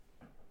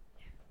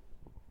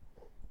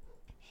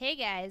Hey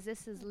guys,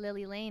 this is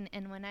Lily Lane,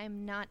 and when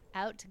I'm not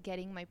out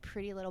getting my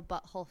pretty little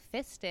butthole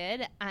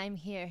fisted, I'm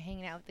here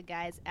hanging out with the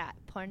guys at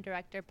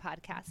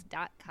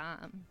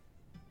PornDirectorPodcast.com.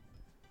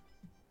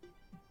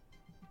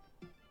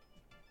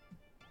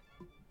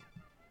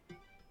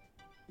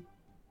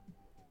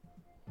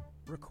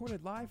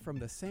 Recorded live from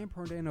the San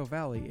Bernardino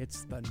Valley,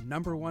 it's the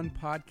 #1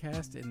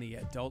 podcast in the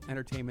adult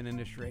entertainment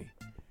industry.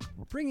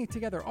 We're bringing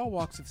together all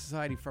walks of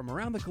society from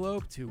around the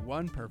globe to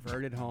one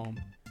perverted home.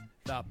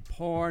 The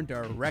Porn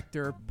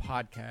Director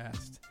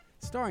Podcast,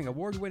 starring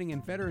award-winning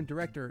and veteran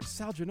director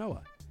Sal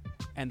Genoa,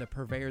 and the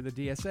purveyor of the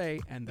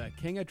DSA and the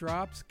king of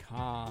drops,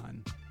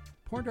 Khan.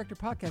 Porn Director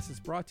Podcast is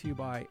brought to you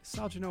by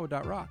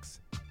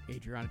SalGenoa.rocks,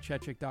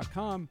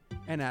 AdrianaChechik.com,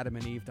 and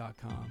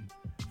AdamandEve.com.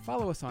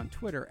 Follow us on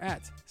Twitter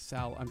at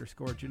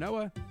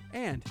Sal_Genoa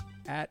and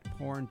at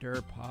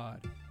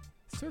PornDirPod.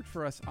 Search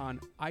for us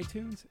on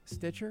iTunes,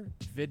 Stitcher,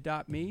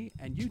 vid.me,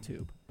 and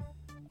YouTube.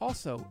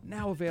 Also,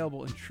 now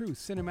available in true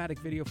cinematic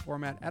video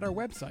format at our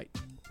website,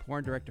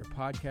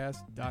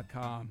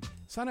 PornDirectorPodcast.com.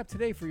 Sign up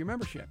today for your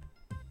membership.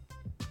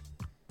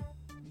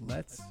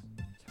 Let's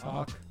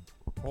talk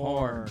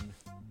porn.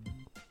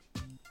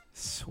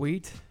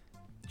 Sweet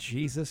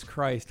Jesus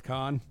Christ,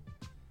 Con.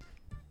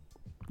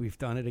 We've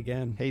done it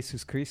again.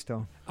 Jesus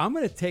Cristo. I'm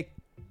going to take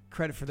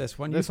credit for this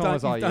one. This one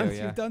was all you,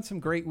 yeah. You've done some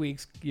great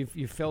weeks.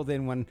 You've filled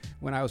in when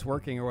I was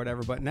working or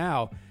whatever. But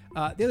now,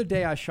 the other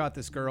day I shot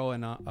this girl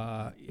and,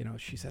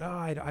 she said,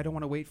 I don't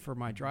want to wait for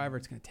my driver.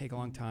 It's going to take a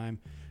long time.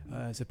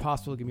 Is it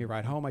possible to give me a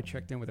ride home? I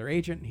checked in with her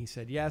agent and he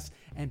said yes.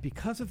 And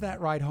because of that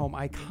ride home,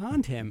 I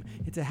conned him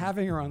into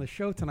having her on the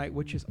show tonight,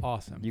 which is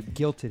awesome. You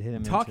guilted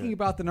him. Talking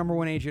about the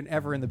 #1 agent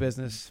ever in the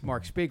business,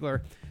 Mark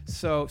Spiegler.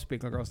 So,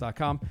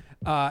 SpieglerGirls.com.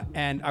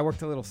 And I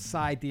worked a little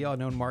side deal. I've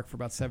known Mark for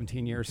about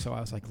 17 years. So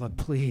I was like, look,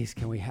 please,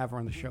 can we have her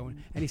on the show?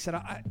 And he said,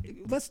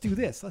 let's do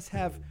this. Let's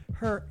have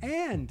her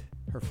and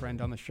her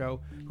friend on the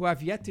show, who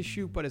I've yet to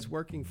shoot but is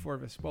working for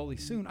Vespoli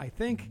soon, I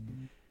think.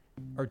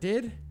 Or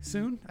did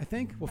soon, I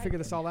think. We'll figure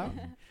this all out.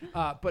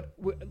 But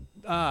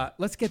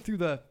let's get through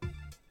the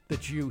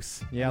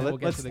juice. Yeah, let's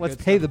pay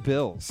stuff. The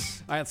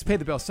bills. All right, let's pay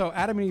the bills. So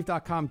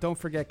AdamandEve.com, don't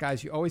forget,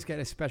 guys, you always get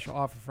a special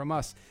offer from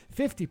us.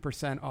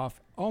 50%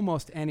 off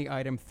almost any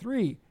item.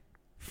 3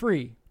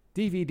 free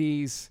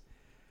DVDs.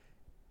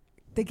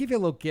 They give you a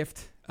little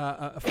gift.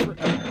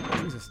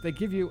 They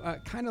give you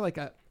kind of like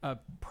a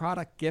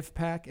product gift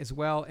pack as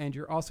well, and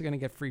you're also going to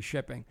get free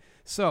shipping.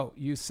 So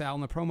use Sal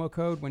in the promo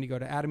code when you go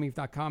to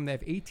AdamandEve.com. They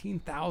have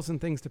 18,000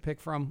 things to pick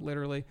from,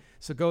 literally.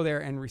 So go there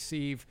and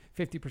receive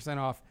 50%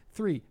 off,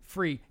 3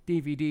 free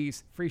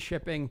DVDs, free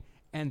shipping,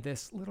 and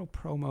this little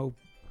promo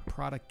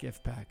product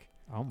gift pack.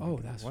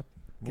 That's what?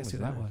 Guess who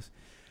that was?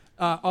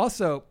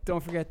 Also,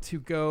 don't forget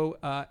to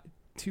go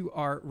to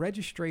our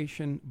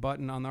registration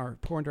button on our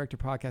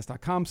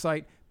PornDirectorPodcast.com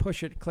site.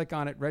 Push it, click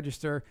on it,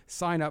 register,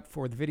 sign up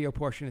for the video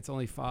portion. It's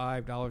only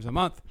 $5 a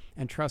month.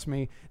 And trust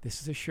me,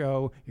 this is a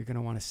show you're going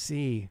to want to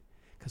see,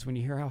 because when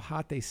you hear how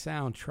hot they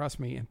sound, trust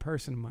me, in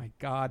person, my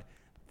God,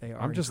 they are.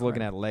 I'm just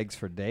looking at legs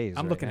for days.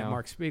 I'm looking at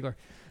Mark Spiegler.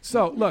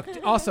 So, look,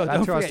 also, that's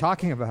what I was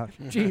talking about.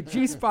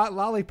 G-Spot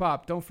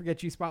Lollipop. Don't forget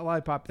G-Spot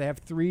Lollipop. They have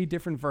 3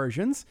 different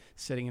versions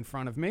sitting in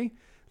front of me.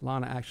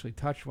 Lana actually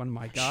touched one.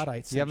 My God,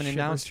 you haven't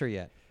announced her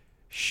yet.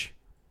 Shh,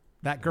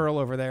 that girl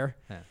over there.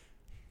 Yeah.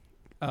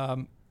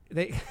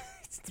 They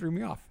threw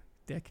me off,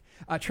 dick.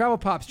 Travel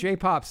Pops, J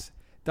Pops,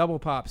 Double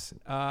Pops.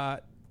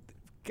 Con,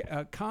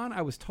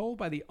 I was told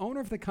by the owner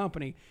of the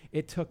company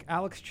it took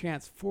Alex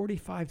Chance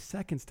 45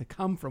 seconds to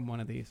come from one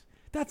of these.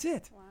 That's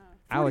it. Wow.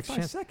 Alex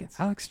 45 Chance. seconds.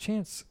 Alex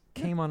Chance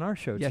came on our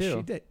show, too. Yes,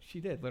 she did. She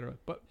did, literally.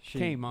 But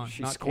came on,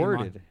 she not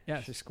squirted. Came on.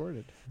 Yes. She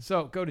squirted.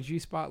 So go to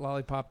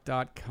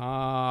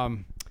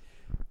gspotlollipop.com.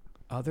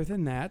 Other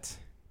than that,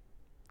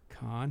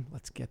 Con,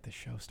 let's get the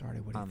show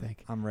started. What do you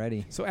think? I'm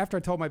ready. So after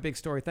I told my big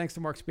story, thanks to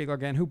Mark Spiegler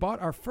again, who bought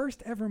our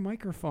first ever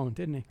microphone,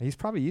 didn't he? He's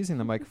probably using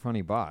the microphone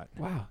he bought.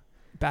 Wow.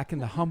 Back in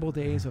the humble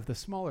days of the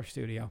smaller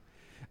studio.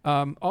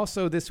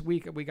 Also this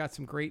week, we got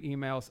some great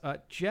emails.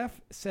 Jeff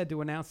said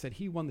to announce that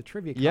he won the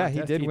trivia contest. Yeah,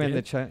 he did win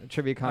the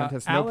trivia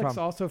contest. No Alex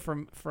problem. also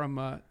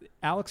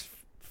Alex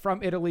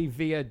from Italy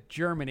via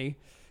Germany.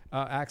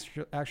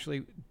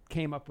 Actually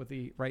came up with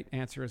the right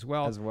answer as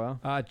well.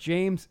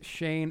 James,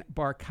 Shane,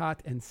 Barkat,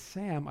 and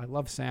Sam. I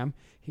love Sam.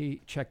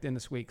 He checked in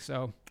this week,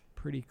 so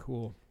pretty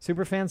cool.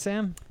 Superfan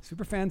Sam.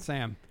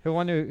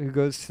 Who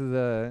goes to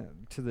the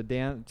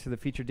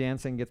feature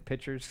dance and gets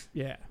pictures.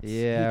 Yeah, we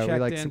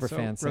like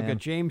Superfan Sam. Real good.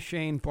 James,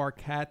 Shane,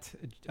 Barkat,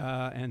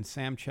 and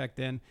Sam checked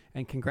in,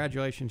 and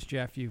congratulations,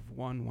 Jeff. You've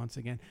won once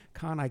again.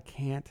 Con, I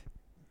can't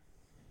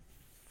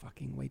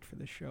fucking wait for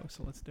this show,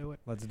 so let's do it.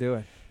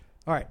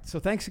 All right, so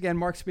thanks again,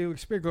 Mark Spiegler,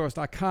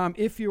 SpiegelGirls.com.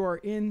 If you are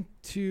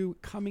into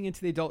coming into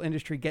the adult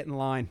industry, get in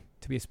line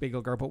to be a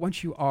Spiegel girl. But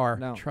once you are,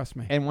 trust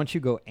me. And once you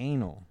go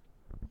anal.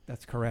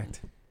 That's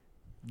correct.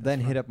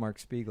 Then hit up Mark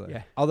Spiegler.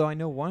 Yeah. Although I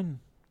know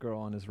one girl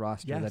on his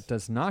roster that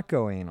does not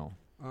go anal.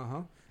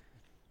 Uh-huh.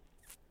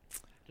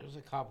 There's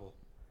a couple.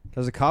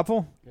 There's a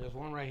couple? There's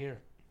one right here.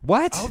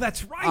 What? Oh,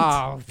 that's right.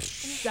 Oh,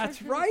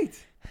 that's right.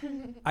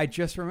 I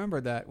just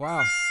remembered that.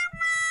 Wow.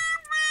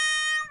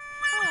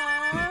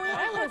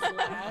 That was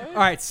loud. All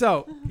right,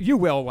 so you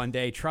will one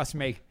day, trust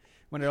me,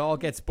 when it all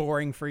gets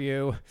boring for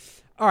you.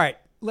 All right,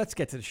 let's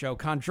get to the show.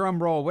 Con,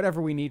 drum roll,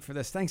 whatever we need for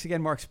this. Thanks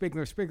again, Mark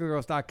Spiegler,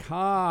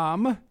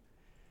 SpieglerGirls.com.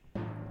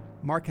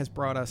 Mark has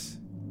brought us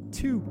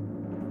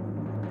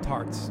 2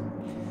 tarts.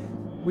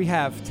 We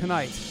have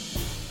tonight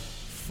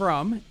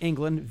from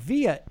England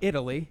via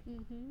Italy.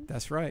 Mm-hmm.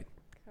 That's right.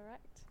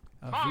 Correct.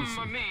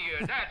 Mamma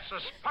mia, that's a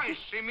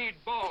spicy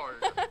meatball.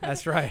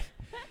 That's right.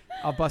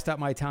 I'll bust out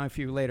my Italian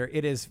for you later.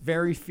 It is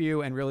very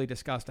few and really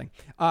disgusting.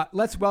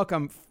 Let's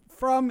welcome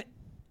from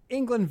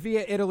England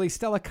via Italy,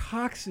 Stella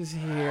Cox is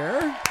here.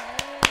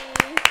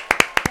 Hey,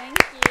 thank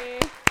you.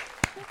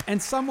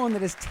 And someone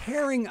that is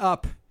tearing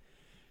up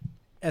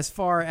as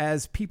far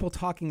as people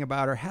talking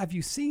about her. Have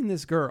you seen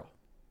this girl?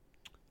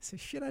 I said,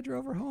 shit, I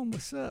drove her home.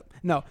 What's up?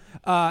 No.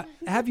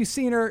 Have you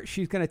seen her?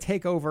 She's going to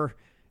take over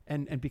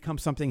and become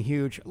something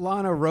huge.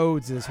 Lana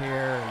Rhodes is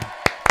here.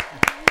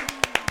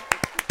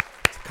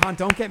 Con,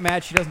 don't get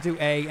mad. She doesn't do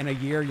A. In a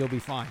year, you'll be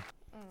fine.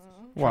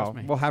 Well,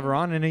 me. we'll have her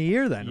on in a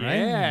year then, right?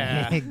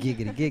 Yeah.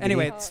 Giggity, giggity.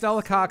 Anyway,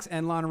 Stella Cox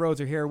and Lana Rhodes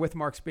are here with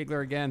Mark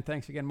Spiegler again.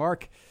 Thanks again,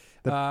 Mark.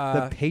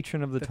 the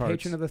patron of the tarts.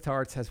 Patron of the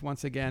tarts has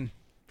once again.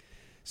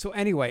 So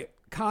anyway,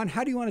 Con,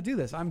 how do you want to do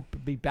this? I'm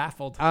be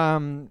baffled.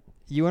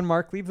 You and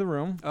Mark leave the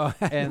room, Oh.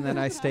 and then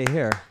I stay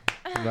here,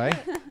 right?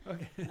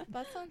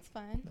 That sounds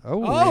fun. Oh,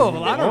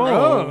 Lana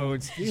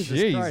Rhodes. Jesus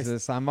Christ.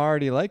 Jesus, I'm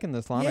already liking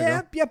this Lana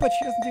Yeah, girl. yeah, but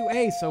she doesn't do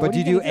A. So But what do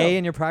you are do gonna A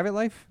in your private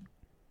life?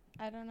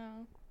 I don't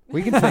know.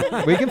 We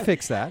can we can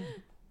fix that.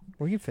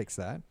 We can fix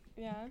that.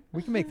 Yeah.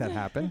 We can make that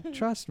happen.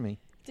 Trust me.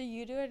 Do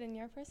you do it in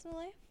your personal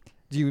life?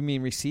 Do you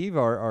mean receive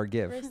or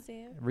give?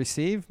 Receive.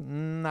 Receive?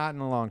 Not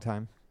in a long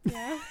time.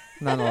 Yeah.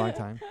 Not in a long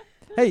time.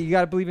 Hey, you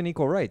got to believe in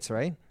equal rights,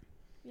 right?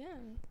 Yeah.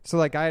 So,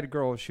 like, I had a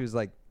girl, she was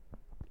like,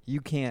 you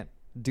can't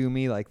do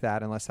me like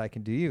that unless I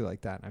can do you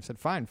like that. And I said,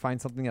 fine,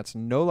 find something that's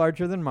no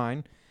larger than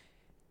mine.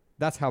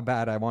 That's how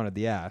bad I wanted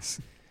the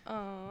ass.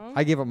 Oh.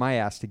 I gave up my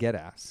ass to get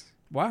ass.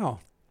 Wow.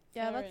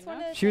 Yeah, Fair that's one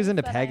of enough. the She was things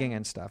into that pegging I'm-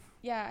 and stuff.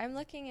 Yeah, I'm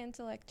looking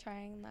into like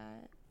trying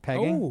that.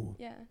 Pegging Oh.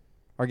 Yeah.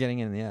 or getting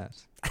in the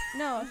ass?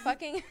 No,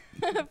 fucking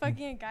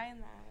fucking a guy in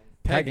the ass.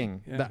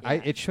 Pegging. Yeah. Yeah.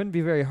 It shouldn't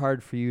be very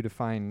hard for you to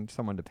find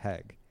someone to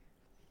peg.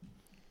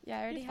 Yeah,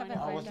 I already You'd have find it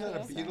out. Oh, lined wasn't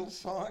up. that a Beatles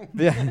song?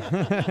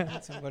 Yeah.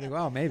 Somebody,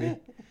 well, maybe.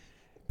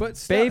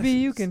 But Baby,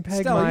 you can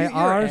peg Stella, my you're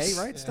arse.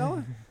 A, right,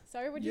 Stella?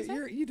 Sorry, what did you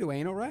say? You do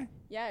anal, right?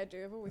 Yeah, I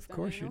do. I've always Of done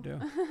course you anal.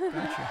 do.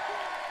 Gotcha.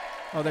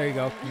 Oh, there you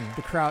go.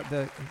 The crowd,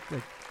 the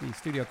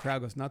studio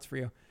crowd goes nuts for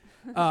you.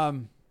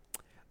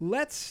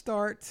 Let's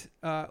start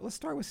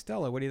with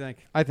Stella. What do you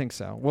think? I think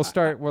so. We'll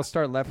start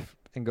left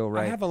and go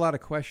right. I have a lot of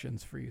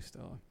questions for you,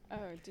 Stella, Oh,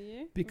 do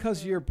you?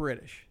 because Mhm. you're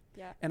British,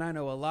 Yeah. and I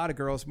know a lot of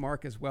girls.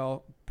 Mark as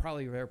well.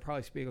 Probably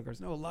Spiegel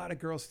girls. Know a lot of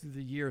girls through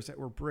the years that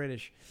were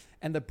British,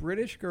 and the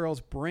British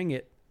girls bring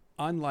it.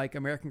 Unlike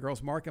American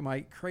girls. Mark, am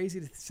I crazy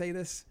to say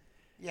this?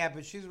 Yeah,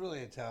 but she's really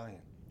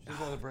Italian. She's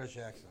got a British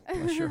accent.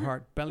 Bless your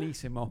heart.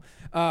 Bellissimo.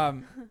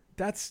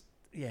 That's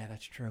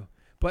true.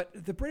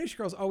 But the British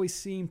girls always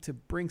seem to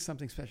bring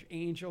something special.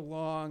 Angel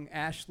Long,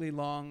 Ashley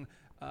Long,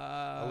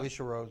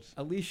 Alicia Rhodes.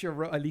 Alicia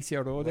Rhodes,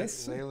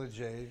 Layla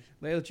Jade.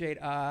 Layla Jade.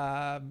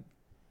 I'm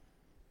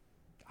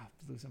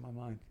losing my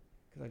mind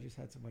because I just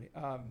had somebody.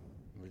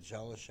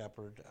 Magella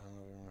Shepherd. I don't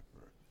know if you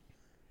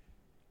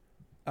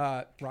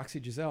remember. Roxy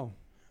Giselle.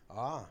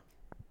 Ah.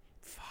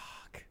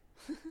 Fuck.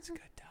 It's good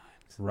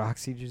times.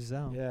 Roxy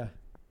Giselle. Yeah. That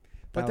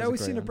But was they a always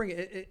great seem to one. bring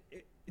it.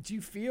 Do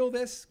you feel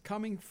this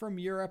coming from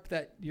Europe,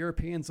 that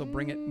Europeans will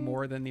bring it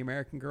more than the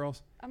American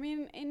girls? I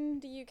mean, in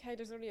the UK,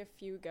 there's only a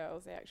few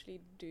girls that actually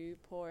do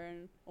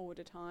porn all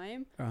the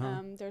time.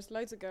 Uh-huh. There's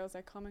loads of girls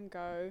that come and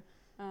go.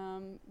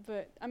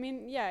 But, I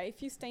mean, yeah,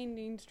 if you stay in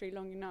the industry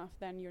long enough,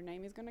 then your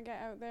name is going to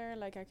get out there.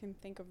 Like, I can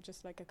think of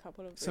just, like, a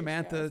couple of British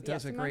Samantha girls.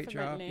 does a great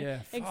Samantha job. Bentley. Yeah.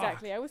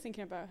 Exactly. I was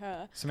thinking about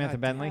her. Samantha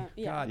God Bentley.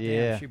 Yeah. God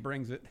Yeah. damn, she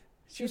brings it.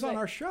 She was She's on like-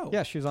 our show.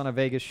 Yeah, she was on a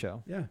Vegas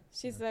show. Yeah.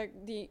 She's like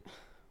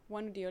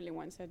one of the only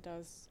ones that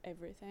does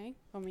everything.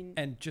 I mean,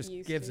 And just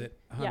used gives to. it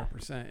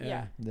 100%.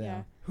 Yeah.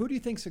 Yeah. Who do you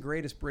think's the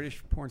greatest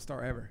British porn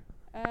star ever?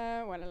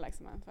 Well, I like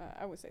Samantha.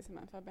 I would say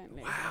Samantha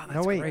Bentley. Wow, No,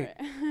 that's wait. great.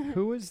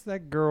 Who was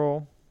that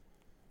girl?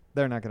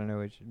 They're not going to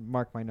know it.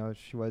 Mark might know who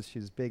she was. She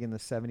was big in the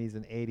 70s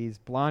and 80s.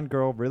 Blonde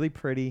girl, really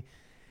pretty.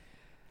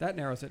 That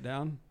narrows it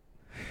down.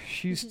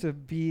 She used to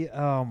be,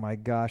 oh my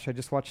gosh, I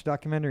just watched a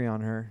documentary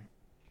on her.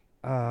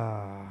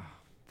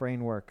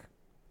 Brain work.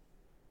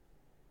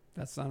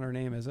 That's not her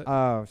name, is it?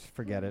 Oh,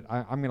 forget it.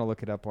 I'm going to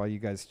look it up while you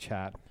guys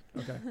chat.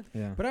 Okay.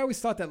 Yeah. But I always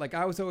thought that, like,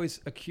 I was always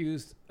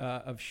accused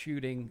of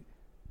shooting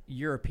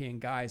European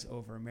guys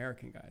over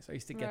American guys. I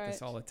used to get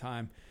this Right. all the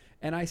time.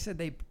 And I said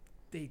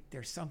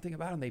there's something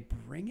about them. They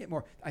bring it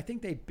more. I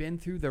think they've been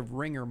through the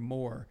ringer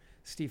more.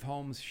 Steve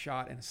Holmes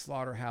shot in a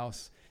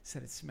slaughterhouse,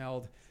 said it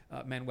smelled.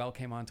 Manuel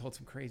came on, told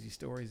some crazy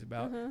stories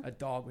about a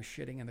dog was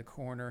shitting in the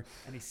corner,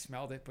 and he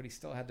smelled it, but he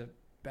still had to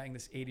bang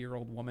this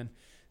 80-year-old woman.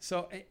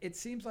 So it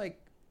seems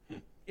like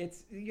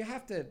you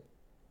have to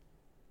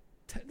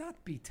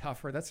not be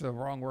tougher. That's the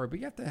wrong word, but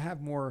you have to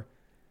have more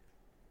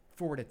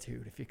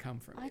fortitude if you come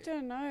from I it.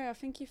 don't know. I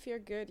think if you're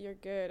good, you're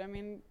good. I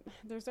mean,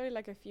 there's only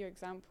like a few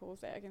examples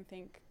that I can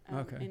think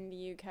Okay. in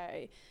the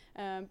UK.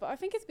 But I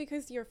think it's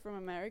because you're from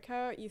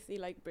America, you see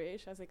like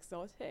British as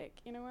exotic.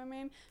 You know what I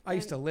mean? I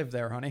used to live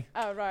there, honey.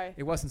 Oh, right.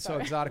 It wasn't so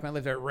Sorry. exotic when I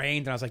lived there. It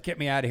rained, and I was like, get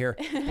me out of here.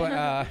 But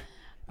I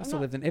also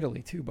lived in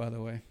Italy, too, by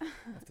the way.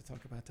 We'll have to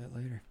talk about that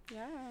later.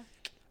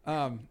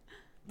 Yeah.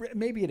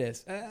 Maybe it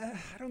is. I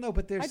don't know,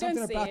 but there's I don't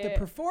something see about the it.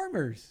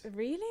 performers.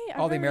 Really?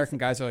 All the American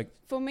guys are like,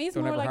 For me, it's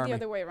Don't more ever like harm the me.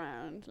 other way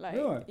around. Like,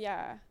 Really?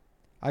 yeah.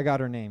 I got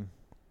her name.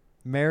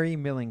 Mary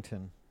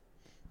Millington.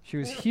 She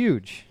was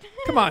huge.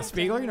 come on,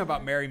 Spiegler, you know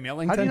about Mary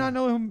Millington? How do you not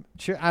know whom?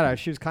 I don't know.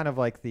 She was kind of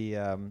like the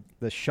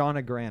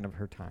Shauna Grant of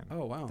her time.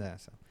 Oh, wow. Yeah,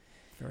 so.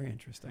 Very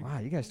interesting. Wow,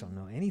 you guys don't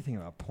know anything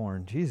about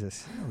porn.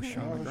 Jesus. Oh,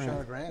 Shauna Grant.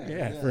 Shauna Grant.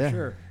 Yeah, for Yeah.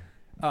 sure.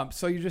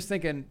 So you're just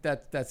thinking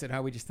that's it,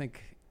 how we just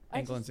think I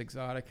England's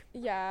exotic?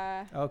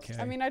 Yeah. Okay.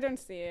 I mean, I don't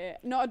see it.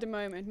 Not at the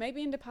moment.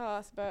 Maybe in the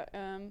past, but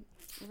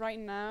right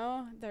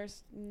now,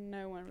 there's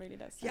no one really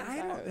that stands Yeah, I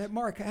out. don't.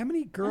 Mark, how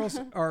many girls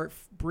are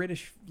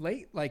British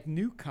like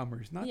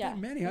newcomers? Not Yeah, that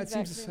many. It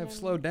seems to exactly. have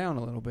slowed down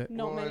a little bit.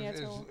 Not Well, many it's,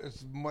 at all.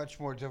 it's much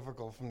more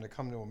difficult for them to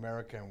come to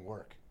America and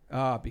work.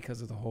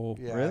 Because of the whole.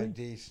 Yeah, Really?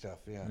 ID stuff.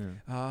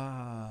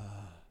 Yeah.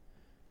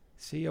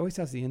 See, he always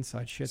has the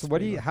inside shit. So what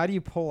do you? Spiegler. How do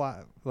you pull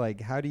out? Like,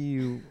 how do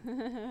you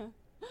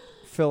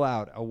fill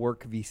out a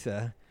work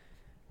visa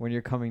when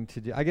you're coming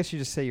to do? I guess you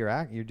just say you're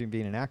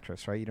being an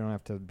actress, right? You don't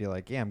have to be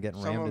like, yeah, I'm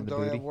getting Some rammed of in them the don't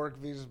booty. have work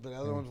visas, but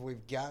other ones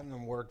we've gotten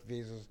them work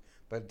visas,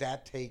 but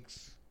that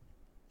takes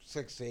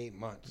 6 to 8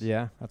 months.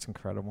 Yeah, that's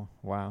incredible.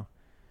 Wow.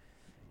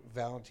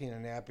 Valentina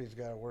Nappi's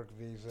got a work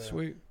visa.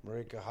 Sweet.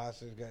 Marika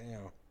Haas's got,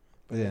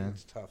 but Yeah.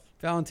 it's tough.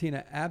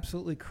 Valentina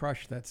absolutely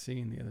crushed that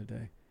scene the other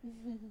day.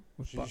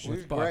 With She's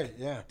with Buck. great,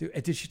 yeah.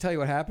 Did she tell you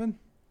what happened?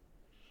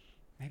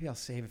 Maybe I'll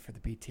save it for the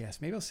BTS.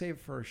 Maybe I'll save it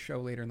for a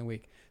show later in the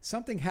week.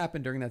 Something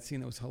happened during that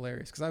scene that was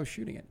hilarious because I was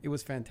shooting it. It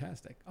was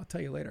fantastic. I'll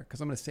tell you later because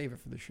I'm going to save it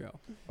for the show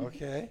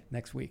Okay.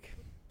 next week.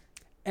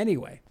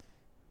 Anyway,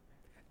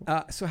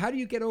 so how do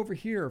you get over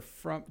here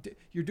from?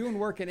 You're doing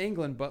work in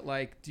England, but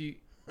like,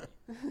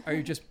 are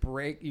you just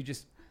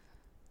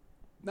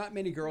not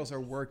many girls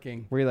are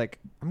working. Where you're like,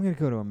 I'm gonna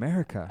go to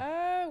America.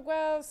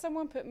 Well,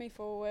 someone put me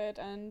forward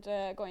and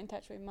got in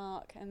touch with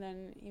Mark, and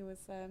then he was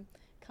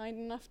kind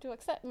enough to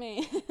accept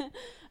me.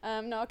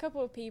 No, a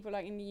couple of people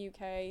like in the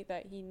UK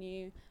that he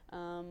knew,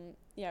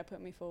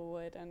 put me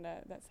forward, and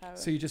that's how.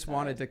 So you just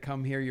wanted to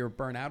come here? You were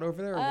burnt out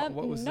over there, or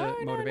what was the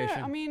motivation?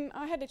 No. I mean,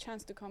 I had a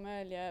chance to come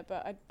earlier,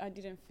 but I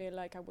didn't feel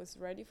like I was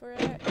ready for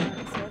it.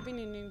 So I've been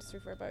in the industry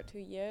for about 2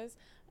 years,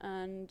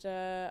 and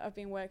I've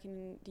been working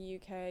in the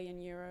UK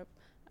and Europe.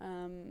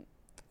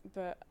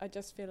 But I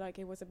just feel like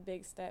it was a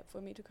big step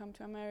for me to come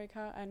to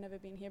America. I'd never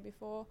been here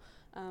before,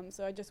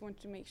 so I just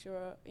wanted to make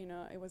sure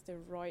it was the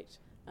right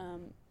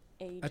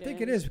agent. I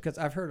think it is because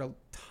I've heard a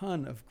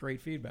ton of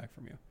great feedback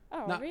from you.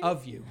 Oh, Not really?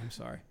 of you. I'm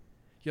sorry.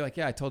 You're like,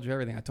 yeah, I told you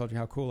everything. I told you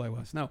how cool I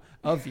was. No,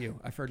 of you.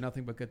 I've heard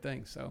nothing but good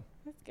things. So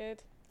That's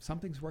good.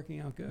 something's working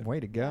out good. Way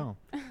to go.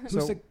 Who's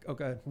So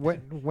go ahead.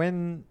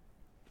 when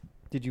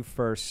did you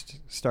first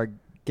start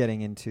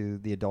getting into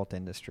the adult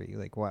industry?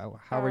 Like,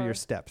 how were your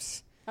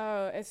steps?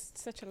 Oh, it's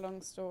such a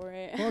long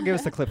story. Well, give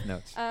us the cliff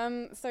notes.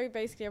 So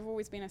basically, I've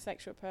always been a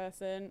sexual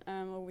person.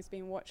 Always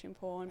been watching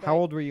porn. How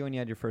old were you when you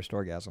had your first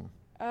orgasm?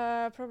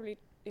 Probably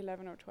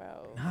 11 or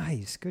 12.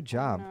 Nice, good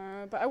job.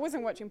 No, but I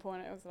wasn't watching porn.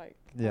 It was like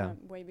Yeah.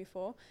 way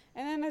before.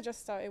 And then I just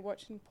started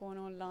watching porn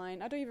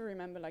online. I don't even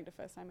remember like the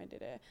first time I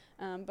did it.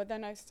 But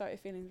then I started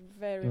feeling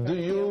very,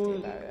 very guilty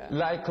about it.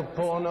 like a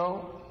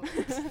porno?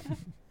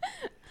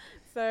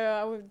 So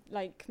I would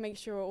like make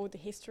sure all the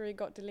history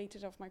got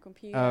deleted off my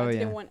computer. Oh, I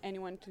didn't yeah. want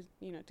anyone to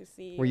to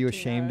see. Were or you to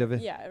ashamed know. of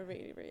it? Yeah,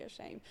 really, really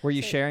ashamed. Were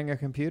you So- sharing a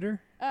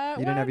computer? You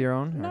didn't have well, your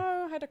own? or-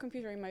 No, I had a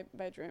computer in my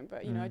bedroom,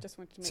 but I just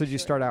wanted to make So did you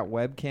sure start it- out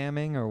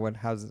webcamming or what?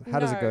 How does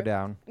it go No.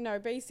 down? No,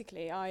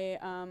 basically I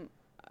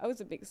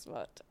was a big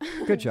slut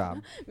Good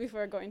job.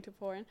 before I got into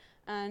porn,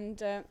 and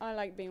I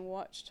like being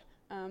watched.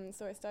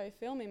 So I started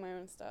filming my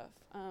own stuff,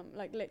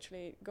 like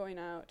literally going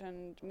out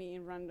and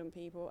meeting random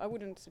people. I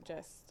wouldn't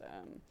suggest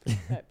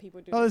that people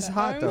do. Oh, this this is at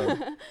hot home.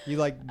 though. You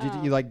like? Did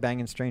you like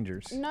banging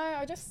strangers? No,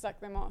 I just suck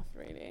them off,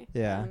 really.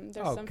 Yeah. There's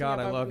Oh something God,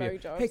 I about love you.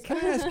 blowjobs. Hey, can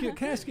I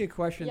ask you a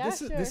question? Yeah,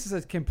 This is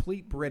a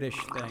complete British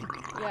thing.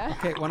 Yeah.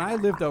 Okay, when I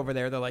lived over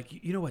there, they're like,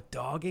 you know what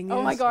dogging is?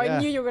 Oh my God, Yeah. I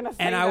knew you were gonna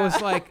say And that. I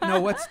was like, no,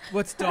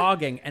 what's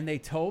dogging? And they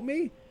told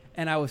me,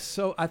 and I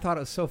thought it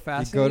was so You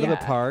fascinating. go to the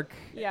Yeah. park.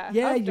 yeah,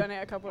 Yeah, I've you- done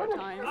it a couple of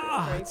times.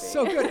 Ah, It's it's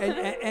crazy. so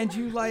good. And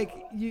you like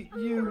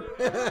you.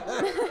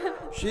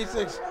 She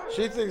thinks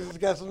it's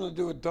got something to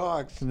do with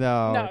dogs.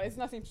 No. No, it's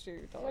nothing to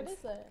do with dogs. What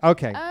is it?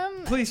 Okay.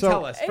 Please So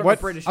tell us. From what?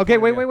 a British Okay,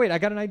 point of wait. view. I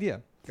got an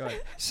idea. Go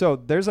ahead. So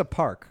there's a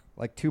park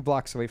like 2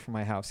 blocks away from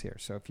my house here.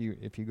 So if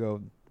you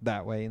go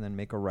that way and then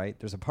make a right,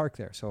 there's a park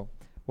there. So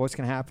what's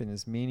gonna happen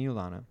is me and you,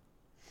 Lana,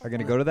 are going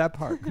to go to that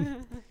park,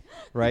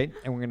 right?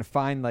 And we're going to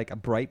find like a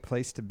bright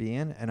place to be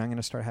in, and I'm going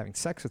to start having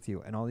sex with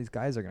you. And all these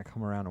guys are going to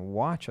come around and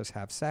watch us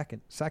have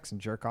sex and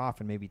jerk off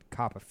and maybe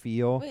cop a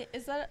feel. Wait,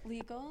 is that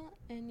legal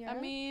in Europe?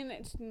 I mean,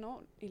 it's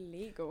not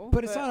illegal.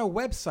 But it's on a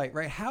website,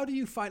 right? How do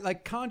you find,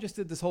 like, Khan just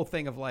did this whole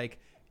thing of like,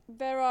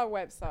 there are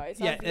websites.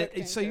 yeah, I've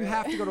looked so into you it.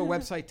 have to go to a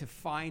website to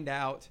find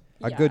out.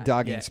 A good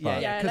dogging Yeah,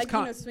 spot. Yeah, 'cause like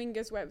con-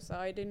 Swingers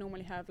website, they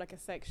normally have like a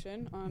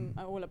section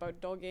all about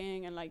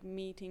dogging and like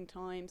meeting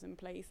times and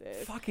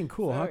places. Fucking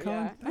cool, So, huh, Khan?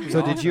 yeah. That'd be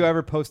So did awesome. you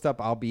ever post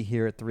up, I'll be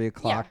here at 3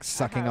 o'clock, I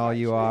sucking have all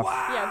you actually.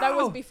 off? Yeah, that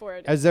was Wow. before.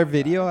 I did Is there that.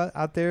 video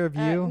out there of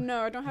you?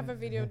 No, I don't have a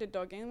video of the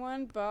dogging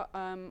one, but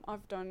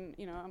I've done,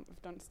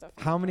 I've done stuff.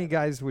 How many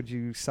guys would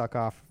you suck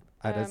off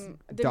at a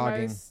The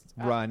dogging most,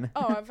 run?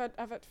 I've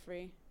had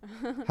 3.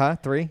 Huh?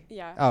 3?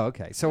 Yeah. Oh,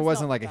 okay. So it It's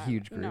wasn't not like a that-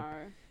 huge group. No.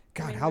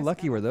 God, mean, how it's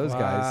lucky kind were of- those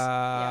guys?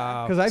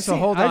 Wow. Because I've so seen,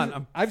 hold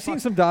on. I've seen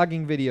some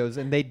dogging videos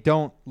and they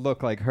don't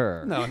look like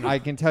her. No. I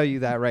can tell you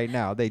that right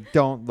now. They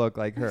don't look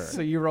like her.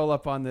 So you roll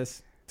up on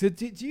this. Do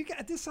you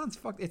get this? Sounds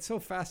fucked. It's so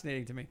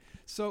fascinating to me.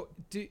 So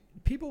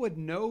people would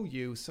know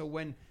you? So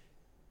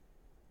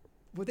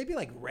would they be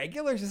like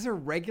regulars? Is there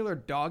regular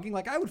dogging?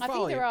 Like I would I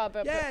follow think you. there are,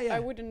 but yeah. I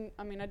wouldn't.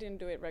 I mean, I didn't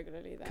do it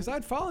regularly then. Because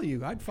I'd follow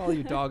you. I'd follow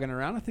you dogging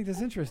around. I think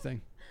that's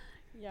interesting.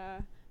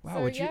 Yeah. Wow,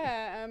 So would you-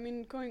 yeah, I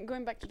mean,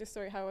 going back to the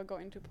story how I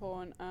got into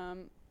porn.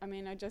 I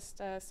mean, I just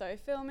started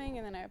filming,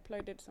 and then I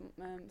uploaded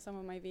some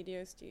of my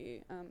videos to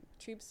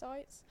tube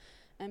sites,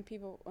 and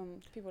people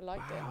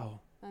liked it. Wow.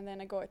 And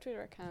then I got a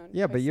Twitter account.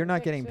 Yeah, but posted you're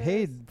not getting pictures.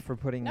 paid for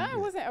putting. No, I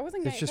wasn't. I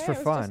wasn't It's getting just paid. for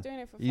I was fun. just doing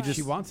it for You fun. just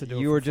She wants to do it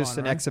You for were just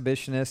fun, an right?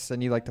 exhibitionist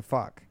and you like to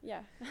fuck.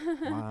 Yeah.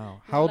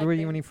 Wow. I How old like were you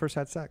being- when you first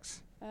had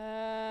sex?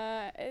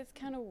 It's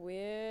kind of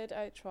weird.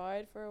 I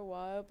tried for a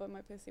while, but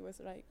my pussy was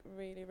like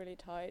really, really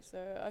tight. So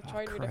I've Oh,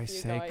 tried with a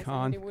Christ's few sake, guys,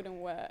 Con. and it wouldn't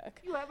work.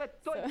 You have a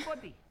toy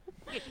body.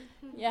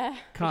 Yeah,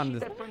 Con,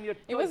 That from your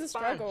it was toy a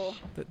struggle.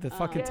 the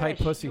fucking pants. tight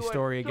Yes, pussy you are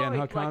story again,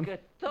 huh, toy Con?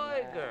 like a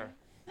tiger.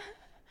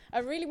 I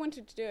really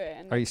wanted to do it.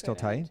 And Are I you still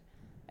couldn't. tight?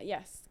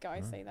 Yes,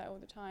 guys say that all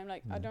the time.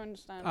 Like, I don't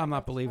understand. I'm like, not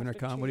after- believing her,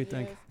 after Con. What do 2 you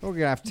think? years. We're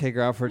gonna have to take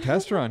her out for a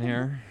test run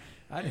here.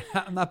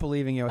 I'm not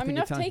believing you. I I think mean,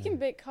 you're I've telling- taken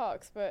big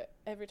cocks, but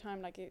every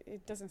time, like,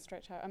 it doesn't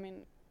stretch out. I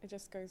mean, it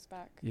just goes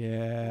back.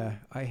 Yeah,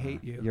 I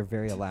hate you. You're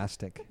very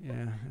elastic.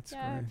 Yeah, that's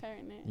Yeah, great.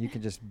 apparently. You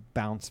can just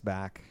bounce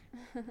back.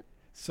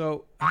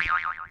 So,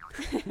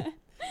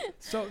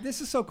 so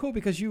this is so cool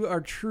because you are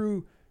a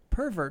true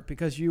pervert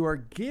because you are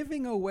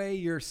giving away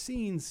your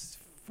scenes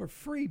for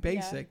free,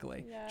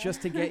 basically, yeah.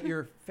 just to get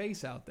your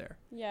face out there.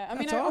 Yeah, I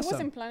mean, That's I awesome.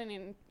 wasn't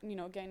planning,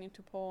 getting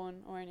into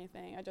porn or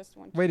anything. I just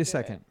wanted. Wait to a do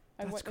second. It.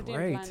 I That's didn't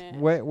great. plan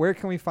it. Where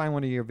can we find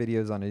one of your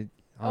videos on a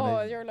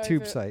You're all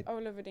tube over, site?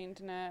 all over the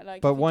internet.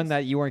 Like, But if you one just-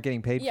 that you weren't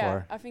getting paid yeah,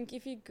 for. I think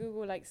if you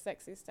Google like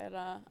 "sexy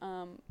Stella"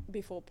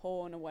 before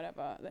porn or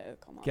whatever, they'll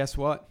come up. Guess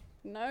what?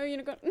 No, you're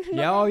not gonna.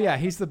 Yeah, oh yeah,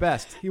 he's the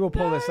best. He will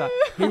pull this up.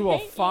 He No, will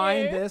thank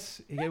find you.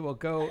 this. He will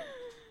go.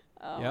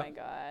 Oh Yep. my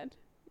god.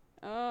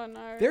 Oh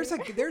no.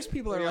 There's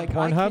people that are Are you like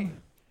on I Pornhub?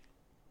 can't-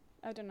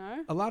 I don't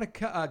know. A lot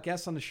of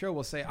guests on the show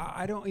will say,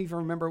 I don't even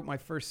remember what my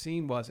first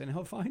scene was, and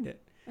he'll find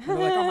it. And they're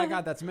like, oh my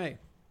God, that's me.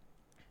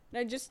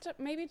 No, just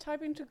maybe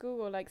type into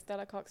Google like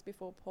Stella Cox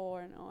before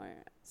porn or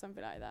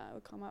something like that. It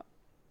will come up.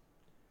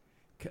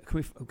 Can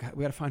we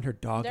got to find her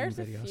dogging There's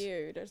videos. a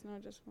few. There's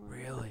not just one.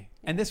 Really?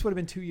 And this would have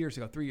been 2 years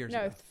ago, 3 years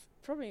No, ago.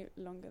 probably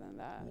longer than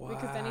that.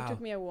 Because then it Wow.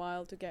 took me a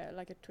while to get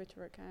like a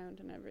Twitter account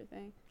and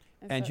everything.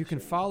 And you start can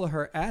shooting. follow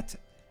her at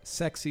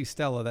Sexy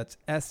Stella. That's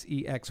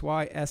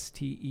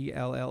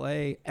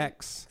SEXYSTELLAX.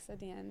 X at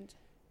the end.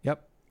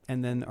 Yep.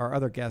 And then our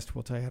other guest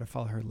will tell you how to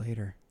follow her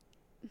later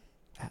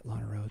at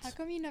Lana Rhodes. How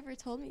come you never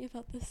told me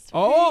about this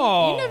story?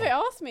 Oh! You never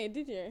asked me,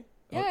 did you?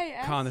 Yeah, I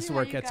asked Con, this you is how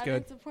where it you gets got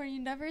good. into porn.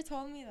 You never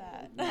told me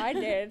that. I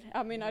did.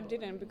 I mean, I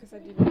didn't because I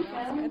didn't ask.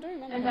 I don't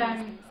remember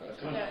asking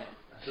this.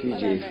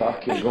 CJ,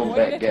 fucking go What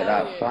back, did I get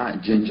tell that you?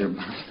 fat ginger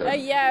bastard.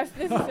 Yes,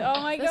 this is.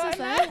 Oh my This god. is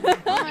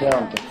it? Tell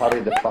him to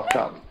hurry the fuck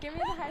up. Give me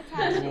the high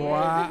five.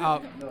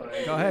 Wow.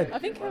 Go ahead. I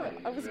think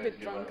I was a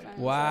bit drunk then.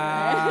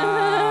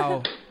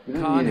 Wow. We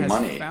don't Con need has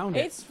money. found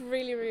Sorry. it. It's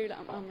really, really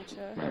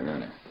amateur. Yeah, really.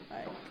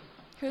 Like,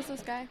 Who's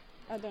this guy?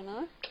 I don't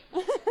know.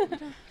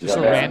 Just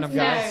a Yeah. random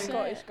guy.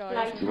 Scottish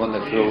guy. You want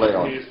the true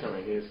layout?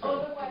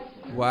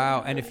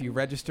 Wow. And if you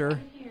register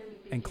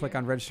and click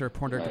on register at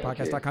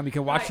porndirectorpodcast.com, you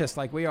can watch this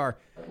like we are.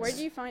 Where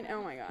do you find?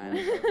 Oh my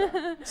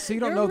god. So you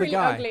don't You're know the really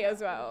guy. ugly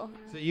as well.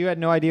 So you had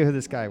no idea who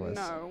this guy was.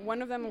 No,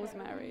 one of them was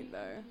married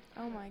though.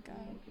 Oh my god.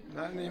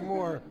 Not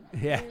anymore.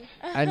 Yeah.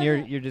 And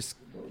you just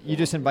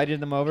invited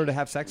them over to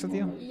have sex with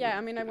you? Yeah,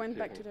 I mean, I went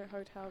back to their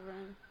hotel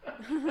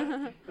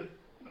room.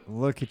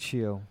 Look at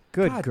you.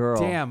 Good God girl.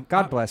 damn.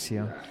 God bless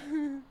you.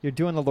 You're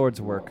doing the Lord's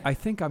work. I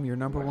think I'm your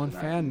 #1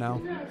 fan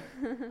now.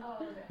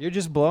 You're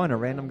just blowing a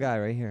random guy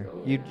right here.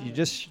 You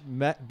just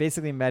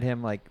basically met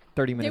him like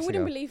 30 They minutes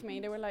wouldn't ago. believe me.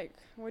 They were like,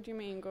 "What do you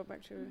mean go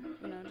back to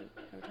the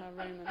hotel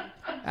room?"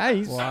 And Ah,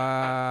 he's-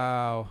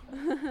 Wow.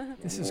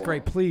 This is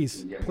great.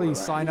 Please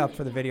sign up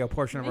for the video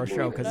portion of our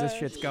show because this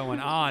shit's going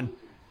on.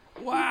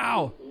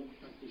 Wow.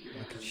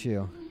 Look at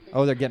you.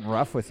 Oh, they're getting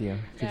rough with you.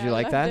 Did Yeah, you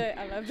like that?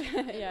 I loved it.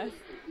 Yes.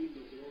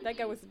 That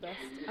guy was the best.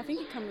 I think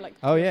he came like.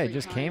 Oh 2 or yeah, 3 he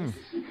just times.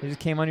 came. He just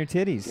came on your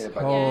titties. Yeah,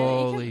 but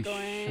Holy he kept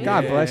going. shit.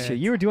 God bless you.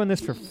 You were doing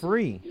this for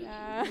free.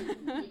 Yeah.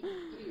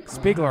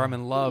 Spiegler, I'm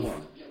in love.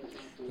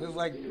 This is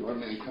like you want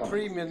me to come?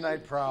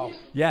 pre-midnight prowl.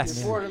 Yes.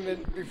 Before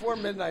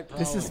midnight prowl.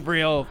 This is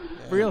real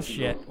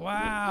shit.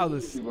 Wow,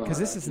 because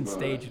this isn't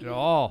staged at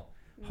all.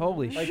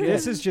 Holy Like, shit.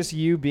 this is just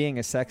you being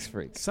a sex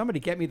freak. Somebody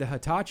get me the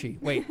Hitachi.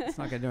 Wait, it's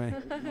not going to do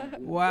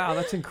anything. Wow,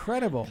 that's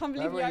incredible. Can't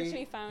believe you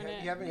actually found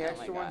it. You have any Oh my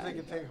extra ones they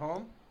God. can take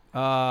home?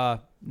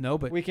 No,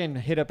 but We can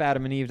hit up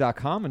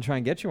adamandeve.com and try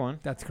and get you one.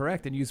 that's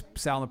correct. And use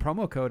Sal in the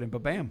promo code and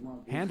bam,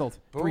 handled.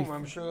 Boom,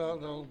 I'm sure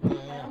they'll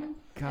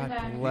God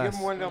give bless.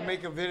 them one, they'll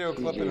make a video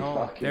clip at home.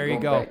 fucking There you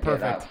go go, back, get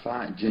that perfect.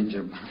 fat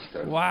ginger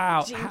bastard.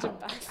 Wow. Ginger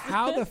bastard.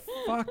 How the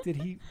fuck did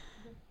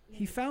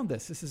he found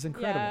this? This is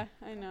incredible. Yeah,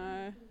 I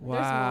know.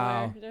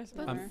 Wow. There's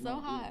That's more. There's more.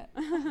 so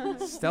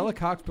hot. Stella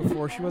Cox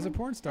before she was a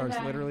porn star is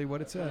literally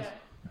what it says.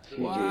 CJ,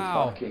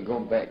 Wow. fucking go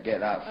back, get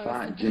that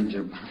fat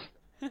ginger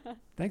bastard.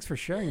 Thanks for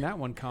sharing that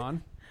one,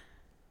 Con.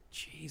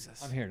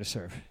 Jesus. I'm here to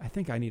serve. I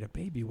think I need a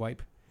baby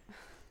wipe.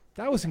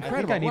 That was think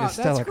incredible. I need a wow,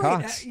 Stella that's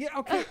great. Cox. Yeah,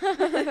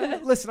 okay.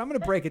 Listen, I'm going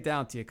to break it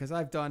down to you because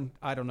I've done,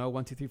 I don't know,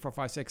 1, 2, 3, 4,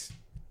 5,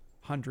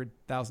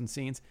 600,000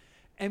 scenes.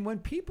 And when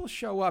people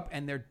show up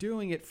and they're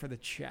doing it for the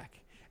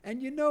check,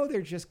 and you know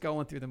they're just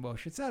going through the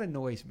motions, that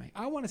annoys me.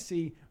 I want to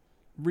see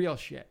real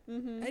shit.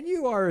 And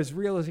you are as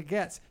real as it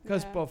gets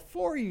because Yeah.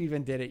 before you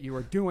even did it, you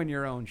were doing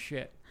your own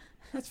shit.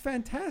 That's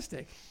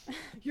fantastic.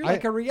 You're I-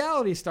 like a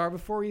reality star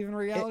before even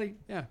reality.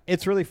 Yeah.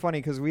 It's really funny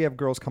because we have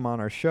girls come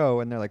on our show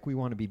and they're like, we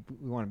want to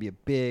be a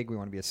big, we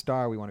want to be a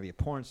star, we want to be a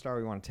porn star,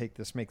 we want to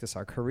make this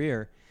our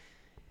career.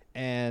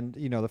 And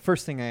you know, the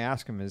first thing I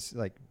ask them is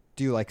like,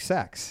 do you like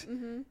sex?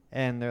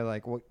 And they're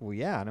like, well,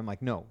 yeah. And I'm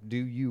like, no. Do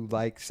you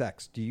like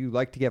sex? Do you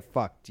like to get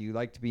fucked? Do you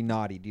like to be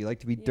naughty? Do you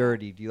like to be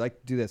dirty? Do you like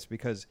to do this?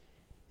 Because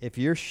if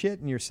you're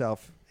shitting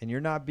yourself and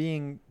you're not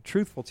being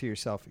truthful to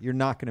yourself, you're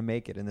not going to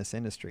make it in this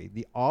industry.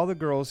 All the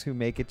girls who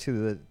make it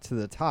to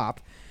the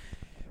top,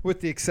 with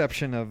the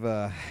exception of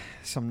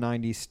some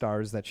 90s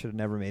stars that should have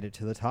never made it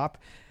to the top,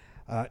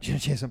 Jenna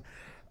Chisholm,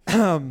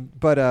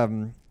 but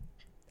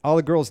all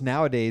the girls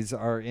nowadays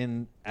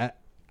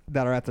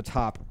that are at the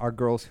top are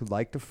girls who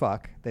like to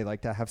fuck. They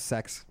like to have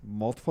sex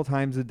multiple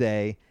times a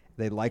day.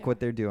 They like what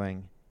they're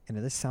doing. And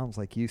this sounds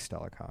like you,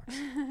 Stella Cox.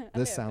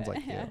 This sounds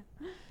like you.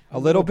 A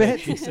little bit,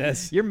 she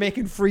says. You're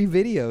making free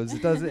videos.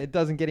 It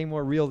doesn't get any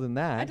more real than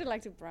I that. do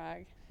like to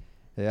brag.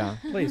 Yeah.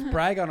 Please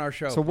brag on our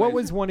show. So what please.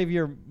 was one of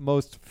your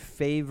most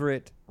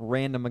favorite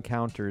random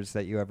encounters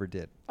that you ever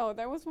did? Oh,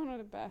 that was one of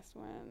the best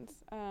ones.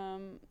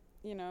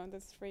 You know,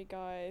 there's 3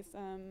 guys.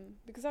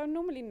 Because I would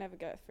normally never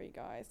get 3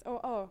 guys.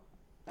 Oh,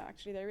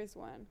 actually there is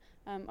one.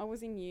 I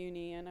was in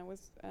uni and I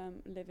was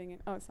living in.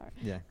 Oh, sorry.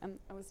 Yeah.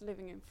 I was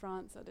living in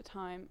France at the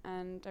time,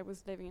 and I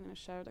was living in a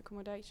shared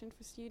accommodation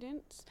for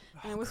students,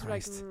 and I was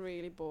Christ. like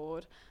really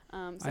bored. So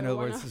I know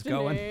one where this is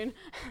going. afternoon,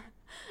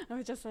 I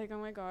was just like, oh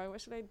my god,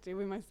 what should I do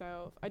with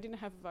myself? I didn't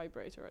have a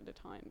vibrator at the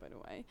time, by the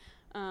way.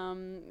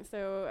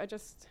 So I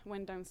just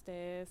went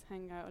downstairs,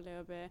 hung out a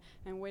little bit,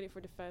 and waited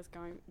for the first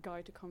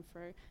guy to come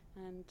through.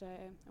 And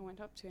I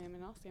went up to him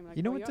and asked him, like,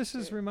 You know what what this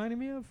is reminding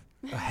me of?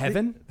 A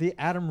heaven? The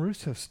Adam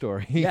Russo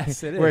story.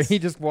 Yes, it Where is. he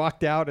just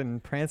walked out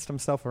and pranced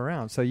himself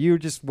around. So you were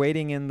just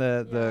waiting in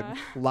the Yeah.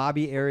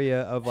 lobby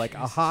area of like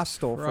a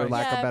hostel, for Christ.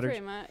 lack of better.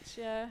 pretty much,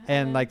 yeah.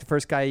 And like the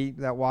first guy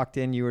that walked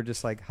in, you were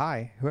just like,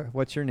 "Hi,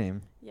 what's your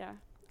name?" Yeah.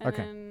 And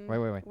Okay. then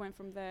Wait. went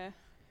from there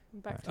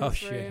back Alright. to Oh his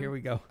shit! room. Here we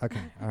go. Okay,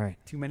 all right.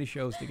 Too many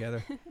shows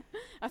together.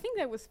 I think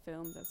that was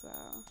filmed as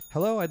well.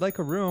 Hello, I'd like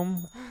a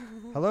room.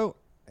 Hello,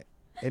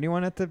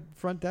 anyone at the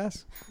front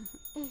desk?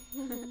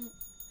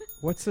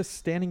 What's this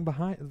standing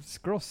behind? This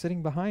girl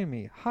sitting behind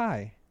me.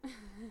 Hi.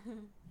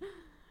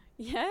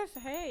 Yes,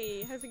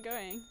 hey, how's it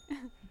going?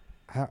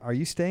 Are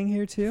you staying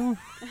here too?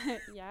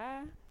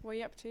 Yeah. What are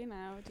you up to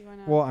now? Do you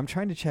wanna? Well, I'm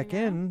trying to check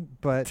hang out? in,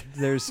 but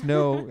there's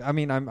no. I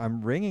mean,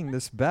 I'm ringing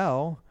this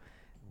bell,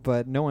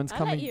 but no one's I'll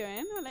coming. let you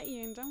in. I'll let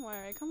you in. Don't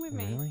worry. Come with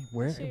me. Really? I'll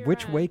Where? show you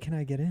Which around. way can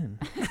I get in?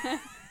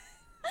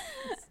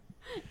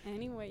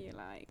 Any way you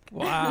like.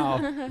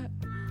 Wow.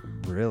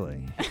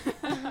 Really?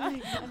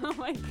 Oh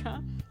my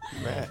god.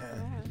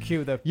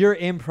 Cue the Your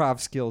improv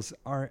skills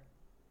are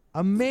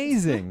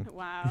amazing.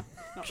 Wow.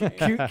 Not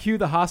really. cue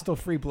the hostile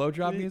free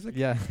blowjob music.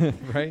 Yeah,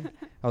 right?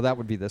 Oh, that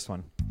would be this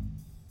one.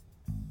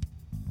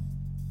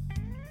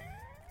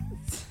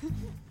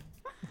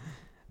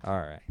 All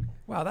right.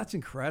 Wow, that's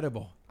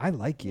incredible. I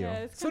like you. Yeah,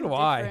 it's So kind do of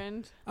I.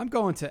 different. I'm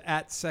going to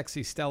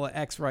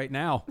 @SexyStellaX right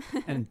now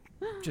and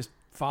just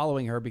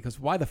following her because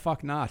why the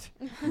fuck not?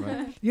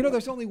 Right. You know,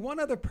 there's only one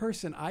other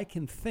person I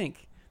can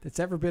think that's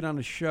ever been on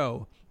a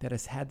show that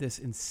has had this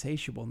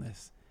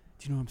insatiableness.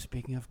 Do you know who I'm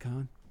speaking of,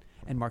 Con?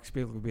 And Mark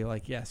Spiegel would be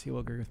like, yes, he will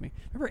agree with me.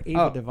 Remember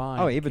Ava Devine?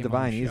 Oh, Ava came on the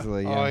Devine, show?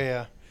 easily. Yeah. Oh,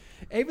 yeah.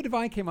 Ava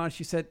Devine came on.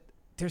 She said,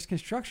 there's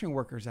construction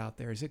workers out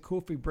there. Is it cool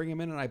if we bring them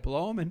in and I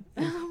blow them?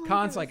 And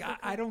Con's like,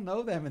 I don't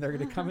know them, and they're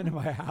going to come into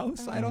my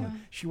house. I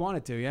don't. She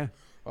wanted to, yeah.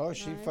 Oh,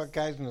 she Nice. fucked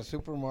guys in the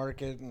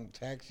supermarket and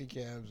taxi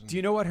cabs. And Do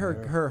you know what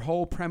her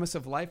whole premise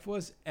of life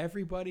was?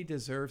 Everybody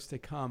deserves to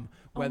come. Oh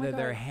my Whether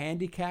they're God.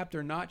 handicapped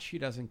or not, she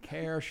doesn't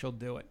care. She'll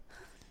do it.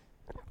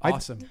 I-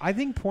 Awesome. I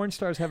think porn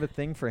stars have a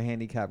thing for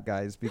handicapped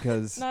guys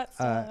because That's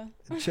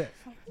Che-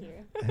 Fuck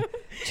you.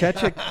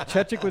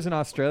 Chechik was in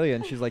Australia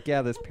and she's like,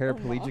 yeah, this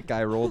paraplegic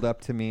guy rolled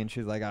up to me and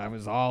she's like, I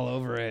was all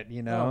over it,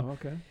 you know. Oh,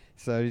 okay.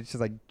 So it's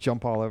just like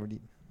jump all over.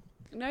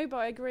 No, but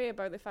I agree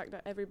about the fact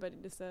that everybody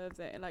deserves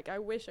it. Like, I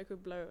wish I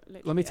could blow.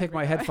 Let me take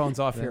my every guy. headphones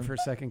off Yeah. here for a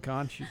second,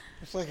 Con.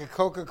 It's like a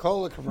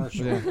Coca-Cola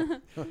commercial.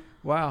 Yeah.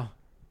 Wow.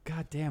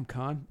 God damn,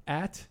 Con.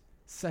 At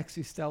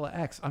Sexy Stella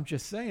X. I'm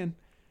just saying.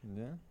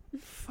 Yeah.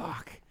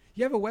 Fuck.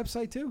 You have a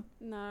website too?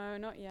 No,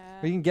 not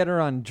yet. We can get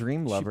her on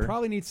Dream Lover. She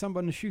probably needs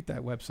someone to shoot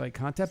that website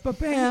content. But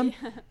bam,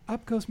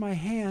 up goes my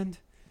hand.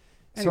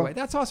 So- Anyway,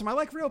 that's awesome. I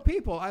like real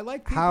people. I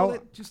like people How-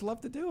 that just love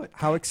to do it.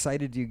 How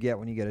excited do you get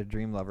when you get a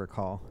Dream Lover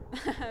call?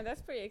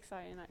 That's pretty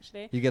exciting,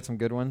 actually. You get some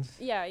good ones?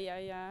 Yeah.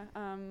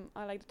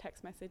 I like the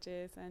text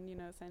messages and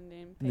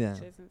sending Yeah.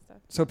 pictures and stuff.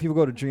 So people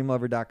go to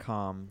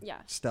dreamlover.com. Yeah.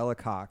 Stella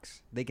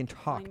Cox. They can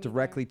talk Find me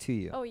directly to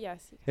you. Oh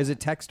yes. you Is it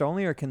can. text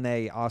only or can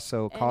they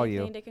also call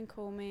Anything, you? They can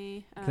call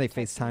me. Can they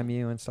text FaceTime me.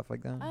 you and stuff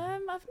like that? I've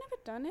never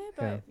done it,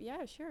 but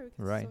yeah, sure, we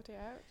can Right. sort it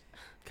out.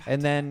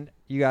 And then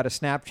you got a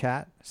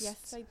Snapchat.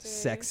 Yes, I do.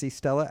 Sexy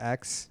Stella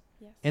X.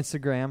 Yes.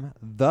 Instagram,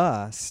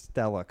 the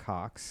Stella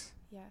Cox.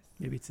 Yes.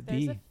 Maybe it's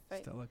There's the a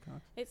fake. Stella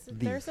Cox.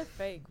 There's a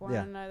fake one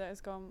Yeah. that has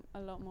got a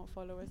lot more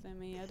followers than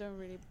me. I don't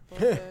really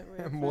bother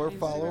with More Instagram.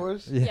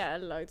 followers? Yeah,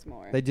 loads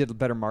more. They did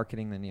better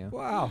marketing than you.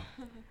 Wow.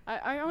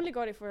 I only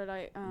got it for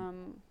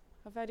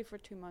I've had it for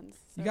 2 months.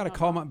 You so got to not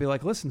call them long. up and be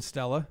like, listen,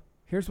 Stella,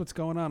 here's what's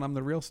going on. I'm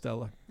the real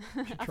Stella.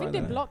 I try think they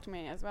that. blocked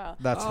me as well.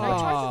 That's Oh. I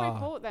tried Ah. to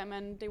report them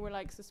and they were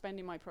like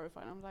suspending my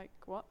profile. I'm like,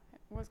 what?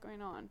 What's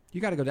going on? You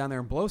got to go down there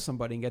and blow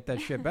somebody and get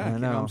that shit back. I You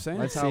know what know. I'm saying?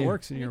 Let's That's how it see.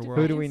 works in You your need to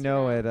world. Who do we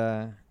know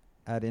Instagram.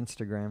 at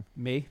Instagram?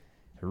 Me?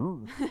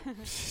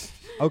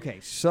 Okay,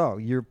 so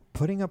you're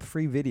putting up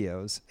free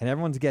videos and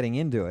everyone's getting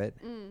into it.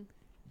 Mm.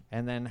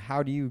 And then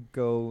how do you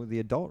go the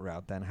adult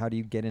route then? How do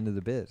you get into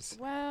the biz?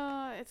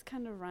 Well, it's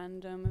kind of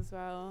random as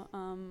well.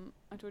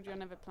 I told you I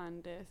never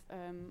planned this.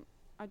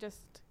 I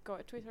just got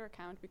a Twitter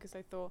account because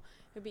I thought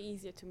it would be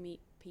easier to meet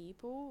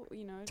people,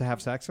 To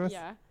have sex with?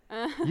 Yeah.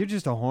 You're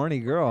just a horny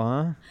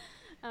girl,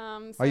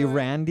 huh? Are you so-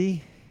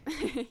 Randy?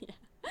 Yeah.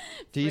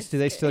 Do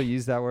they still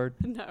use that word?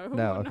 No.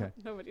 No, okay.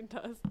 Nobody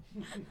does.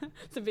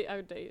 It's a bit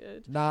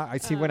outdated. Nah, I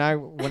see. When I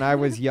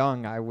was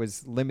young, I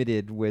was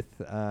limited with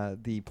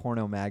the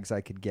porno mags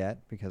I could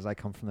get because I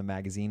come from the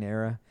magazine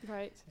era,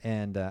 Right.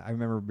 and I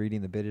remember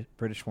reading the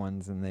British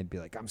ones, and they'd be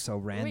like, "I'm so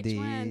Randy."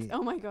 Which ones?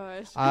 Oh my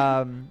gosh.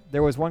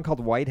 There was one called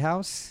White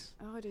House.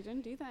 Oh, they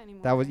don't do that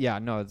anymore. That was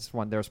it's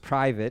one. There was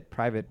Private.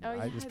 Private Oh,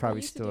 yeah, is they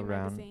probably used to still do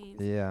around.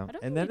 magazines. Yeah, I don't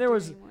and think then they there do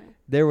was anymore.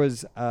 there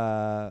was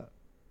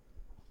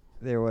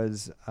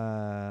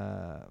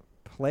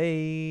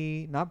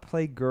not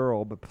Play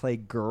Girl, but Play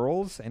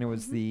Girls, and it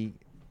was Mhm. the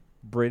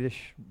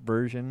British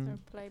version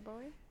So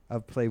Playboy.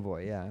 of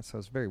Playboy. Yeah, so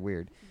it's very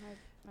weird.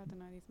 I don't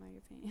know these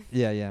magazines.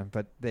 Yeah,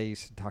 but they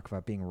used to talk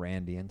about being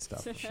randy and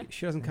stuff.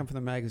 She doesn't come from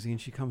the magazine.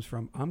 She comes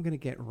from, I'm going to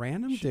get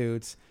random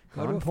dudes,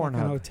 go to On a fucking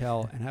Pornhub.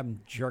 hotel, and have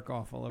them jerk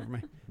off all over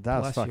me. That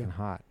was Bless fucking you.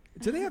 hot.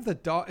 Do they have the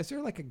dog? Is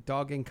there like a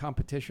dogging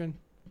competition?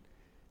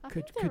 I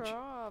Could- think could there you-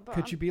 are, but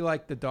Could you be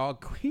like the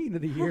dog queen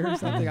of the year or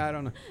something? I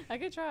don't know. I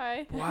could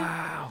try.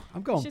 Wow.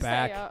 I'm going Should stay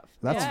back. up.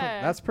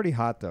 That's pretty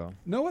hot though.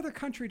 No other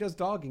country does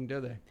dogging, do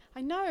they?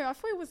 I know. I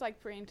thought it was like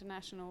pretty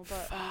international,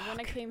 but when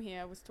I came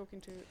here, I was talking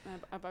to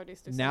about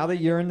this. To Now someone that and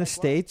they you're were in the like, "What?"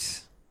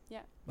 states,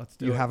 Let's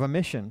do you it. have a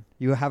mission.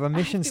 You have a I have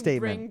mission to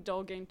statement. Bring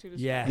dogging to the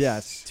Yes.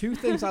 Yes. Two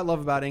things I love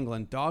about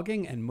England: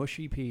 dogging and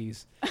mushy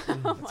peas.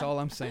 That's all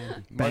I'm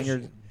saying.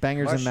 Bangers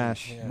and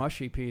mash. Yeah.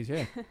 Mushy peas,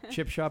 yeah.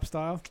 Chip shop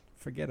style.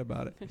 Forget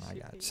about it. My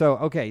God. So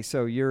okay,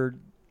 so your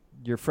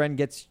friend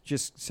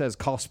just says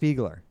call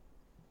Spiegler.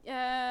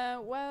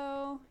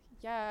 Well,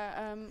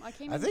 yeah. I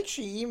came. I in- think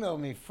she emailed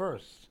me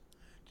first.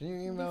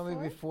 Didn't you email me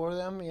Before? before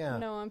them? Yeah.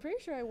 No, I'm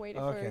pretty sure I waited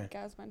Okay. for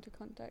Gazman to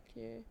contact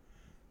you.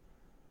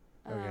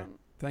 Okay.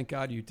 Thank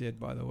God you did,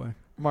 by the way.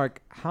 Mark,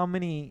 how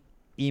many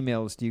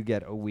emails do you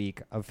get a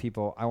week of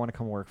people I want to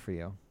come work for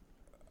you?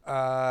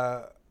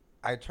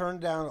 I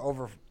turned down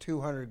over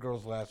 200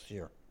 girls last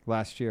year.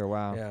 Last year,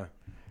 wow. Yeah.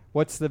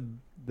 What's the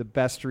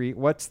best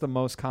what's the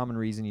most common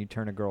reason you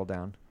turn a girl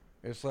down?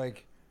 It's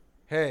like,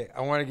 hey,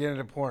 I want to get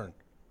into porn.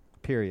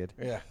 Period.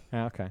 Yeah.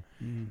 Yeah, okay.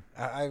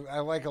 I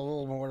like a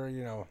little more,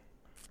 you know.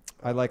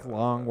 I like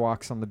long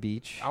walks on the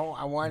beach. I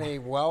want a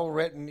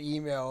well-written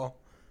email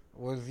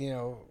with, you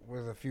know,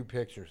 with a few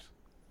pictures.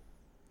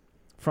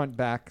 Front,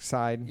 back,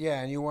 side.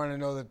 Yeah, and you want to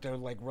know that they're,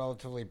 like,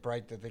 relatively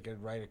bright, that they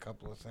could write a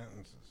couple of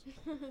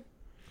sentences.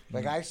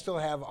 Like, I still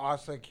have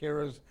Asa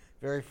Kira's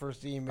very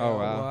first email. Oh,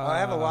 wow. I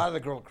have a lot of the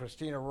girls.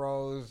 Christina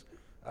Rose.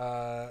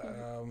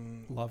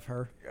 Love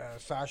her.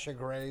 Sasha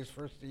Gray's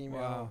first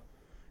email. Wow.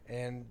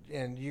 And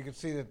you can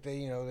see that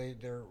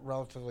they're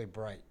relatively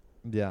bright.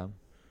 Yeah.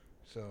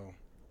 So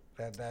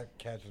That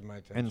catches my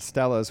attention. And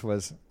Stella's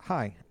was,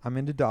 "Hi, I'm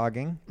into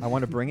dogging. I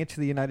want to bring it to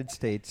the United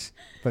States,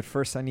 but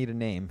first I need a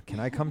name. Can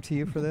I come to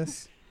you for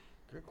this?"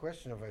 Good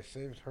question if I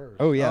saved hers.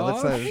 Oh yeah, Oh,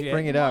 let's shit.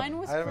 bring it up. Mine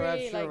was I'm not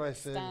pretty sure if I like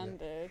saved it.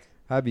 standard.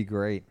 That'd be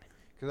great.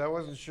 Because I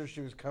wasn't sure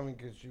she was coming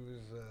because she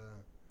was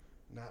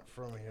not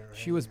from here.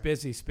 She was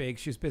busy, Spig.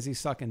 She was busy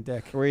sucking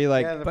dick. Were you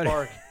like, Yeah, the but-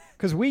 park.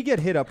 because we get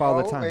hit up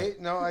all the time. Wait,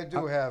 no, I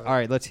do have it. All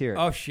right, let's hear it.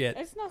 Oh, shit.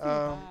 It's nothing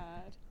Um,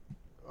 bad.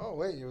 Oh,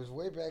 wait, it was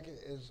way back.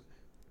 Is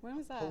When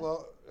was that?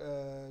 hello,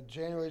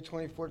 January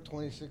 24th,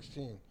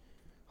 2016.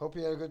 Hope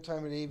you had a good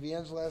time at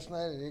AVN's last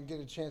night. I didn't get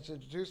a chance to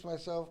introduce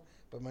myself,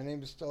 but my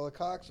name is Stella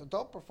Cox,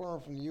 adult performer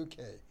from the UK.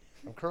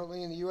 I'm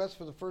currently in the U.S.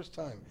 for the first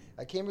time.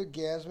 I came with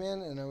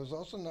Gazman, and I was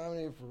also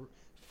nominated for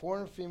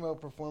Foreign Female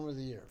Performer of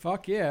the Year.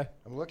 Fuck yeah.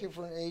 I'm looking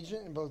for an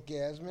agent, and both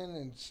Gazman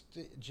and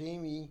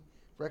Jamie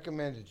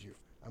recommended you.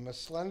 I'm a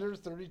slender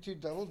 32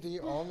 double D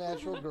all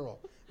natural girl.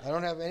 I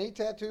don't have any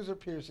tattoos or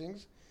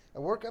piercings. I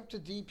work up to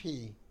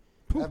DP.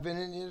 I've been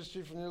in the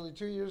industry for nearly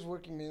 2 years,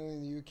 working mainly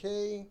in the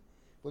UK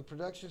with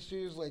production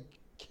studios like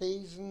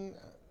Kaizen,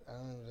 I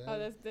don't know that,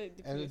 That's the and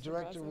the producer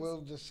director process.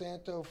 Will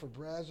DeSanto for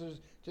Brazzers,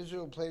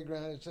 Digital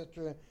Playground,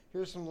 etc.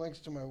 Here's some links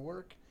to my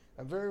work.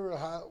 I'm very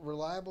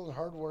reliable and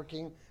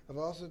hardworking. I've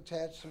also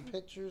attached some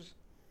pictures,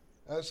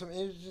 some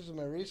images of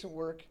my recent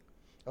work.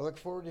 I look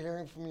forward to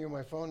hearing from you.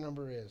 My phone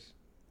number is.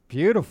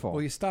 Beautiful.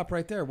 Well, you stop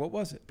right there. What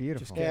was it?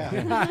 Beautiful. Just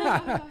kidding.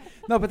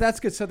 No, but that's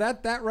good. So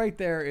that right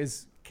there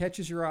is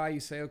catches your eye. You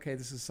say, okay,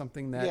 this is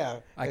something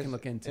that I can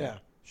look into. Yeah,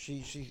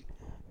 she.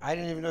 I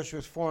didn't even know she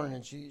was foreign,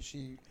 and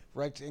she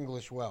writes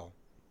English well.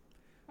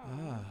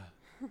 Ah.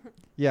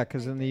 Yeah,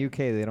 because in the UK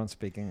they don't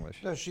speak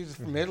English. No, she's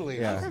from Italy.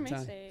 Yeah. I'm from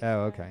Italian. Italy. Oh,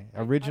 okay.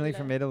 Like, Originally I've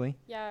from lived- Italy,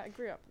 Yeah, I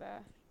grew up there.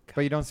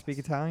 but you don't speak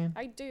Italian.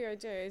 I do.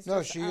 It's No,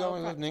 just she out of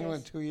only lived in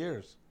England practice. 2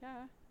 years. Yeah.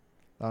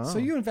 Oh. So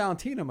you and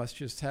Valentina must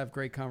just have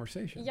great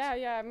conversations. Yeah.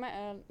 I met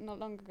her not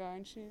long ago,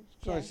 and she.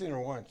 So I've seen her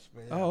once.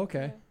 But yeah. Oh,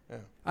 okay. Yeah.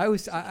 I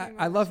always, She I came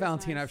I over, love she was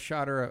Valentina. nice. I've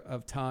shot her a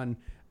ton.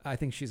 I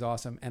think she's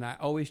awesome, and I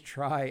always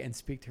try and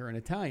speak to her in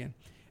Italian.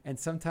 And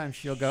sometimes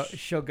she'll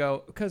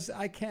go, because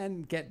I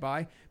can get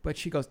by, but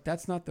she goes,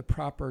 that's not the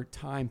proper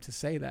time to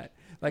say that.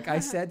 Like I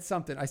said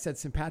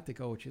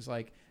simpatico, which is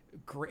like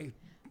great,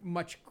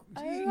 much,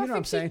 Oh, you I know what I'm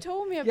think saying? she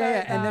told me about Yeah,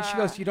 that. and then she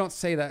goes, you don't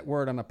say that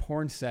word on a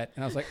porn set.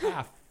 And I was like,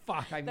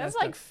 fuck, I That's messed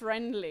like up.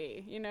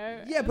 friendly, you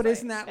know? Yeah, It's but like-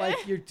 isn't that like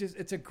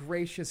it's a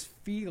gracious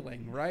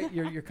feeling, right?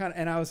 You're kind of,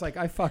 and I was like,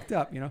 I fucked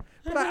up, you know.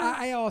 But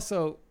I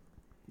also,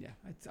 yeah,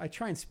 I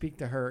try and speak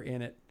to her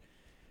in it.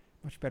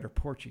 Much better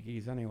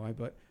Portuguese anyway,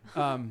 but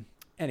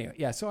anyway,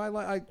 yeah.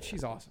 So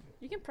she's awesome.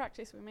 You can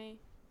practice with me.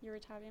 You're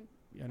Italian.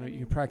 You know, you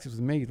can practice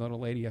with me, little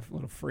lady, you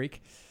little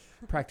freak.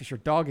 Practice your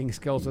dogging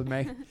skills with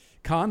me.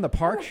 Con, the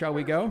park, shall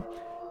we go?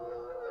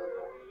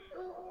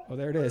 Oh,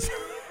 there it is.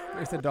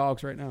 There's the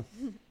dogs right now.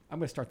 I'm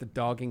going to start the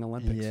dogging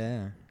Olympics.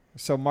 Yeah.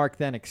 So Mark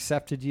then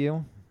accepted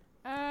you.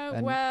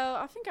 And- Well,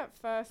 I think at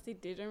first he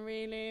didn't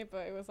really,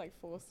 but it was like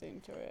forced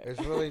into it. It's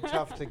really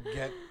tough to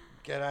get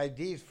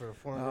IDs for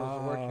foreign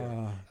girls to work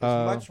here. It's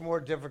Oh. much more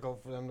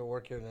difficult for them to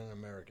work here than an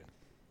American.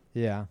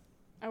 Yeah.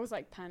 I was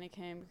like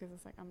panicking because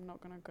it's like I'm not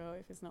gonna go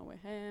if it's not with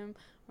him.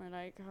 Or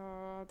like,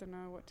 I don't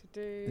know what to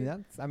do.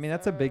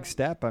 That's a big So-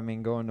 step. I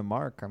mean, going to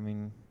Mark. I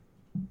mean,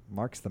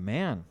 Mark's the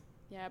man.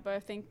 Yeah, but I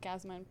think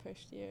Gazman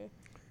pushed you.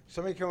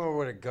 Somebody come over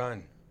with a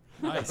gun.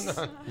 Nice.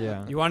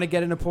 Yeah. You want to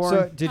get into porn?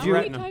 So did How you?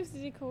 many times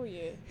did he call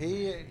you?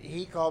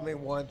 He called me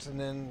once, and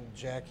then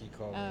Jackie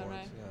called me Oh, once.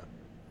 right.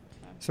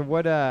 Yeah. So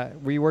what?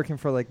 Were you working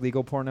for like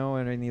legal porno or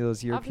any of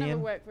those I've never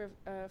European? worked with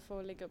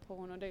for legal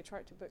porn. They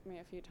tried to book me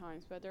a few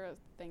times, but there are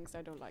things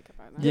I don't like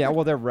about them. Yeah.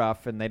 Well, they're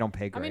rough and they don't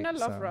pay I great. mean, I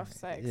love so, rough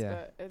sex, Yeah.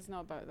 but it's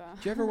not about that.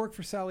 Did you ever work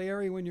for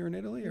Salieri when you were in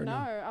Italy? Or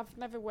No, no? I've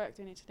never worked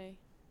in Italy.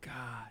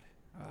 God,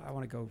 I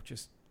want to go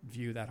just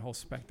view that whole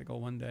spectacle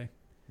one day.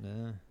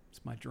 Yeah.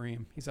 It's my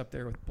dream. He's up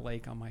there with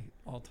Blake on my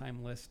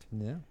all-time list.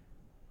 Yeah.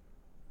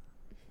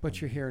 But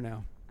you're here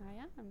now,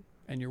 I am.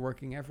 and you're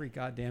working every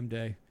goddamn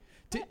day.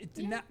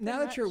 yeah, Now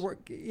that you're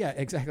yeah,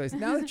 exactly.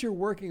 Now that you're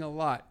working a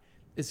lot,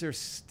 is there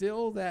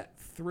still that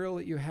thrill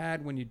that you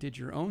had when you did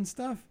your own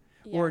stuff,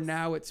 or Yes.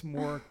 now it's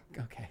more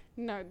okay?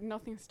 No,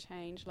 nothing's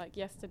changed. Like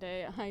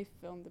yesterday, I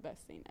filmed the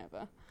best scene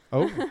ever.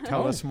 Oh,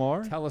 tell Oh, us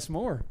more. Tell us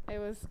more. It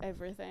was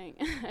everything,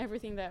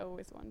 everything that I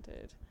always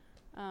wanted.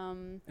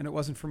 And it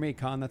wasn't for me,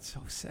 Con. That's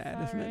so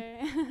sad, isn't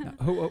it? Sorry.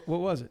 No, what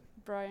was it?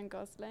 Brian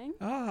Gosling.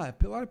 A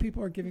lot of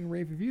people are giving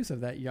rave reviews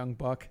of that young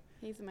buck.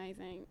 He's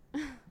amazing.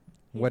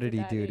 What He's did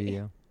the he do to daddy.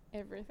 you?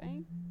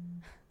 Everything.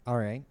 All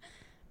right.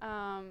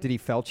 Um, Did he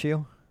felch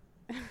you?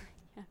 Do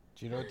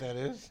you know what that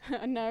is?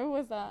 no, what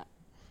was that?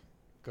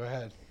 Go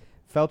ahead.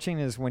 Felching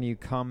is when you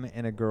come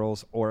in a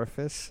girl's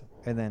orifice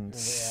and then the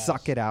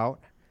suck ass. it out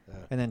Yeah.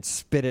 and then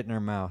spit it in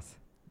her mouth.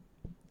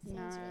 No.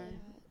 Sounds really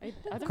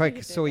I don't Quick,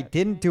 think he so he did that to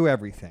didn't me. do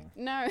everything.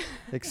 No.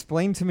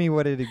 Explain to me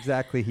what it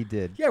exactly he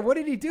did. Yeah, what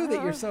did he do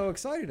that you're so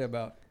excited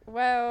about?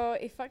 Well,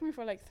 he fucked me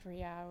for like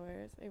 3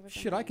 hours. It was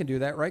Shit, I can do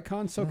that, right,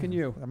 Con? So can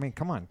you. I mean,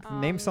 come on.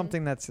 Name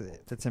something that's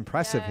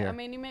impressive yeah, here. I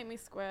mean, he made me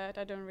squirt.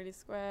 I don't really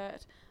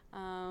squirt.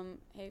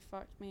 He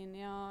fucked me in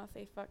the ass.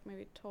 He fucked me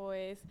with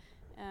toys.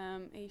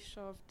 He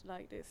shoved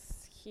like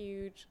this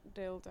huge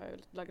dildo,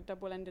 like a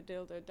double-ended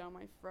dildo, down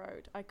my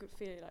throat. I could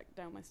feel it like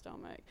down my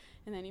stomach.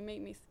 And then he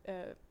made me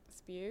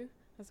spew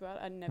as well.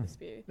 I never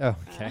spew. Oh,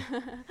 okay.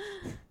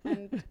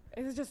 And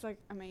it was just like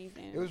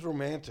amazing. It was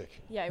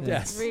romantic. Yeah, it was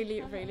Yes.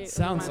 really, really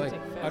Sounds like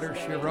romantic first utter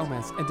sheer date.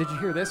 romance. And did you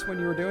hear this when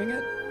you were doing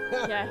it?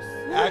 Yes.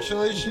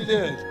 Actually, she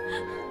did.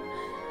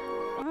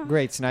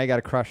 Great. So now you got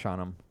a crush on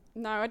him.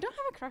 No, I don't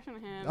have a crush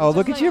on him. Oh, Just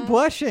look at like you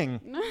blushing.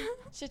 No.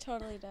 She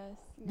totally does.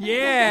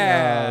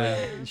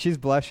 Yeah. She's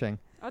blushing.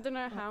 I don't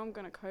know how I'm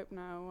gonna cope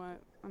now.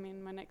 I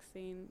mean, my next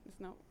scene is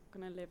not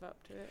gonna live up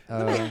to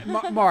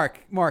it.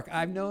 Mark,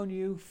 I've known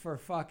you for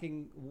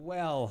fucking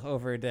well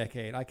over a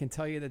decade. I can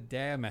tell you the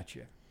day I met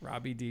you,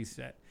 Robbie D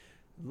set,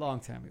 long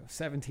time ago,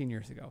 17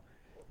 years ago.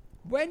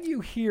 When you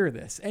hear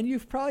this, and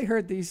you've probably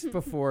heard these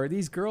before,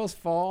 these girls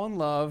fall in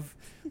love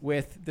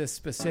with the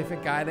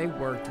specific guy they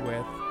worked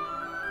with.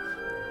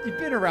 You've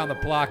been around the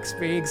block,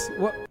 Speaks.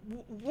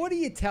 What do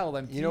you tell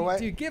them? You know what?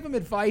 Do you give them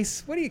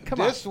advice? What do you come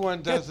This on?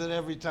 one does it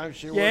every time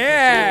she works.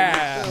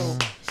 Yeah. with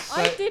me,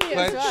 I did it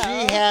as but well.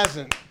 she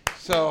hasn't.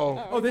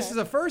 So Oh, this is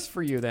a first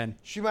for you then.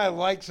 she might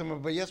like some of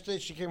it, but yesterday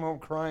she came home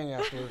crying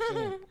after her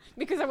scene.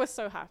 Because I was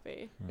so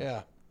happy.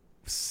 Yeah.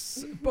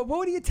 But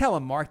what do you tell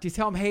them, Mark? Do you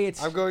tell them, hey,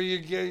 it's... I'm going,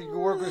 you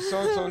work with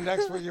so-and-so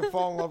next week, you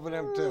fall in love with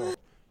them too.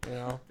 You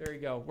know? There you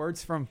go.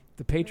 Words from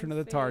the patron of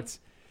the Let's see. tarts.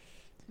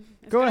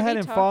 It's Go gonna ahead be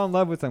and tough. fall in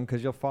love with them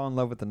because you'll fall in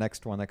love with the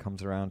next one that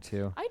comes around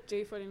too. I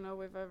do fall in love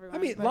with everyone. I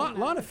mean, but you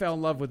know. Lana fell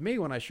in love with me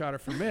when I shot her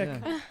for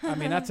Mick. I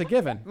mean, that's a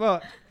given.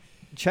 Well,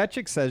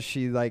 Chechik says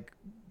she like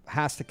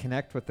has to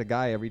connect with the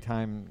guy every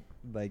time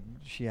like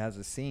she has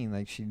a scene.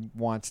 Like she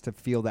wants to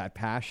feel that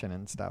passion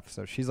and stuff.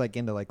 So she's like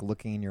into like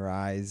looking in your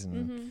eyes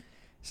and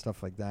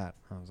stuff like that.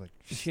 I was like,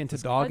 Is she into I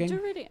dogging?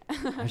 do really.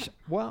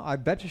 well, I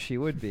bet you she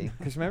would be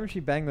because remember she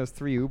banged those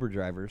 3 Uber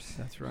drivers.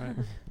 That's right.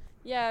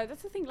 Yeah,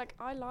 that's the thing. Like,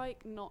 I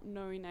like not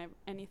knowing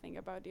anything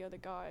about the other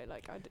guy.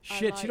 Like, I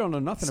Shit, like you don't know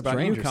nothing about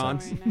Stranger you, Con.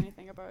 sex. knowing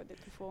anything about the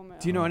performer.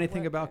 Do you know I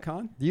anything work about with.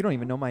 Con? You don't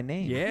even know my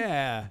name.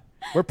 Yeah.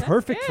 We're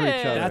perfect for each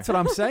good. other. That's what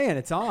I'm saying.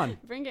 It's on.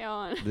 Bring it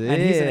on.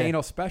 And he's an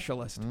anal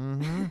specialist.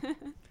 Mm-hmm.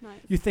 Nice.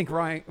 You think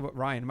Ryan,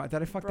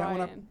 did I fuck that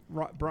one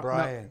up?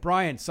 Brian. No,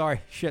 Brian, sorry.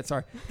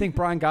 Think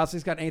Brian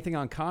Gosling's got anything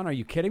on Con? Are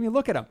you kidding me?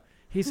 Look at him.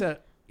 He's a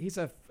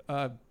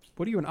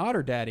what are you, an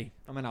otter daddy?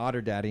 I'm an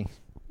otter daddy.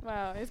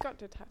 Well, he's got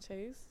the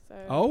tattoos. So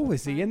Oh,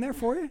 that's is he fine. in there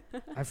for you?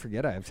 I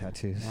forget I have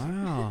tattoos.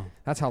 Wow.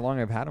 That's how long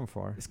I've had them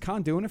for. Is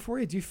Con doing it for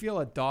you? Do you feel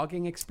a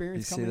dogging You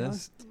experience see coming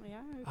this? Yeah.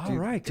 on? Do All you-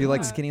 right. Do you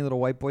like good. skinny little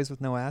white boys with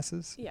no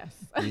asses? Yes.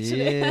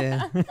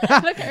 Yeah. Look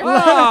at her.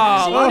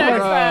 Oh, She look knows at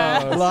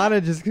that. those.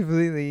 Lana just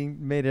completely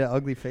made an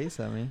ugly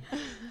face at me.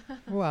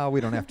 Well, we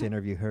don't have to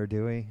interview her,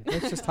 do we?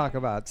 Let's just talk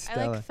about I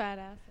Stella. like fat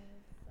asses.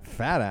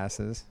 Fat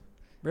asses.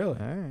 Really?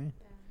 All right.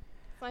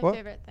 It's my Well-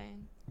 favorite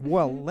thing.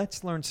 Well,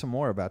 let's learn some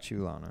more about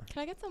you, Lana.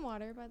 Can I get some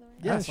water, by the way?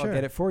 Yes, sure. I'll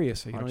get it for you,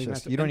 so you Watch don't even this.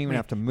 have to. You don't even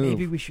have to move.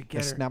 Maybe we should get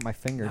Just her. snap my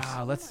fingers.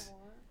 Nah,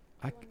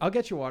 I'll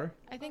get you water.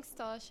 I think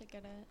Stella should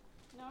get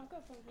it. No, I've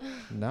got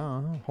some.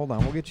 No, hold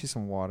on. We'll get you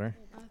some water.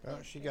 Oh,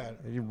 she got it.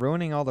 You're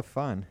ruining all the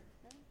fun.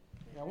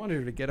 I wanted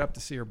her to get up to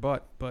see her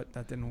butt, but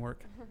that didn't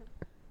work.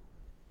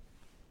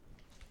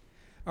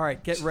 All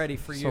right, get ready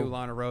for So, you,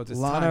 Lana Rhodes. It's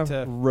Lana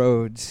time to.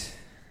 Rhodes.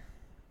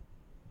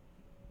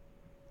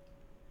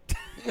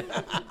 Are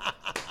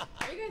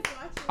you guys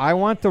watching? I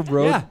want the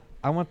road. Yeah.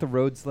 I want the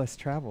roads less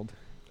traveled.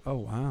 Oh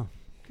wow!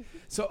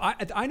 So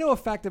I know a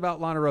fact about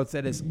Lana Rhodes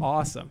that is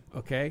awesome.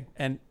 Okay,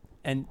 and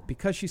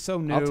because she's so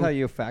new, I'll tell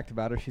you a fact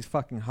about her. She's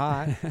fucking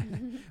hot.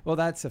 Well,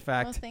 that's a Oh,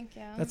 fact. thank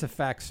you. That's a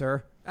fact,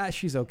 sir.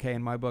 She's okay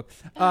in my book.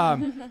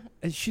 And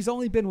she's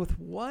only been with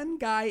one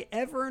guy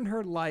ever in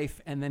her life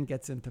and then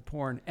gets into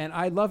porn. And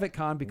I love it,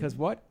 Con, because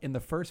what? In the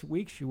first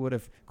week, she would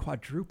have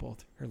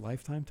quadrupled her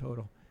lifetime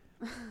total.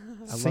 I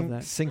love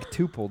that.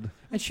 Synctupled.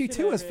 And she,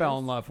 too, has fell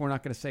in love. We're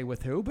not going to say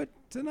with who, but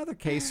it's another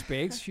case,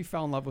 Speaks. She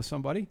fell in love with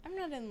somebody. I'm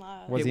not in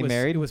love. Was he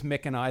married? It was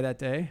Mick and I that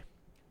day.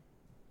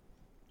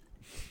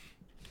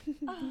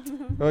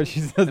 Oh,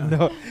 she doesn't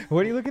know.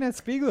 What are you looking at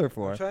Spiegler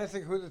for? I'm trying to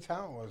think who the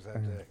talent was that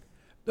day.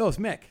 No, it was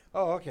Mick.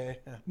 Oh, okay.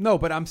 Yeah. No,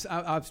 but I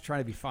was trying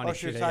to be funny. Oh,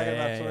 she was talking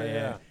about somebody,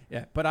 yeah.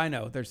 Yeah, but I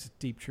know there's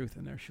deep truth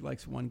in there. She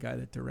likes one guy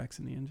that directs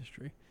in the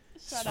industry.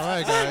 Shut All up.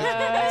 right,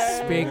 guys.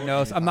 Speak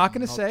knows. I'm not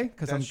going to say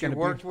because That I'm she going to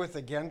worked be. with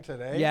again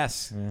today?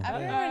 Yes. Yeah.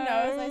 Everyone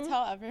knows. I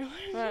tell everyone.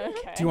 Right,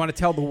 okay. Do you want to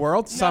tell the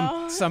world?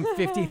 No. Some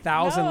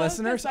 50,000 No, 'cause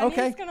listeners? then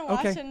Okay. he's gonna watch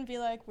Okay. it and be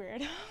like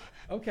weird.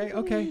 Okay.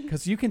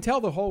 Because you can tell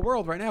the whole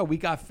world right now. We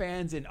got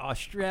fans in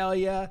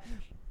Australia,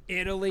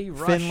 Italy,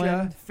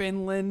 Russia,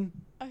 Finland.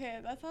 Okay,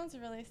 that sounds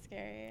really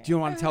scary. Do you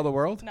want to tell the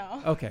world?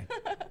 No. Okay.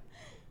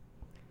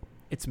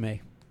 It's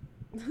me.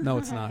 No,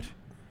 it's not.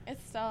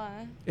 It's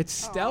Stella. It's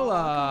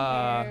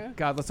Stella. come here.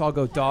 God, let's all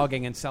go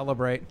dogging and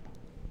celebrate.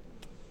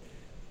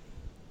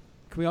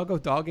 Can we all go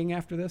dogging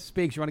after this?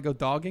 Speaks, you want to go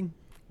dogging?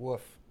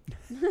 Woof.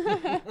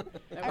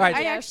 right.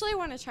 I actually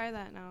want to try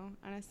that now,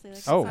 honestly. Like,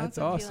 Oh, it sounds that's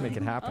awesome. appealing.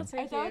 Make it happen. I'll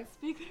take you.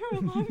 Speaker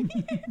will love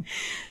me.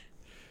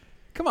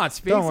 Come on,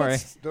 Speeds. Don't worry.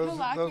 Those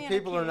locked me in a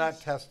people are not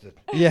cage. tested.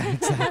 Yeah,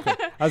 exactly.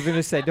 I was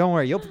gonna say, don't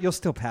worry, you'll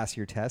still pass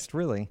your test,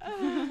 really.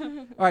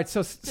 All right,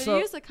 so Did you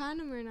use a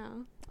condom or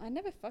no? I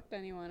never fucked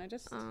anyone. I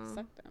just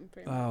sucked them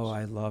pretty oh, much.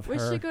 I love We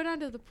her. should go down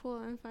to the pool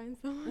and find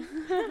someone.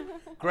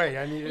 Great,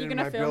 I need it You in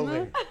gonna my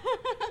film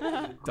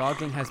building.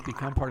 Dogging has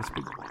become part of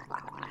Speed.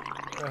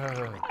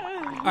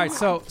 All right,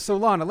 so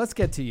Lana, let's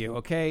get to you,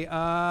 okay?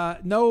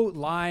 No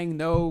lying,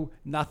 no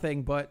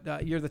nothing, but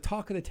you're the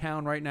talk of the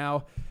town right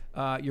now.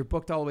 You're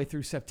booked all the way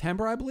through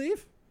September, I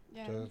believe.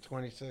 Yeah. To the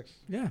 26th.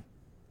 Yeah,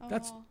 Oh.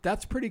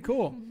 that's pretty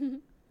cool.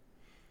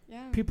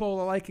 Yeah. People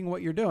are liking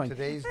what you're doing.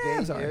 Today's I'm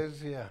date sorry. is,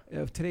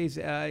 Today's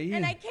yeah.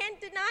 And I can't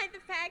deny the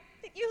fact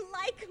that you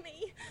like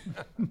me.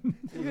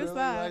 You Who's really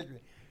that? like me.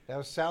 That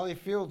was Sally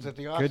Fields at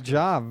the Oscars. Good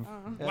job.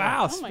 Yeah.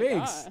 Wow, Oh my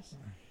Speaks. gosh.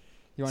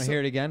 You want to So- hear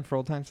it again for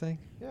old time's sake?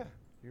 Yeah,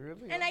 you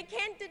really And like I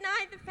can't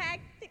deny the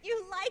fact that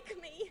you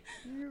like me.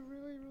 You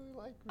really, really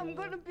like me. I'm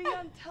going to be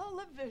on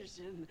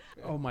television.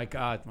 Oh my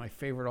God, my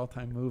favorite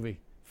all-time movie.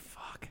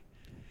 Fuck.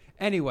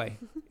 Anyway,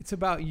 it's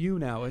about you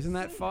now. Isn't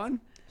that fun?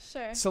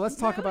 Sure. So let's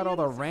talk about all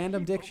the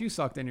random dicks you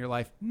sucked in your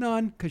life.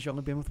 None, because you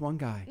only been with one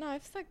guy. No,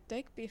 I've sucked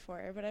dick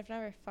before, but I've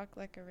never fucked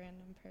like a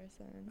random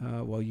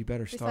person. Well, you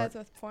better start. Besides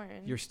with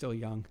porn. You're still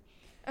young.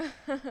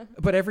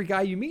 But every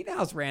guy you meet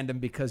now is random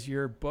because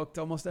you're booked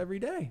almost every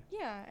day.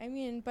 Yeah, I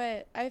mean,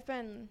 but I've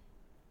been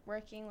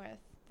working with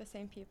the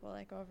same people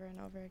like over and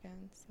over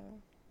again, so.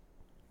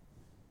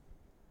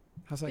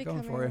 How's that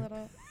going becoming for a you?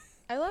 little-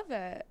 I love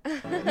it.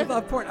 You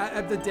love porn.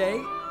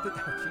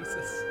 Oh,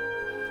 Jesus.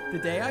 The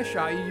day I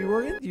shot you, you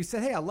were in. You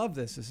said, "Hey, I love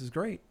this. This is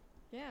great."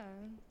 Yeah.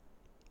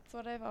 That's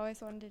what I've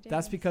always wanted to do.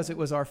 That's because so it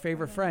was our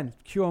favorite why not? friend.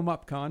 Cue him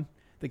up, Con.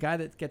 The guy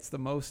that gets the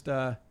most.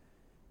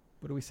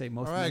 What do we say?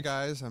 Most. All right, men-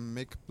 guys, I'm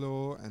Mick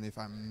Blue, and if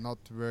I'm not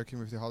working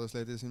with the hottest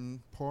ladies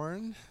in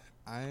porn,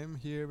 I'm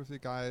here with the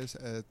guys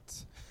at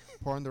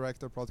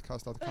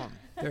porndirectorpodcast.com.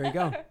 There you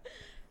go.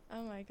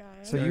 Oh my god.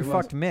 So There you he was.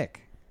 fucked Mick.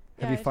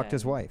 Have Yeah, you I fucked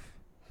his did. wife?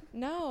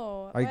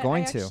 No. Are you but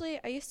going I to? Actually,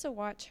 I used to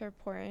watch her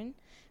porn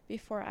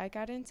before I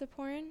got into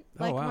porn.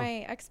 Oh, Like wow.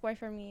 my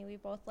ex-boyfriend and me, we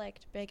both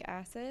liked big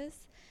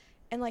asses.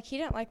 And like he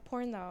didn't like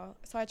porn though.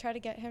 So I tried to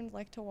get him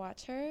like to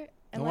watch her.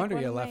 And No like, wonder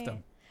one you of left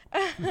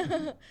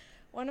my-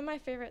 One of my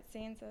favorite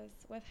scenes is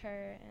with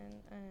her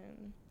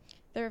and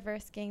the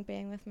reverse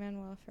gangbang with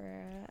Manuel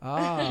Ferreira.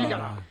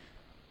 Ah.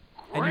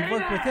 And you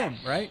worked with him,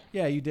 right?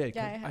 Yeah, you did.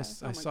 Yeah, I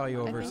 'cause have. I saw you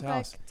I over his think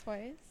house. like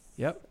twice.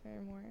 Yep.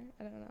 Or more.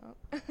 I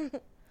don't know.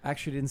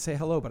 Actually, didn't say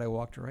hello, but I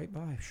walked right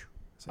by. Phew.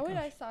 It's Oh like, wait,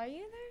 gosh. I saw you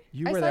there?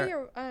 You I were saw there.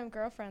 your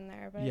girlfriend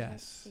there, but I didn't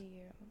Yes. see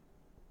you.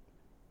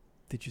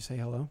 Did you say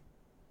hello?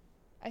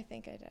 I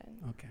think I did.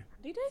 Okay.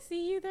 Did I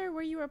see you there?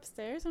 Were you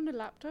upstairs on the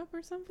laptop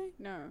or something?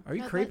 No. Are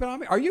you No, creeping on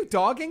me? Are you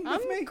dogging with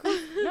I'm me?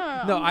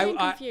 No, No, I'm getting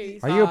I-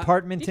 confused. Are you Uh, Did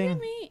apartmenting?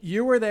 you meet?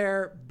 You were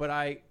there, but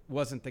I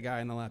wasn't the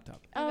guy on the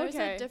laptop. Oh, there's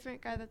okay. a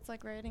different guy that's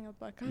like writing a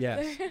book up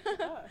Yes. there.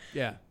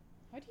 Yeah.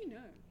 How do you know?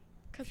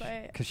 Because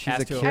I, Because she's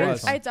Asked a who it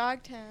curious was. I one.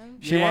 dogged him.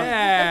 She wa-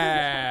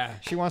 yeah.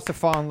 She wants to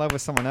fall in love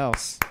with someone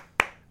else.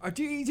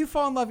 Do you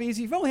fall in love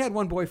easy? You've only had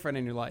one boyfriend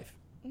in your life.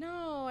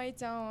 No, I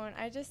don't.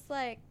 I just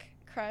like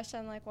crush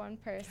on like one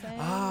person.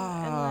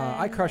 Ah, and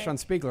I then, crushed on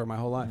like, Spiegler my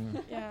whole life.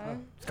 Yeah.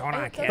 What's going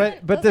on, kid?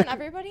 But doesn't the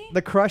everybody?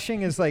 the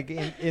crushing is like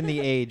in the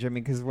age. I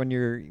mean, because when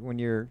you're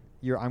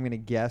I'm gonna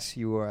guess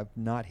you have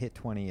not hit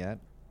 20 yet.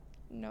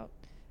 Nope.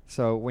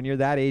 So when you're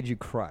that age, you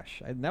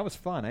crush, and that was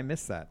fun. I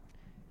miss that.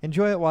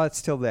 Enjoy it while it's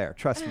still there.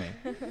 Trust me.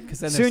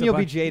 'Cause then Soon there's a you'll be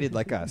bunch- jaded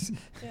like us.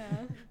 Yeah.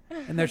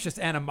 And there's just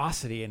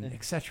animosity and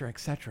et cetera, et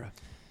cetera.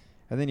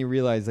 And then you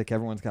realize like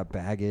everyone's got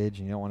baggage,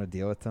 and you don't want to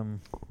deal with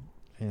them.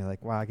 And you're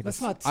like, wow, I could Let's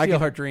just, not I steal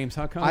could- her dreams,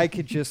 huh? Con? I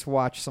could just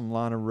watch some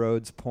Lana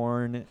Rhoades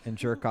porn and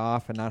jerk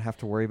off and not have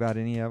to worry about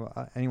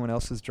anyone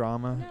else's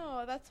drama.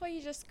 No, that's why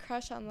you just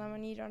crush on them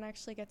when you don't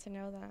actually get to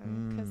know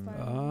them. Because then,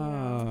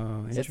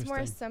 Oh, it's just more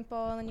interesting.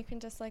 simple, and then you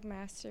can just like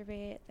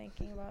masturbate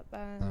thinking about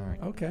them. All right.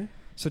 and- Okay.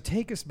 So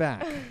take us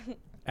back.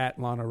 At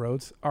Lana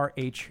Rhoades,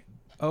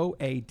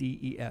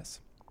 RHOADES.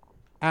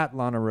 At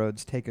Lana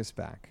Rhoades, take us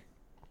back.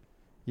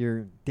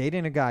 You're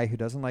dating a guy who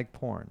doesn't like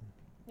porn,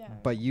 Yeah.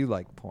 but you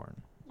like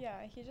porn.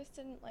 Yeah, he just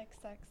didn't like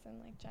sex in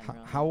like H-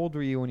 general. how old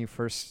were you when you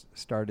first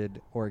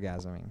started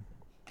orgasming?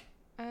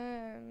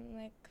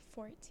 Like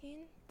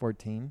 14,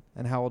 14.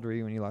 And how old were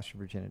you when you lost your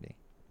virginity?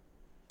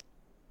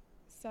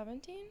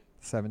 17.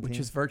 17. Which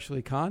is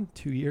virtually Con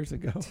 2 years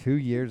ago. 2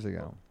 years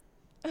ago.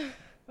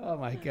 Oh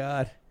my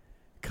God.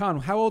 Con,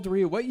 how old were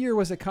you? What year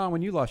was it, Con,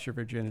 when you lost your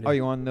virginity? Oh,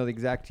 you want to know the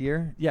exact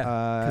year? Yeah,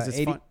 'cause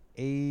it's fun.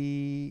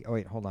 Oh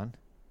wait, hold on.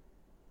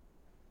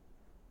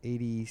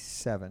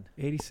 87.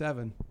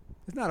 87.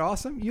 Isn't that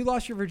awesome? You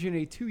lost your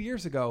virginity 2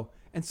 years ago,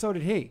 and so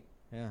did he.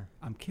 Yeah.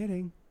 I'm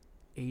kidding.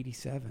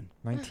 87.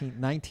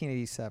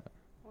 1987.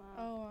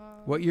 Oh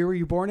wow. What year were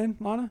you born in,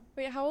 Lana?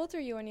 Wait, how old were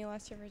you when you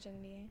lost your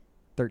virginity?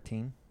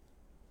 13.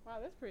 Wow,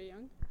 that's pretty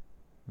young.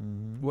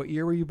 Mm-hmm. What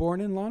year were you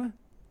born in, Lana?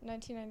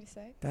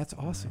 1996. That's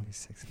awesome.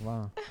 96.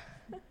 Wow.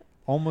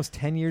 almost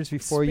 10 years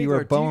before you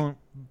Spiegler, were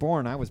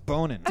born, I was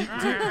boning. do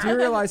you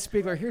realize,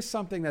 Spiegler, here's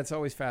something that's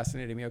always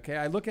fascinated me, okay?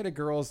 I look at a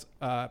girl's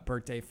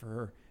birthday for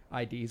her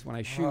IDs when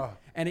I shoot,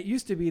 and it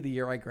used to be the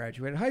year I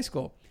graduated high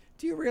school.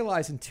 Do you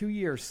realize in 2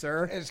 years,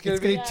 sir, It's going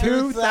to be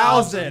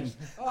 2000?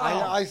 Oh.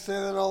 I say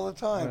that all the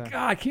time.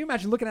 God, can you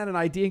imagine looking at an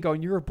ID and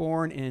going, you were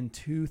born in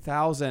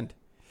 2000?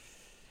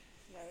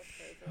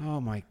 Oh,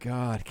 my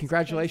God.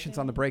 Congratulations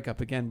on the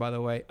breakup again, by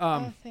the way.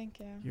 Thank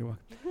you. You're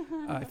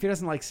welcome. If he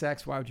doesn't like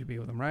sex, why would you be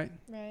with him, right?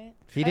 Right.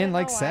 He didn't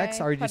like sex,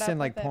 or he just didn't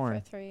like For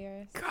porn? 3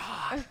 years.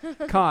 God.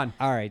 Con.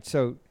 All right,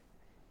 so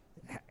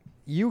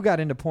you got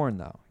into porn,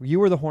 though. You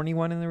were the horny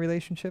one in the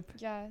relationship?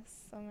 Yes.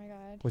 Oh, my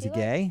God. Was he like,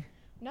 gay?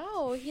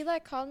 No, he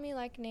like called me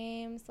like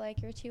names,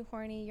 like you're too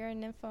horny, you're a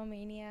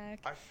nymphomaniac.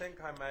 I think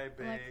I may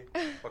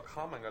be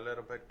becoming a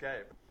little bit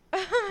gay.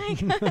 Oh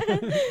my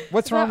God.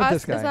 What's wrong with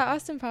this guy? Is that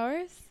Austin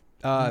Powers?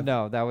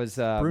 No, that was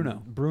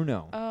Bruno.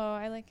 Bruno. Oh,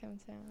 I like him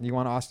too. You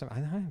want Austin? I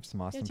have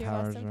some Austin Yeah,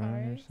 Powers. Austin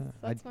Powers.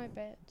 That's my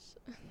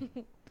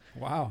bitch.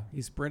 Wow,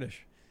 he's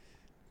British.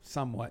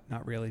 Somewhat,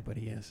 not really, but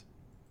he is.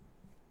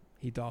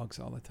 He dogs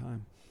all the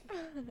time.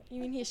 You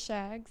mean he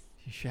shags?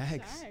 He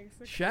shags.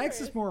 Shags, of Shags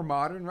is course. more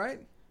modern, right?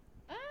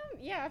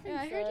 Yeah, I think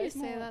I so. heard you It's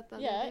say more- that the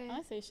other Yeah, day.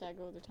 I say shag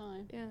all the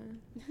time.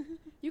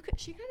 Yeah.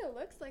 She kind of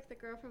looks like the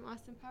girl from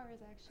Austin Powers,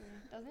 actually,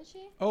 doesn't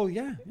she? Oh,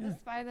 yeah. The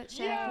spy that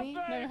shagged me.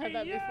 Never heard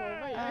that before,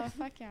 but yeah. Oh,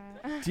 fuck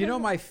yeah. Do you know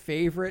my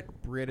favorite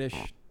British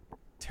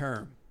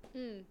term?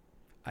 Mm.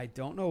 I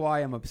don't know why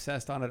I'm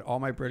obsessed on it. All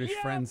my British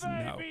friends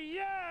know.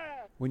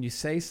 When you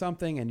say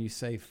something and you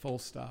say full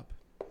stop.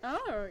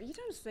 Oh, you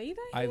don't say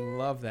that I here?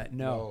 love that.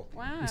 No.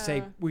 Wow.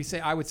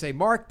 I would say,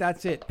 Mark,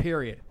 that's it,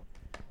 period.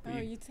 Oh,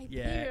 you'd say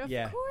yeah, period.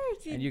 yeah. Of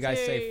course And you guys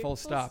say do. full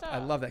stop. I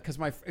love that because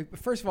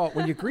first of all,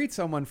 when you greet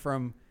someone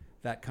from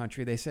that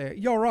country, they say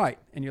you're right,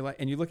 and you're like,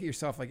 and you look at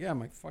yourself like, yeah,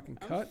 am I fucking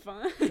cut?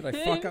 Did I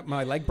fuck up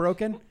my leg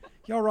broken?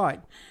 You're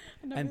right.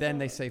 And then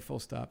they say full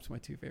stop. It's my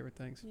two favorite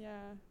things. Yeah.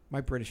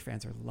 My British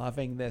fans are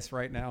loving this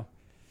right now.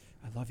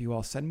 I love you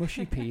all. Send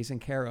mushy peas in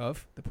care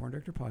of the Porn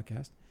Director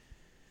Podcast.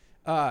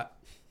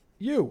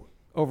 You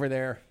over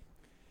there.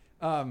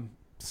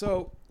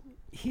 So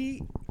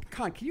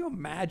can you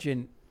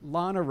imagine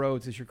Lana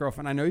Rhodes is your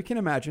girlfriend? I know you can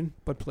imagine,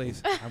 but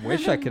please. I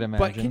wish I could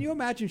imagine. But can you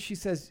imagine she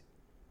says,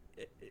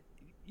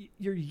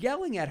 you're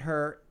yelling at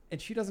her and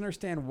she doesn't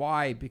understand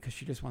why because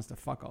she just wants to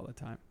fuck all the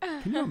time.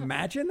 Can you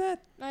imagine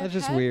that? That's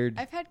just weird.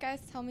 I've had guys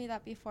tell me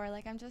that before.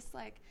 Like, I'm just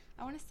like,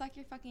 I want to suck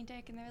your fucking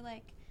dick. And they're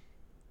like,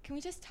 can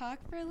we just talk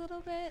for a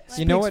little bit? Like,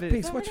 You know what it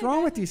Peace, is? what's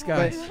wrong with these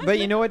guys? But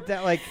you know what?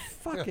 That like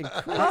Fucking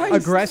Christ.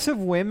 aggressive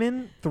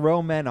women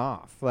throw men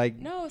off. Like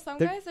No, some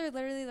they're- guys are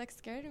literally like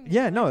scared of me.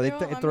 Yeah, Like, no, they they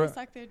won't let throw me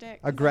suck their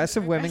dick 'cause I'm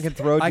aggressive too women can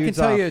aggressive. throw I can dudes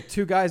tell off. you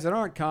two guys that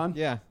aren't, Con.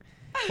 Yeah.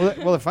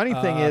 Well, the funny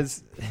thing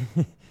is,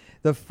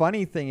 the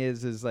funny thing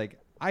is like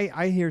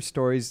I hear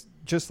stories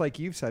just like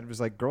you've said. It was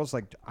like girls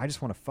like I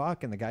just want to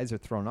fuck, and the guys are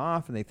thrown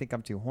off, and they think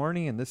I'm too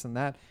horny, and this and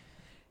that.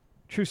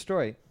 True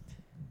story.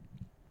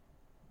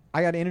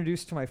 I got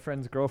introduced to my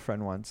friend's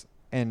girlfriend once,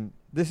 and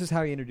this is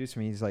how he introduced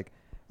me. He's like,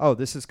 "Oh,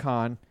 this is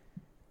Con.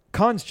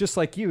 Con's just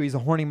like you. He's a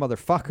horny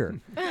motherfucker."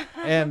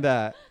 And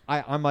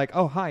I'm like,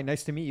 "Oh, hi,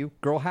 nice to meet you."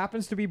 Girl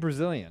happens to be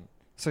Brazilian.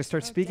 So I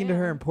start speaking to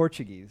her in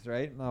Portuguese,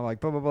 right? And I'm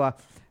like, blah, blah, blah.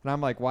 And I'm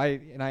like, why?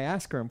 And I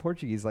ask her in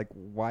Portuguese, like,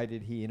 why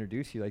did he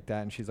introduce you like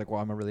that? And she's like, well,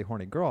 I'm a really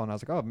horny girl. And I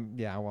was like, oh,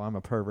 yeah, well, I'm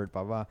a pervert,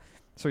 blah, blah.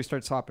 So we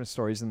start swapping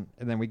stories, and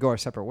then we go our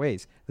separate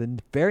ways. The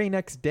very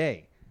next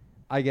day,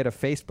 I get a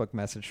Facebook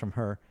message from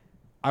her.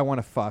 I want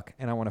to fuck,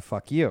 and I want to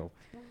fuck you.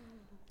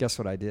 Guess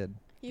what I did?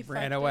 You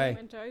Ran fucked away. her,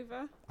 went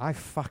over. I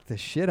fucked the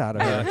shit out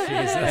of her. Oh,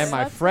 Jesus. And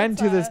my That's friend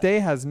to this sad. day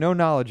has no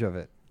knowledge of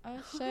it. Oh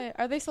shit!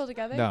 Are they still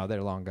together? No,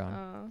 they're long gone.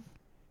 Oh.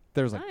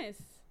 There's like, Nice.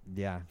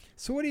 yeah.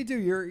 So what do?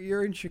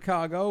 You're in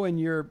Chicago and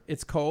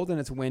it's cold and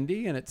it's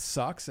windy and it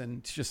sucks and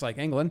it's just like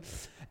England,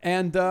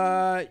 and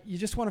you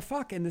just want to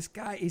fuck, and this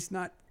guy he's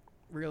not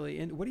really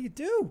in. What do you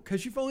do?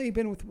 Because you've only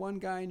been with one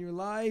guy in your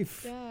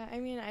life. Yeah, I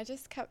mean, I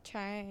just kept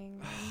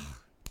trying.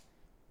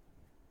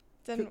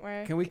 Didn't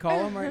work. Can we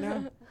call him right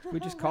now? Can we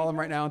just call him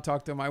right now and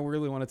talk to him? I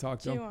really want to talk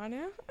to Do him. you want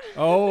to?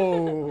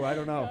 Oh, I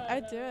don't know.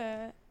 I'd do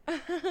it.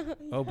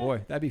 Oh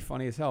boy, that'd be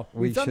funny as hell.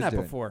 We We've done should that do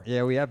it. before.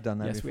 Yeah, we have done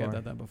that Yes, before. we have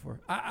done that before.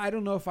 I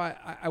don't know if I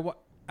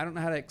don't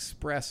know how to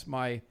express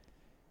my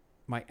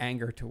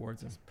anger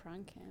towards him. Just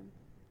prank him.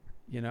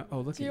 You know? Oh,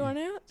 look Do at you you. want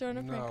to? Do you want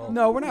to prank him?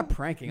 No, we're not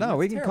pranking him. No,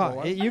 we That's can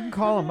terrible. call. You can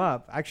call him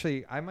up.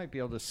 Actually, I might be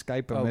able to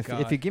Skype him. Oh, if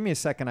God. you give me a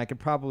second, I could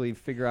probably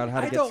figure out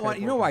how to I get. don't want.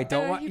 Skype You know why I working.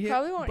 don't want. He yeah,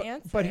 probably won't but,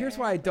 answer. But here's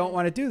why I don't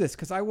want to do this,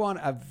 because I want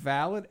a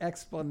valid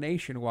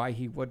explanation why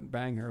he wouldn't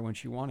bang her when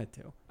she wanted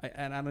to,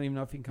 and I don't even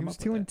know if he can He come was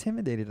up too with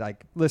intimidated.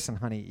 Like, listen,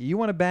 honey, you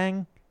want to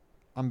bang?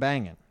 I'm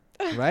banging.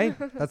 Right?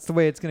 That's the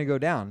way it's gonna go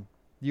down.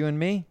 You and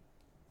me.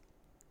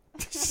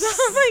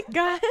 Oh my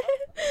god!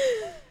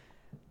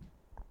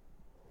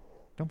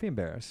 Don't be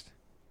embarrassed.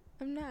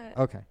 I'm not.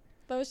 Okay.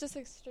 That was just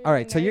extreme. All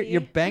right. So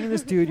you're banging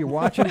this dude. You're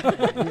watching.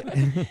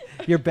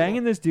 You're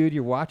banging this dude.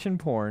 You're watching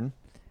porn,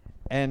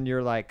 and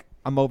you're like,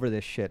 I'm over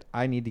this shit.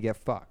 I need to get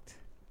fucked.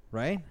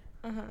 Right?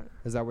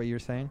 Is that what you're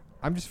saying?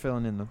 I'm just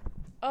filling in the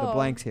Oh.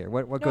 blanks here.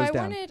 What No, goes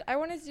down? I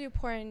wanted to do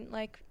porn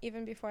like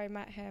even before I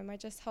met him. I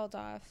just held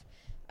off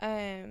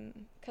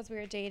because we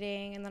were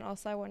dating, and then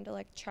also I wanted to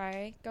like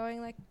try going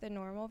like the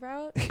normal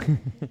route.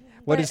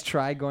 What does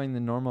try going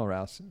the normal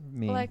route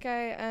mean? Like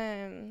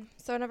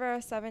so whenever I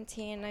was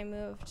 17, I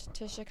moved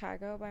to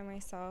Chicago by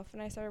myself,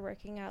 and I started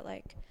working at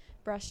like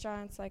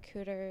restaurants like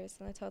Hooters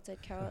and the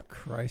Tilted Coat.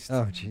 Christ.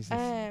 Oh, Jesus.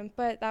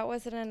 But that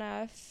wasn't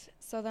enough.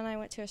 So then I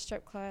went to a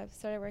strip club,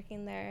 started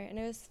working there, and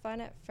it was fun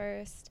at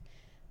first,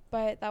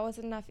 but that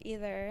wasn't enough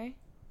either.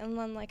 And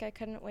then like I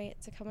couldn't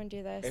wait to come and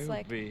do this.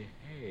 Like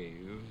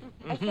behave.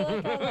 I feel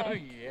like I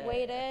like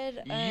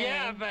waited.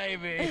 Yeah,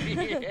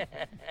 baby.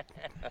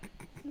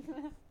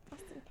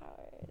 Austin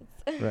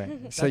Powers.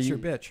 Right. That's your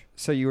bitch.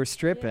 So you were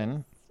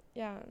stripping.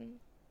 Yeah.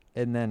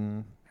 And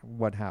then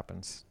what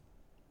happens?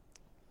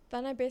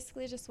 Then I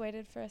basically just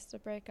waited for us to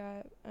break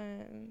up.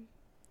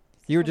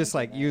 You were just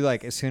like,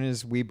 as soon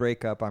as we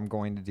break up, I'm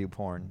going to do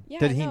porn. Yeah,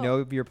 Did he no. know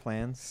of your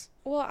plans?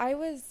 Well,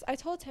 I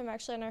told him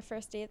actually on our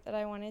first date that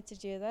I wanted to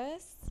do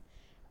this.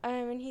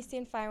 And he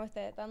seemed fine with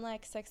it. Then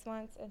like 6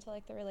 months into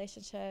like the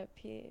relationship,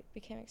 he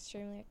became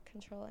extremely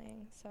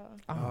controlling. So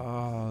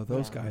Oh,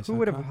 those guys. Who huh,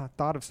 would Con? have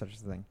thought of such a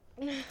thing?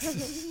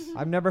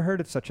 I've never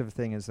heard of such a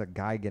thing as a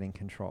guy getting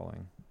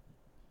controlling.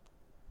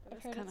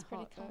 I've heard it's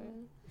pretty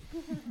common.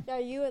 Yeah,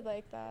 you would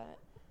like that.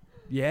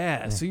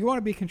 Yeah. So you want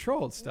to be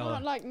controlled, Stella?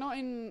 Not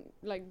in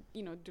like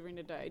during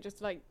the day,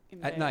 just like in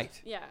At bed.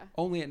 night. Yeah.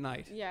 Only at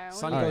night. Yeah.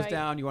 Sun only, goes like-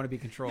 down. You want to be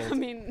controlled. I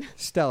mean.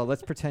 Stella,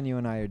 let's pretend you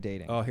and I are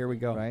dating. Oh, here we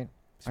go. Right?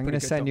 It's I'm pretty going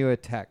to good, send though. you a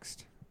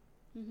text.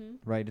 Mhm.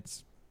 Right?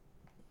 It's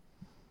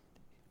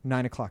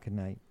 9 o'clock at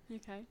night.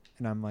 Okay.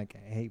 And I'm like,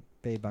 hey,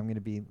 babe, I'm going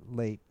to be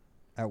late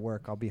at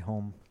work. I'll be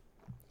home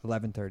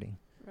 11:30.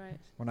 Right.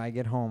 When I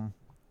get home,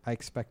 I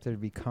expect there to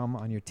be cum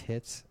on your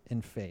tits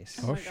and face.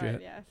 Oh, my God,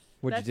 yes.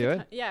 Would That's you do the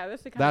it? ki- yeah,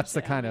 that's the kind of That's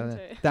the shit I'm kind of.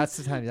 into. That's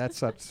the time.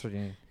 That's what you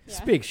need. Yeah.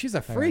 Speak. She's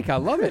a freak. I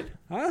love it.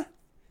 Huh?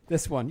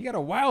 This one. You got a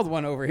wild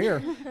one over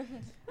here.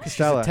 She's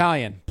Stella,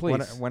 Italian.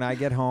 Please. When I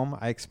get home,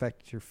 I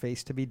expect your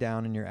face to be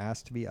down and your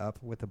ass to be up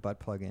with a butt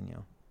plug in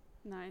you.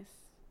 Nice.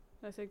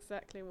 That's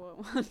exactly what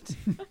I want.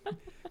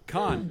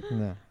 Con.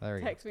 No, there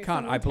we Text go. me, Con,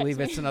 someone I believe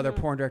text it's me. another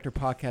Porn Director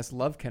Podcast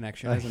love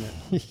connection, isn't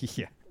it?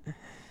 Yeah.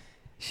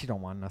 She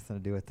don't want nothing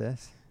to do with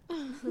this.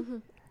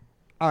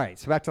 All right,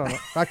 so back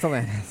to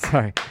Lana.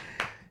 Sorry.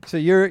 So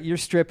you're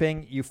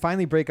stripping. You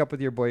finally break up with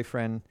your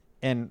boyfriend,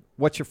 and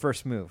what's your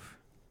first move?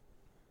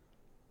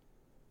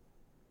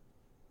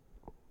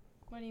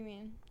 What do you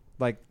mean?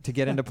 Like to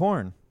get into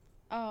porn?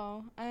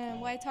 Oh,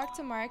 well, I talked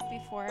to Mark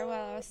before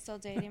while I was still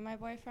dating my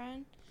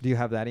boyfriend. Do you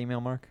have that email,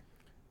 Mark?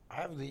 I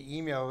have the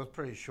email. It was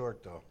pretty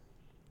short, though.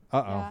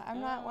 Uh-oh. Yeah, I'm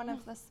not one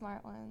of the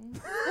smart ones.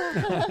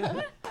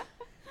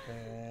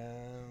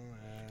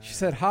 She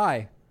said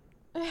hi.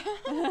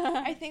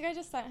 I think I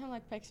just sent him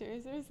like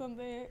pictures or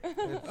something.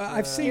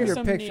 I've seen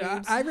your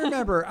picture. I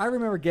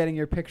remember getting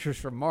your pictures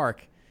from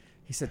Mark.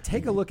 He said,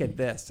 "Take a look at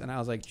this," and I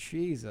was like,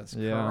 "Jesus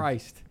Yeah.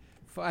 Christ!"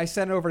 I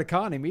sent it over to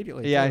Con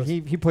immediately. Yeah, Told us-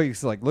 he put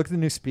he's like, look at the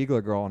new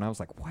Spiegler girl, and I was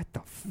like, what the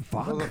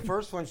fuck? Well, the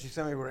first one she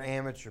sent me were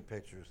amateur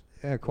pictures.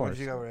 Yeah, of The ones course.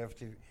 she got were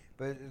FTV.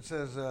 But it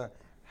says,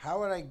 how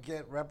would I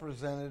get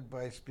represented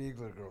by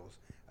Spiegler girls?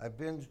 I've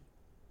been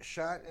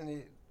shot in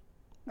the...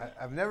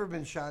 I've never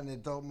been shot in an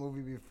adult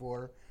movie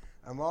before.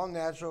 I'm all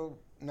natural,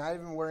 not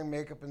even wearing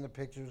makeup in the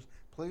pictures.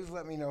 Please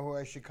let me know who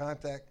I should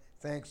contact.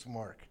 Thanks,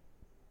 Mark.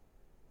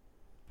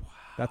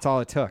 That's all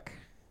it took.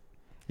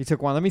 He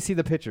took one. Let me see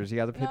the pictures. You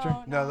got the picture?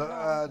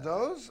 No,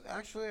 those,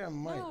 actually, I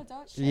might. No,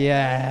 don't show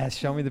Yeah,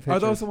 show me the pictures. Are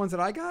those the ones that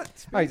I got?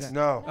 All right.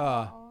 No.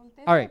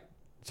 All right.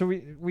 So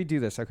we do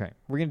this. Okay.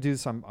 We're going to do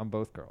this on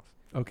both girls.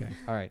 Okay.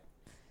 All right.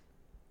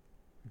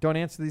 Don't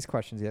answer these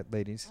questions yet,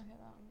 ladies.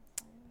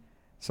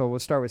 So we'll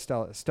start with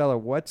Stella. Stella,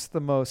 what's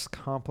the most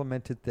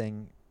complimented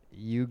thing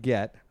you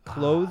get,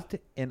 clothed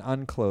and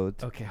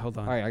unclothed? Okay, hold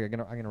on. All right, I'm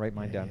gonna write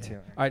mine down too.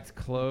 All right, it's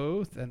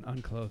clothed and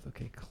unclothed.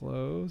 Okay,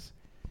 clothes.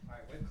 All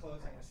right, with clothes,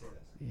 I'm gonna say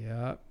this.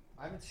 Yeah.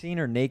 I haven't seen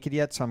her naked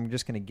yet, so I'm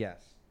just gonna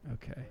guess.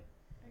 Okay.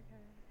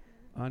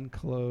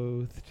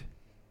 Unclothed.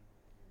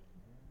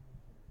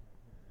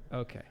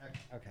 Okay.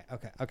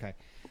 Okay.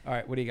 All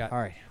right, what do you got? All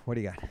right, what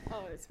do you got?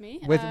 Oh, it's me.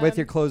 With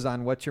your clothes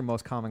on, what's your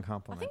most common I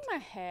compliment? think my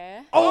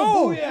hair.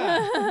 Oh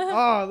yeah!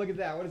 Oh, look at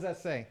that. What does that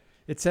say?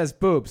 It says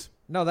boobs.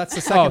 No, that's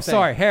the second thing.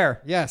 Sorry,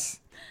 hair. Yes.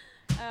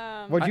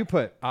 What'd you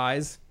put?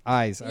 Eyes.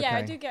 Eyes. Okay. Yeah,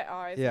 I do get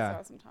eyes as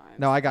well sometimes.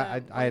 No, I got. I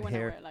only had when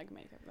hair. I wear, like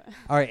makeup. But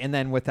All right, and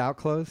then without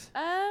clothes.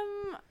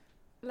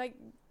 Like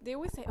they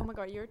always say, "Oh my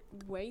God, your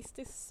waist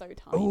is so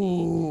tiny."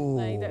 Ooh.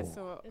 Like that's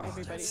what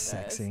everybody that's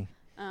says. sexy.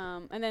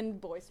 And then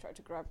boys try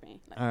to grab me.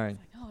 Like, All right. it's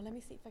like, oh, let me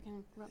see if I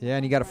can. Grab Yeah,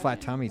 and you got a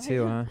flat tummy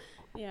too, huh?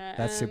 Yeah.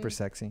 That's super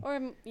sexy. Or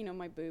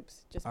my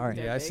boobs. Just All right.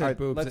 they're Yeah, I big. see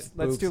boobs.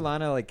 Let's do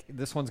Lana. Like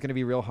this one's gonna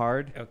be real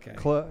hard. Okay.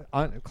 Clothes.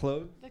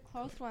 The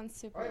clothed one's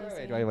super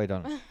easy. Wait,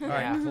 don't. All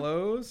right,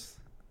 clothes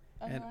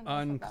and Everyone knows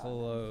about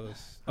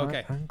unclothed.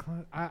 Okay.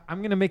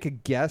 I'm gonna make a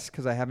guess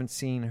because I haven't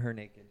seen her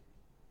naked.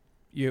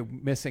 You're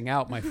missing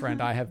out, my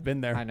friend. I have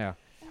been there. I know.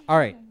 All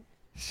right.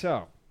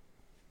 So,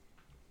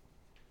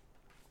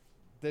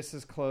 this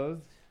is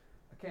clothed.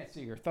 I can't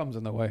see your thumbs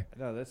in the way.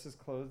 No, this is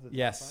clothed. at the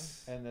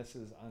Yes. front, and this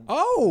is.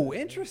 Oh,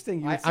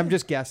 interesting. I'm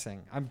just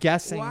guessing. I'm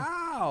guessing.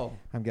 Wow.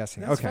 I'm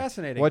guessing. That's okay.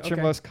 fascinating. What's your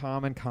Okay. most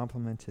common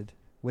complimented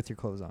with your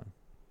clothes on?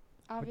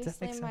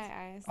 Obviously, make my sense?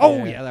 eyes.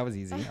 Oh yeah, that was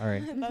easy. All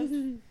right. That's-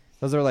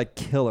 Those are like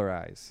killer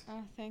eyes.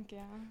 Oh, thank you.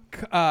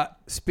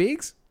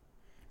 Speaks,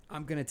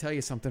 I'm going to tell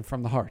you something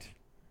from the heart.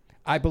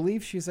 I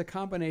believe she's a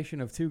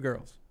combination of two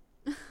girls.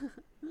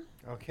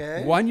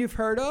 Okay. One you've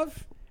heard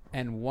of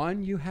and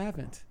one you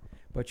haven't.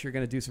 But you're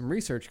going to do some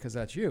research because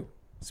that's you,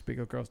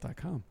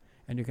 speakofgirls.com.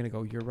 And you're going to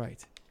go, you're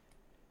right.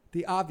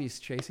 The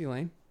obvious Chasey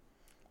Lane.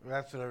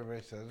 That's what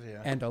everybody says,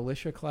 yeah. And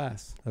Alicia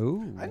Class.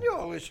 Ooh. I knew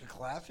Alicia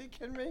Class. Are you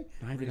kidding me?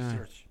 99.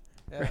 Research.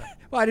 Yeah.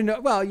 Well, I didn't know.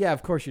 Well, yeah,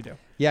 of course you do.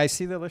 Yeah, I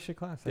see the Alicia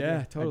Class. I Yeah,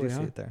 do. totally, I do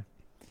see huh? it there.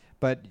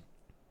 But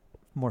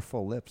more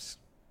full lips.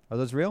 Are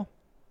those real?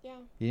 Yeah.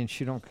 You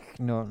don't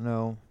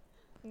no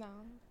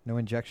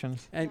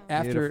injections. And No.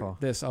 after Beautiful.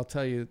 this, I'll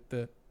tell you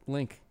the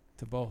link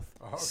to both.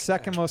 Okay.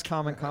 Second most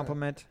common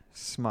compliment: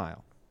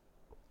 smile.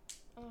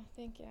 Oh,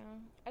 thank you.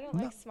 I don't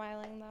No. like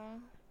smiling though.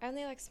 I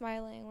only like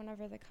smiling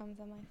whenever that comes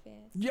on my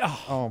face. Yeah.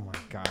 Oh my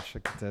gosh,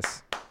 look at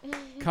this.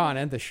 Con,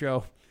 end the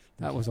show.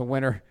 That was a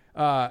winner.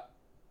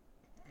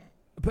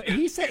 But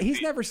he said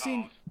he's never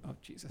seen. Oh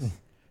Jesus!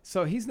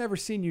 So he's never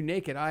seen you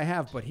naked. I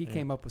have, but he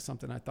came up with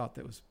something I thought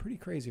that was pretty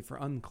crazy for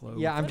unclothed.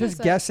 Yeah, I'm What just is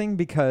it? guessing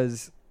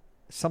because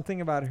something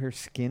about her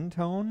skin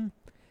tone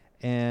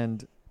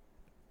and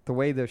the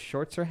way the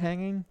shorts are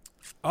hanging.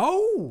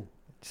 Oh,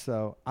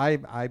 So I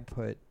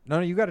put no.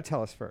 You got to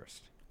tell us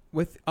first.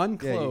 with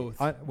unclothed.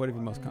 Yeah, what have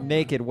you most complimented?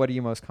 Naked. What are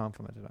you most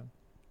complimented on?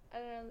 I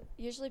don't know.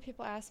 Usually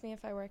people ask me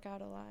if I work out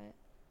a lot.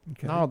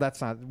 Okay. No,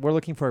 that's not. We're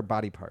looking for a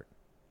body part.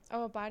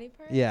 Oh, a body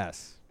part?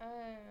 Yes.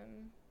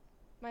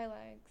 My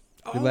legs.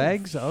 Your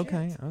legs?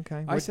 Okay.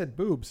 I What- said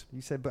boobs,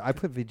 You said, but I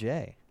put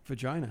vajay,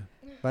 vagina.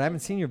 but I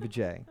haven't seen your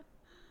vajay.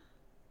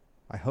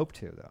 I hope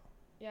to though.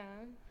 Yeah.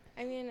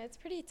 I mean, it's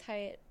pretty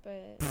tight,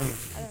 but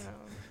I don't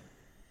know.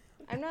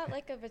 I'm not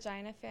like a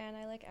vagina fan.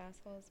 I like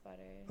assholes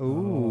better.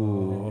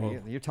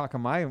 Ooh, you're talking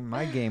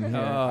my game here.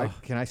 Oh.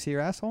 Can I see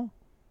your asshole?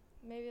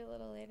 Maybe a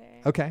little later.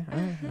 Okay. All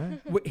right,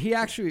 all right. He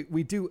actually,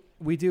 we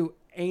do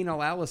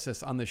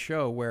analysis on the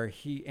show where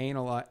he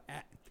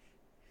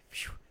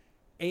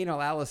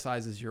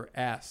analyzes your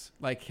ass.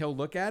 Like he'll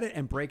look at it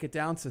and break it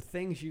down to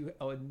things you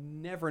had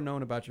never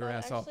known about your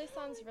That asshole. actually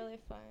sounds really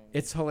fun.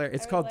 It's hilarious.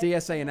 It's I called would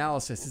like DSA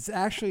analysis. It's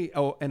actually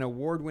an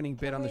award-winning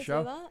bit on the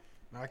show.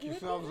 Knock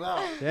yourselves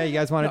out. Yeah, you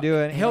guys want to do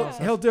it?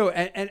 He'll do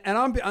it, and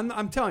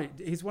I'm telling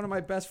you, he's one of my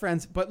best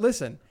friends. But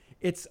listen,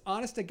 it's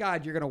honest to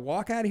God, you're gonna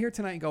walk out of here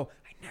tonight and go,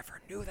 I never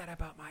knew that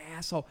about my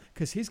asshole,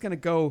 because he's gonna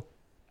go.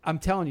 I'm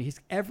telling you, he's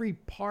every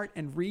part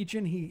and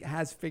region he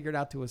has figured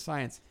out to a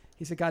science.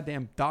 He's a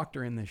goddamn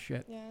doctor in this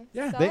shit. Yeah.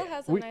 Yeah. Stella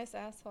has a nice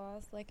asshole. I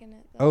was liking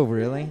it. Oh,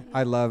 really?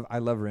 I love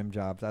rim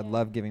jobs. I Yeah.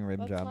 love giving rim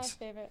That's jobs.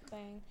 my favorite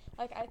thing.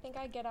 Like, I think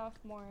I get off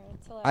more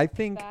to like I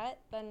think that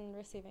than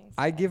receiving.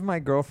 I give my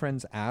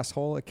girlfriend's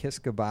asshole a kiss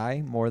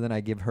goodbye more than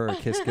I give her a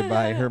kiss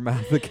goodbye, her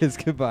mouth a kiss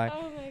goodbye.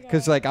 Oh my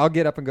Because God. like I'll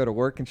get up and go to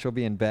work and she'll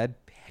be in bed,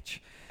 bitch,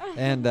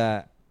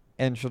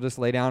 and she'll just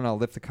lay down and I'll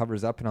lift the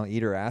covers up and I'll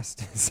eat her ass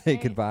to say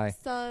goodbye.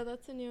 So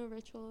that's a new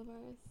ritual of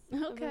ours.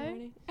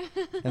 Okay.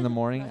 In the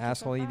morning,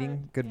 That's asshole so eating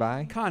hard.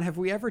 goodbye. Con, have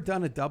we ever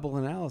done a double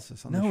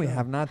analysis on the show? No, we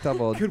have not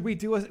doubled. Could we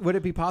do would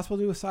it be possible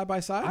to do a side by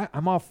side?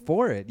 I'm all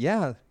for it.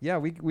 Yeah,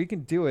 we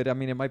can do it. I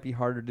mean, it might be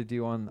harder to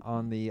do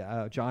on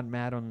the John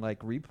Madden like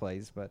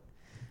replays, but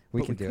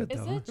we can do it. Is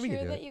though. it We can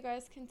true do that it. you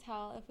guys can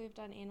tell if we've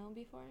done anal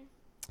before?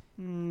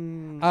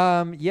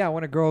 Yeah,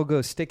 when a girl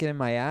goes stick it in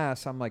my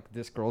ass, I'm like,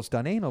 this girl's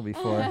done anal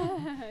before.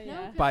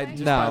 Yeah. By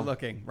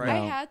looking, right?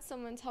 I had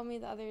someone tell me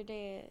the other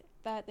day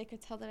that they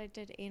could tell that I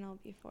did anal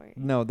before.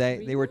 No,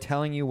 they were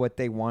telling you what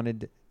they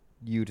wanted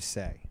you to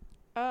say.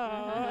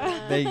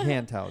 Oh. They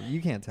can't tell.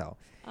 You can't tell.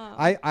 Oh.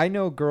 I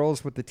know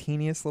girls with the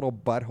teeniest little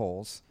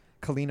buttholes,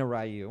 Kalina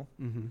Ryu,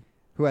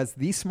 who has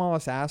the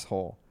smallest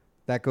asshole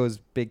that goes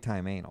big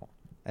time anal.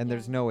 And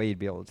there's no way you'd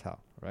be able to tell,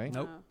 right?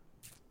 Nope.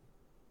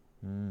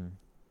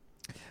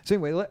 So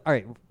anyway, all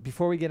right,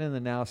 before we get into the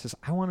analysis,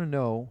 I want to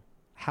know,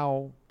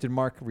 how did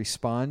Mark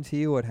respond to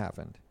you? What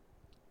happened?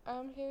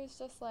 He was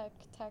just like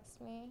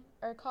text me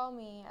or call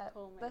me at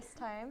this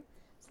time.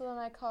 So then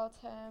I called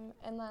him,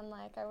 and then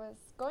like I was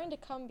going to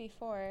come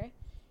before,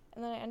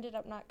 and then I ended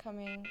up not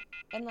coming.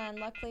 And then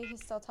luckily he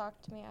still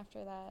talked to me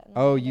after that. And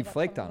then Oh, I you ended up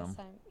flaked coming on this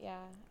him. time. Yeah.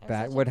 I'm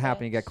Bad. such a What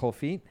happened? You bitch. got cold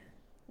feet?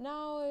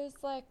 No, it was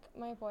like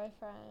my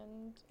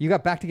boyfriend. You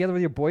got back together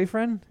with your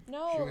boyfriend?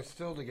 No. She was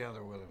still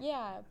together with him.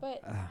 Yeah,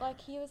 but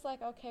like he was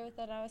like okay with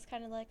it. I was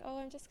kind of like, oh,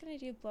 I'm just gonna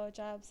do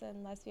blowjobs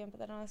and lesbian,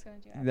 but then I was gonna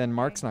do everything. Then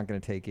Mark's not going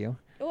to take you.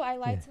 Oh, I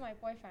lied Yeah. to my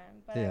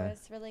boyfriend, but Yeah. I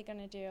was really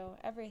gonna do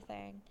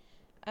everything.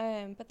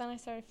 But then I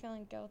started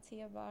feeling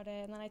guilty about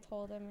it, and then I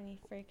told him, and he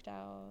freaked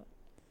out.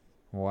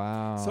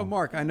 Wow. So,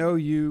 Mark, I know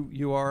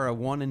you are a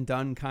one and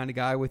done kind of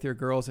guy with your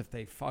girls. If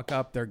they fuck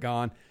up, they're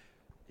gone.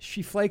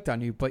 she flaked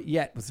on you, but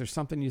yet was there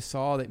something you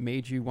saw that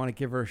made you want to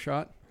give her a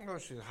shot? Oh,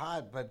 she's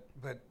hot, but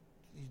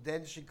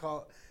then she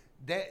called.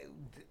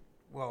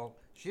 Well,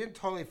 she didn't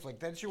totally flake.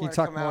 Then she Can you wanted to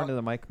talk come more out. into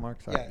the mic,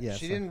 Mark? Sorry. Yeah,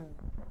 she didn't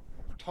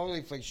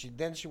totally flake. She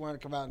wanted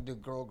to come out and do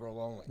girl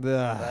only.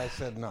 Ugh. But I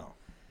said no,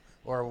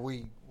 or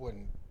we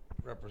wouldn't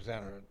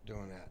represent her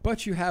doing that.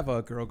 But you have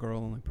a girl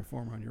only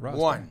performer on your roster.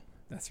 One.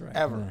 That's right.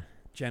 Ever.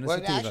 Jenna Well,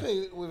 Sativa.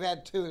 actually, we've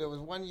had two. There was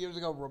one years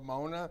ago,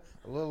 Ramona,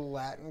 a little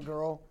Latin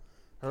girl.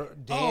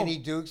 Danny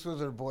Dukes was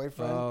her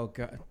boyfriend. Oh,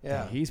 God.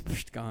 Yeah. He's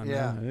gone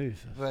Yeah. now.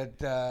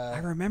 But I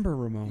remember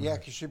Ramona. yeah,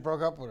 because she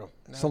broke up with him.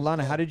 Now So he's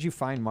Lana, dead. how did you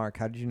find Mark?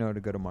 How did you know to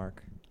go to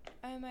Mark?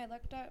 I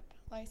looked up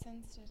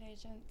licensed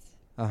agents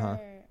Uh-huh. or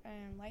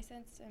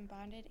licensed and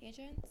bonded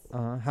agents. How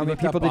You many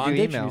looked up people did you bondage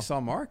and email? You saw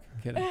Mark?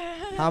 Kidding.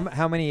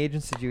 How many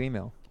agents did you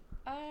email?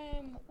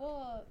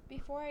 Well,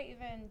 before I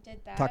even did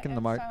that, Talking to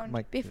and Mark- found-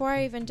 Mike- Before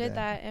I even did yeah.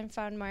 that and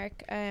found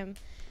Mark, I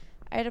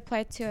had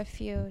applied to a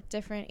few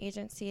different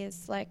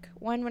agencies. Like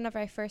one whenever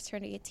I first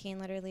turned 18,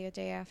 literally a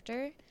day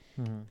after.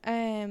 Mhm.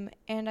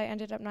 And I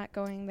ended up not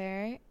going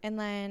there. And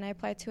then I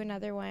applied to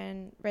another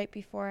one right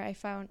before I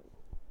found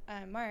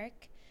Mark.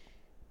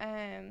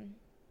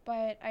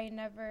 But I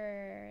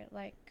never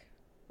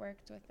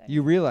worked with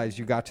You realized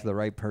you got to the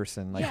right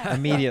person Yeah.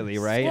 immediately,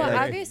 right? Well, Like,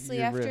 obviously,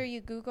 you after re-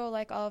 you Google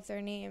all of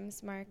their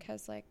names, Mark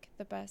has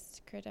the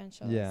best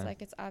credentials. Yeah.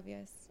 It's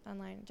obvious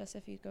online just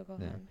if you Google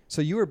Yeah. him.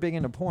 So you were big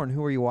into porn.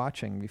 Who were you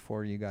watching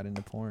before you got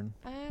into porn?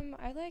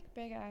 I like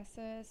big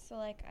asses, so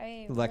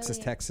I Alexis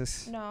really-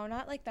 Texas? No,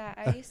 not like that.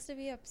 I used to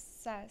be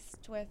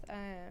obsessed with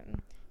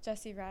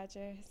Jessie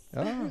Rogers.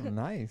 Oh,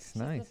 nice, She's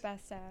nice. the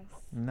best ass.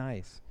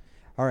 Nice.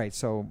 All right,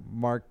 so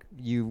Mark,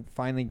 you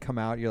finally come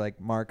out. You're like,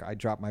 Mark, I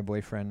dropped my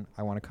boyfriend.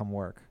 I want to come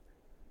work.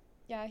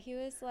 Yeah, he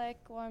was like,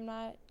 well, I'm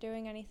not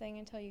doing anything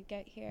until you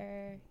get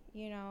here,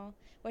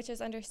 which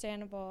is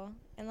understandable.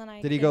 And then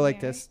I Did he came go like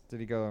here. this? Did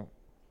he go,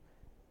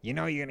 you're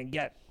going to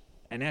get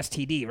an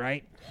STD,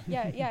 right?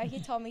 Yeah,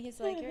 he told me, he's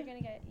like,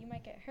 you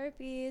might get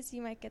herpes,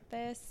 you might get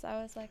this.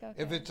 I was like,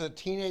 okay. If it's a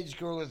teenage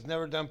girl that's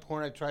never done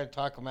porn, I try to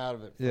talk them out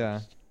of it. Yeah.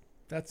 first.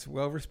 That's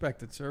well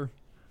respected, sir.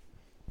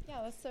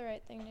 Yeah, that's the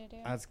right thing to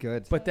do. That's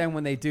good. But then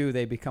when they do,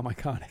 they become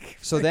iconic.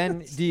 So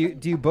then do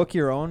you book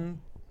your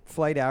own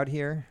flight out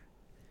here?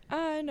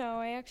 No,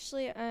 I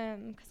actually,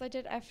 because I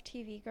did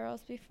FTV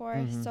Girls before,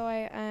 Mhm. so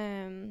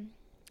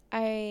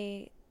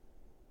I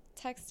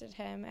texted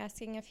him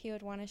asking if he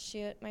would want to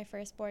shoot my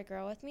first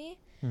boy-girl with me,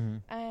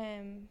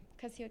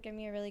 because he would give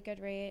me a really good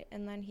rate,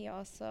 and then he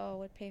also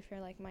would pay for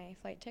my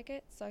flight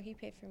ticket, so he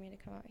paid for me to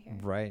come out here.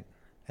 Right.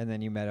 And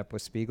then you met up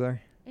with Spiegler?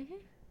 Mhm.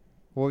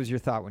 What was your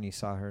thought when you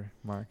saw her,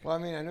 Mark? Well, I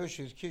mean, I knew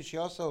she was cute. She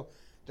also,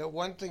 the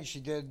one thing she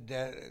did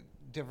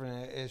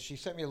different is she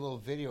sent me a little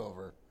video of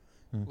her,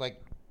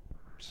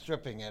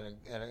 stripping at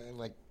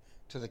a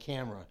to the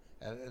camera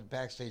at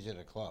backstage at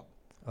a club.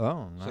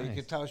 Oh, nice. So you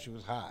could tell she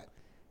was hot.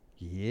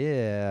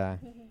 Yeah.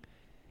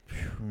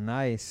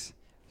 Nice.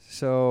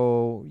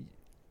 So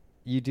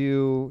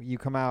you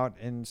come out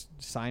and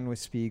sign with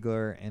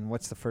Spiegler, and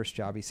what's the first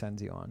job he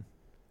sends you on?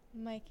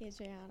 Mike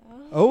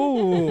Adriano.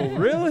 Oh,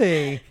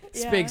 really?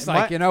 Spig's Mi-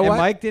 like, you know and what?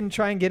 Mike didn't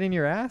try and get in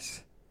your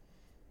ass?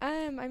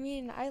 I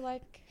mean, I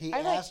like. He I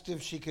like asked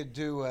if she could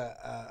do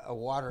a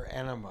water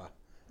enema,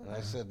 and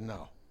I said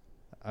no.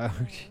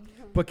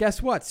 But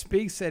guess what?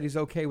 Spig said he's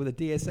okay with a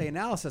DSA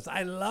analysis.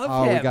 I love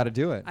Oh, him. we got to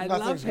do it. I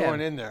Nothing's love him.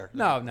 going in there.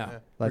 No. Yeah. We're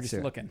Let's just do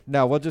it. looking.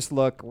 No, we'll just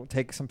look. We'll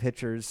take some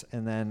pictures,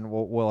 and then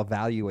we'll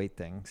evaluate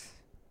things.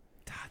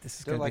 This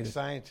is They're gonna like be the-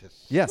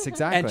 scientists. Yes,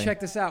 exactly. And check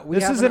this out.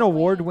 This is an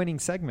award-winning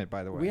segment,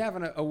 by the way. We have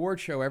an award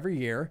show every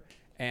year,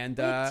 and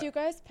Wait, do you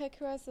guys pick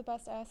who has the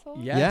best asshole?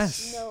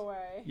 yes. No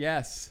way.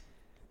 Yes.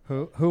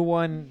 Who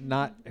won?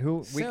 Not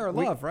who? Sarah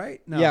Love, right?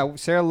 No. Yeah,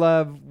 Sarah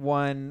Love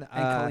won.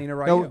 And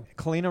Kalina No, Ryu.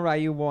 Kalina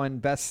Ryu won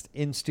Best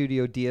in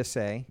Studio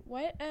DSA.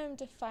 What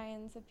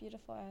defines a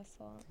beautiful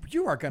asshole?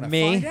 You are gonna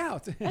Me. find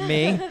out.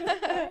 Me.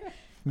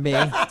 Me. You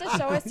have to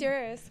show us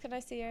yours. Can I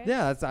see yours?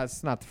 Yeah,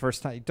 that's not the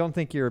first time. Don't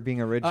think you're being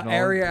original.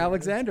 Aria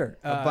Alexander.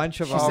 A bunch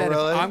of. She all- said,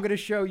 really? if I'm going to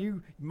show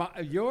you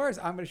yours,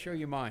 I'm going to show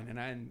you mine.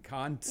 And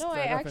Con. No, stood up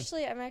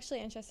and- I'm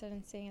actually interested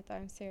in seeing it though.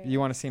 I'm serious. You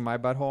want to see my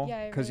butthole? Yeah,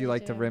 I Because you really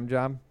like the do. rim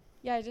job.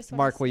 Yeah, I just.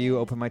 Mark, will you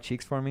open my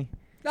cheeks for me?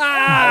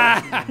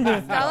 Ah!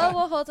 Stella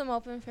will hold them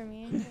open for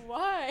me.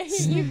 Why?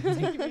 You take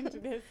him into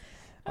this.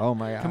 Oh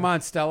my god! Come on,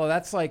 Stella.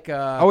 That's like.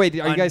 Oh wait,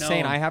 are you guys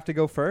saying unknown. I have to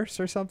go first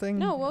or something?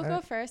 No, we'll go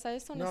first. I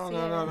just want to No, see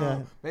no, it. no, no. Yeah.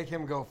 Make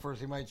him go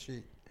first. He might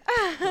cheat.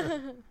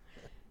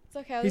 It's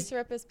okay. I'll just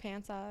rip his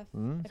pants off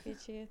Mm. if he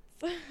cheats.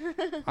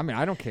 I mean,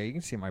 I don't care. You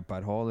can see my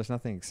butthole. There's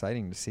nothing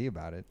exciting to see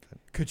about it. But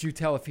Could you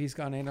tell if he's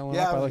gone anal or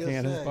Yeah, not I by was looking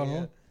at gonna his say,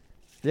 butthole?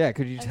 yeah,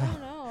 could you I tell?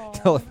 don't know.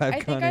 Tell if I've I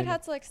think gone I'd in.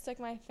 have to stick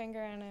my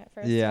finger in it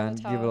first. Yeah, to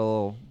and tell. give it a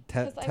little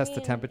 'Cause, I test the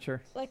mean,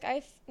 temperature. Like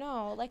I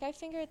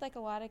fingered a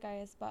lot of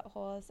guys'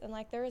 buttholes, and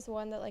there was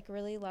one that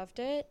really loved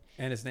it.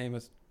 And his name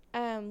was.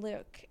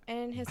 Luke,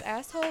 and his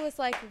asshole was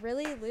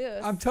really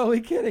loose. I'm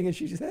totally kidding, and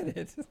she said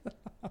it.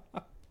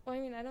 Well, I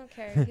mean, I don't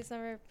care. He's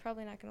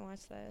probably not gonna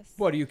watch this.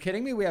 What, are you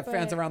kidding me? We have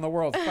fans But- around the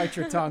world. Bite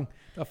your tongue.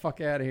 The fuck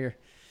out of here.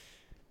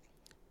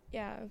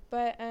 Yeah,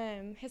 but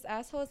his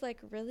asshole is like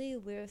really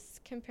loose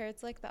compared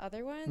to like the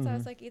other ones. I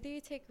was like, either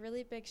you take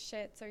really big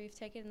shits or you've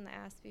taken in the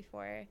ass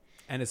before.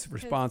 And his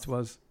response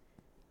was,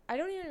 I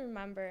don't even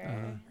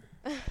remember.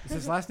 is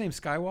his last name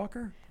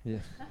Skywalker? Yeah.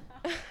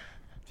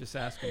 Just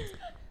asking.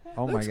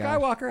 Oh Luke my god.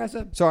 Skywalker has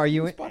a So are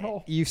you?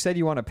 butthole. You said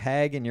you want to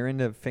peg and you're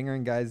into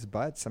fingering guys'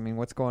 butts. I mean,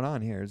 what's going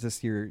on here? Is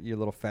this your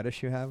little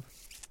fetish you have?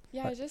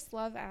 Yeah, I just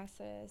love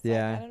asses.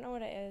 Yeah. Like, I don't know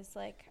what it is.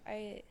 Like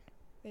they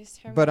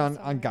just turn But me on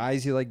so on much.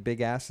 guys, you like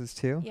big asses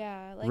too?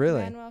 Yeah, like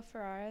really? Manuel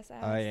Ferrara's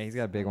ass. Oh yeah, he's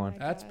got a big one. my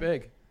That's God.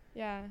 big.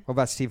 Yeah. What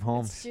about Steve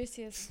Holmes? It's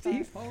juicy as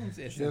Steve fuck. Holmes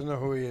is. She doesn't know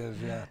who he is.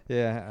 Yeah.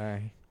 Yeah. All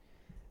right.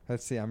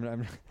 Let's see. I'm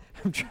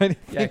trying to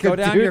Yeah, think go of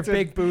down your dudes with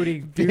big booty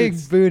big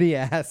dudes. booty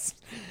ass.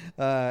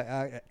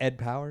 Ed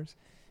Powers.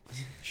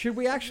 Should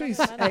we actually?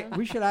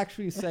 We should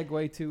actually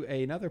segue to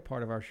another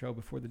part of our show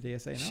before the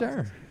DSA analysis.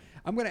 Sure.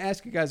 I'm going to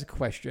ask you guys a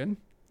question.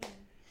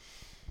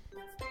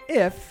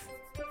 If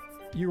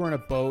you were in a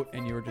boat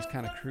and you were just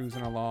kind of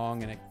cruising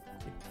along and it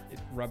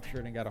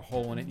ruptured and got a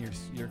hole in it, and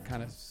you're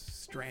kind of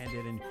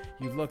stranded, and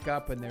you look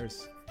up and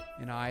there's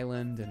an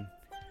island, and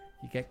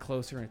you get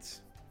closer and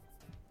it's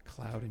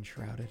cloud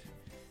enshrouded.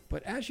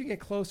 But as you get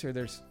closer,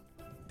 there's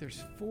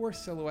 4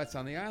 silhouettes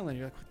on the island.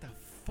 You're like, what the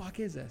fuck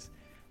is this?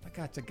 My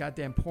God, it's a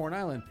goddamn porn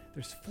island.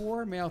 There's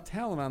 4 male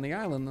talent on the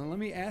island. And let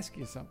me ask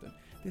you something.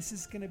 This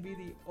is going to be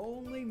the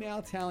only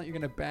male talent you're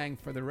going to bang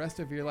for the rest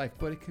of your life.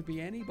 But it could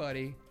be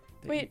anybody.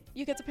 Wait,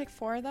 you get to pick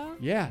 4 though?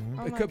 Yeah.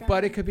 Oh It my could, God.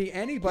 but it could be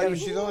anybody. Yeah, but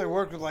she's only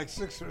worked with like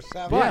 6 or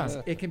 7.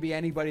 But it can be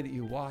anybody that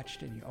you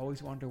watched and you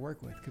always wanted to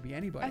work with. It could be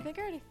anybody. I think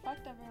I already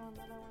fucked everyone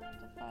that I wanted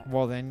to fuck.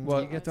 Well then,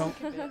 Well, you get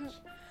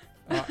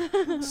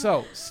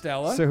so,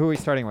 Stella. So who are we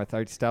starting with?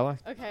 Stella?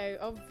 Okay,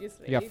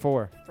 obviously. You got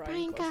 4.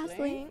 Ryan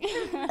Gosling.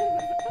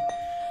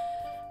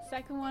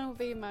 Second one will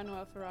be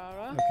Manuel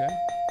Ferrara. Okay.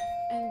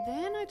 And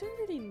then I don't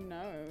really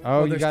know. Oh,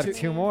 Well, you there's got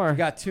 2 more. You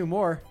got 2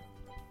 more.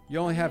 You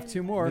only have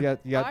 2 more. You got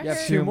You have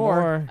Okay. 2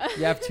 more.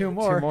 You have 2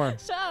 more. 2 more.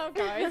 Shut up,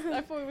 guys.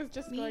 I thought it was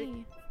just like.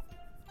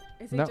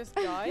 Is No. it just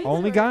guys?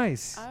 Only or-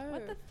 guys. Oh.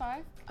 What the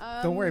fuck?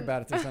 Don't worry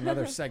about it. There's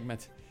another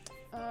segment.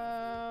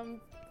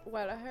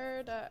 Well, I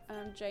heard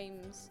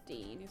James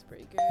Dean is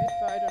pretty good,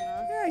 but I don't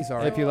know. Yeah, he's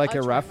alright. If you like I'll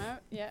it try rough. him out.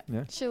 Yeah.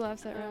 Yeah. She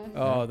loves it rough.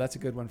 Oh, that's a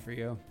good one for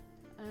you.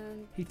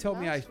 And He told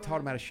me I last taught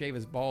him how one- to shave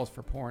his balls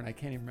for porn. I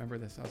can't even remember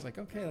this. I was like,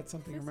 okay, that's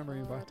something to remember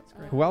you by. That's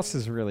great. Who else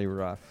is really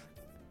rough?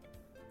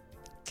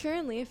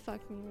 Kieran Lee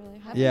fucked me really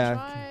hard. Yeah.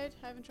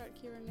 Haven't tried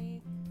Kieran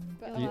Lee.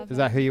 But I You- love is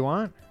that him. who you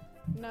want?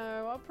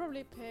 No, I'll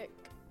probably pick.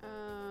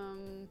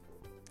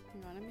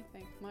 Hang on, let me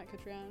think. Mike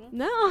Adriano.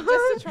 No.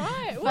 Just to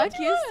try it. Fuck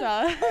you,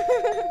 son.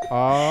 Oh,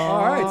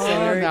 All right, so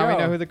there you now we go.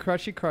 know who the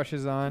crushy crush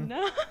is on.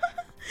 No.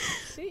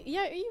 See,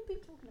 yeah, you've been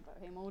talking about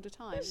him all the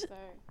time, so.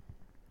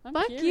 I'm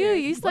Fuck you.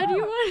 curious. You said you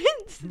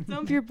wanted to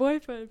dump your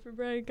boyfriend for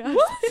Brian Gosling.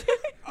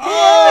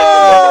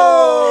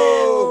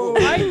 Oh!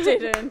 I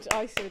didn't.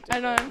 I said. I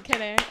know. I'm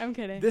kidding. I'm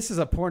kidding. This is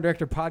a Porn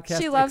Director podcast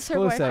She loves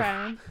exclusive. her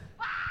boyfriend.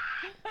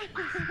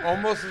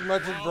 Almost as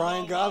much as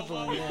Brian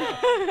Gosling.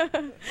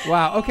 Yeah.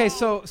 Wow. Okay,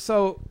 so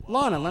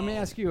Lana, let me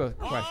ask you a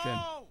question.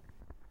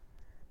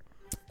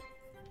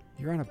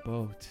 You're on a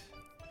boat,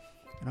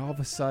 and all of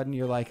a sudden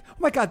you're like, "Oh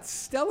my God,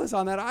 Stella's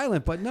on that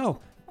island!" But no,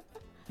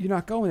 you're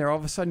not going there. All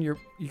of a sudden you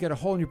get a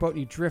hole in your boat and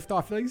you drift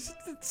off. You're like,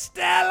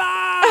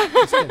 "Stella!"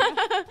 Just kidding.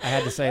 I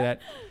had to say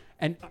that,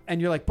 and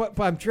you're like, "But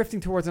I'm drifting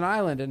towards an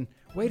island." And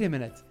wait a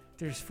minute.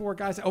 There's 4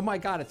 guys. Oh my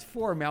God, it's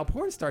 4 male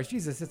porn stars.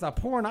 Jesus, it's a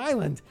porn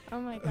island.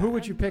 Oh my God. Who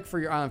would you pick for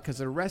your island? Because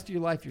the rest of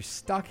your life you're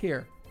stuck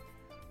here.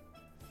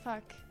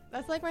 Fuck.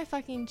 That's like my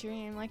fucking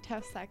dream. Like to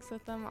have sex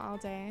with them all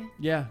day.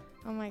 Yeah.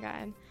 Oh my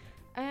God.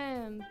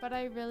 But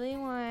I really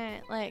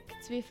want like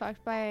to be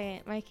fucked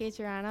by Mike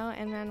Adriano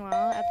and Manuel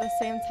at the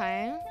same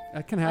time.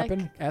 That can happen.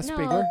 Like, Ask no,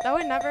 Spiegler. that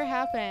would never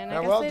happen. I guess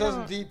Manuel they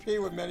doesn't don't-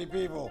 DP with many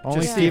people. Only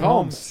Just Steve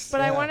Holmes.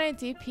 But I Yeah. want to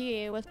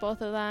DP with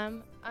both of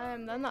them.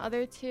 Then the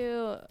other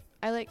 2,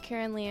 I like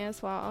Kieran Lee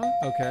as well.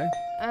 Okay.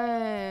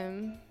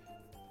 And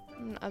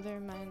other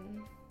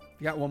men.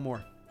 You got one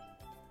more.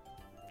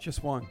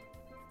 Just one.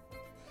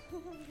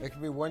 It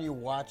could be one you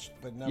watched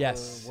but never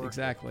Yes, worked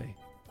exactly.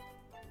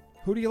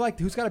 Who do you like?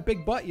 Who's got a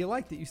big butt you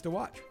like that you used to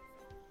watch?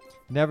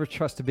 Never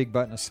trust a big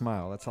butt and a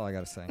smile. That's all I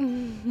gotta say.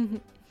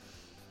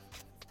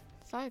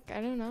 Fuck,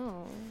 I don't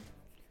know.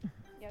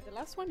 Yeah, the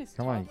last one is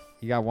Come tough. on,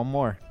 you got one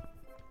more.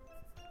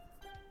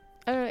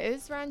 I don't know.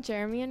 Is Ron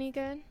Jeremy any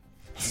good?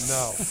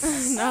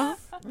 with. No.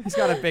 No. He's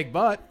got a big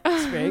butt.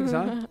 Spigs,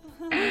 huh?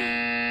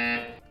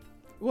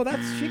 Well,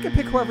 she can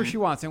pick whoever she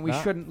wants, and we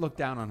No. shouldn't look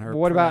down on her. But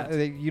what for about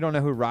that. you? Don't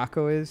know who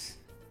Rocco is?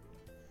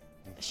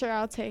 Sure,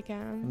 I'll take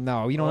him.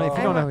 No, you don't. If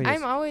you don't know who he I'm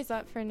is, always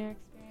up for new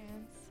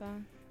experience. So.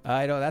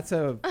 I know that's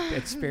a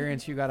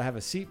experience you got to have a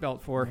seatbelt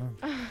for.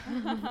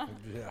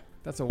 Yeah.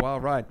 That's a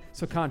wild ride.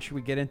 So, Con, should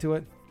we get into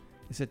it?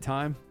 Is it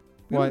time?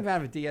 We What? don't even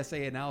have a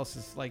DSA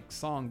analysis like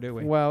song, do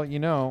we? well, you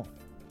know,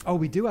 Oh,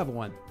 we do have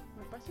one.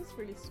 My butt is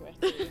really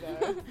sweaty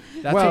though.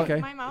 That's Well, okay.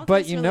 My mouth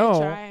But is you really know-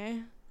 dry.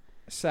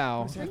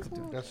 Sal.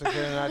 That's okay.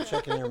 You're not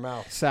checking your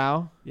mouth.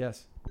 Sal,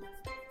 Yes.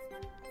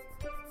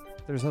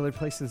 there's other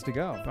places to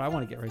go. But I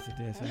want to get right to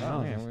DSA.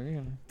 Oh, yeah, we're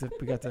gonna-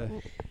 We got the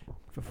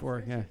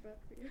before, yeah.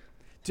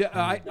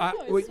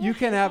 You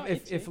can have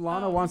if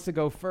Lana wants to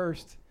go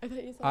first. I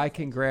thought you said I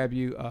can grab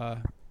you. I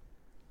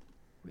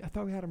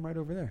thought we had him right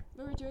over there.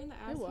 We were doing the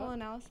asshole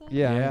analysis.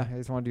 Yeah. I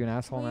just want to do an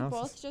asshole Can we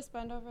analysis. both just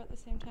bend over at the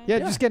same time? Yeah,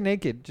 just get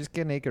naked. Just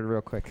get naked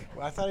real quick.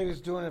 Well, I thought he was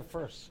doing it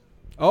first.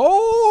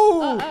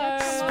 Oh,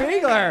 Uh-oh.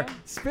 Spiegler!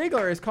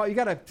 Spiegler is called. You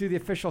got to do the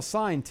official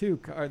sign too,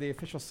 or the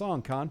official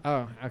song, Con.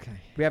 Oh, okay.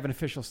 We have an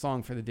official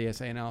song for the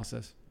DSA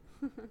analysis,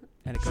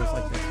 and it goes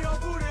like this.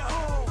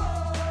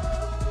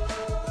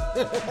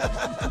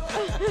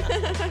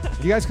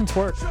 You guys can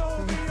twerk.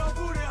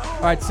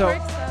 All right,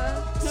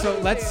 so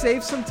let's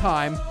save some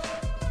time.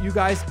 You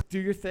guys do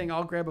your thing.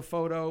 I'll grab a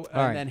photo, and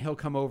right. then he'll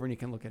come over and you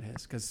can look at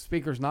his. Because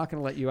Speaker's not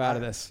going to let you out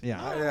of this.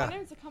 Yeah. I want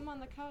him to come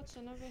on the couch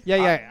and everything.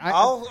 Yeah.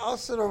 I'll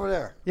sit over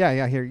there.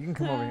 Yeah. Here, you can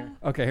come over here.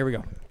 Okay, here we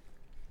go.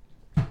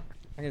 I'm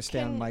gonna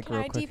stay on mic Can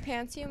real I quick.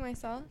 de-pants you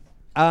myself?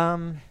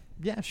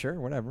 Yeah, sure,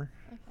 whatever.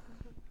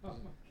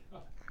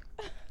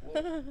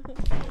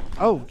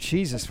 Oh,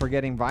 Jesus, we're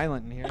getting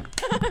violent in here.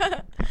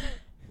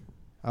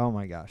 Oh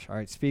my gosh! All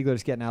right,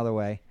 Spiegler's getting out of the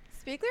way.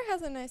 Spiegler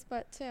has a nice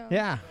butt too.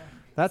 Yeah,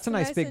 that's a It's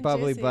nice big and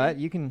bubbly juicy. butt.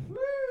 You can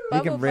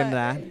Bubble rim butt.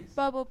 that.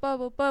 Bubble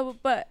butt. Bubble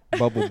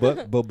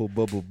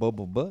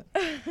butt.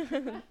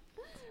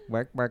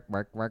 Work.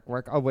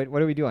 Oh wait,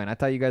 what are we doing? I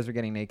thought you guys were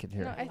getting naked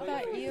here. No, I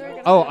thought you were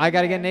gonna Oh, bend I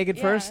gotta over. get naked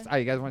Yeah. first. Oh,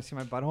 you guys want to see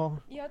my butthole?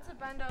 You have to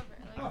bend over.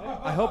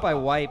 Like I hope I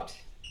wiped.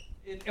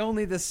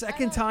 Only the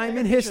second time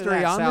in Picture history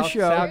that, on the Sal. show.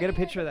 Sal, get a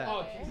picture of that.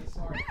 Oh, Jesus,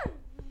 sorry.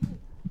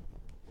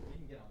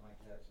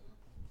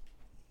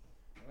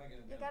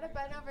 You gotta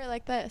bend over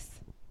like this.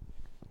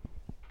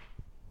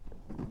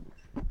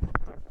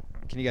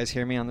 Can you guys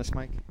hear me on this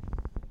mic?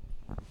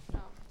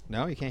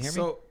 No, you can't hear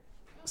me.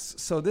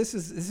 So this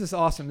is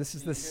awesome. This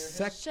is the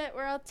second. Shit,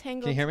 we're all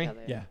tangled. Can you hear me?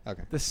 together. Yeah.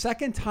 Okay. The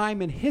second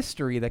time in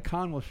history that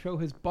Con will show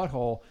his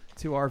butthole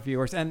to our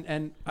viewers, and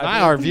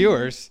Not our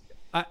viewers.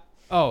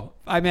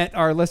 I meant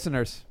our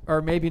listeners,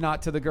 or maybe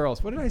not to the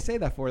girls. What did I say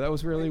that for? That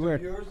was really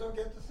weird. Viewers don't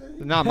get to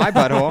see. Not my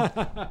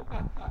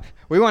butthole.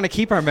 We want to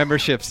keep our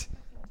memberships.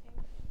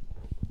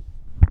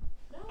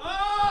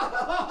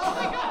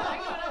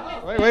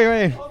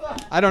 Wait.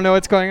 I don't know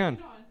what's going on.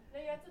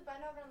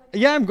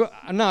 Yeah, no,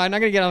 I'm not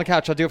gonna get on the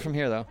couch. I'll do it from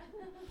here though.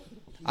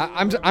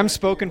 I'm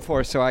spoken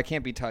for, so I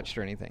can't be touched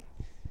or anything.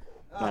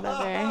 Whatever.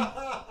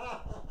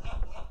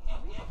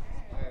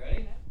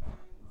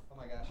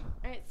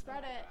 Alright,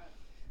 spread it.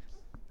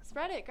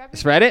 Spread it. Grab your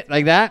Spread it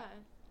like that.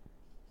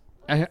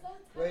 Wait,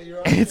 you're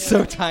on It's so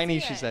camera. tiny.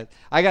 She said.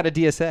 I got a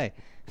DSA.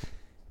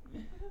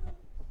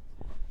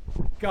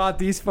 God,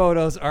 these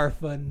photos are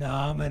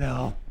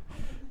phenomenal.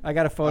 I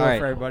got a photo All right.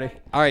 for everybody.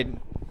 All right.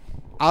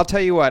 I'll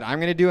tell you what. I'm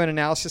going to do an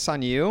analysis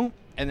on you,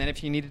 and then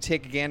if you need to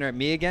take a gander at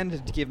me again to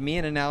give me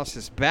an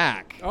analysis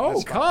back. Oh,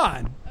 that's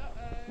fine. Con.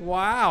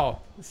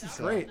 Wow. This is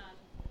great.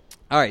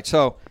 All right.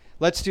 So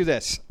let's do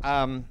this.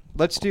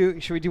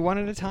 Should we do one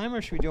at a time,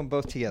 or should we do them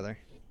both together?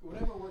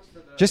 Whatever works for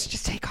the.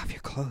 Just take off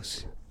your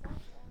clothes.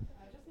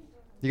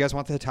 You guys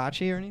want the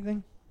Hitachi or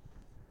anything?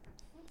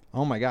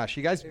 Oh my gosh.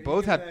 You guys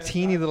both have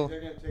teeny little.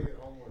 They're gonna take it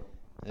home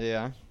with them.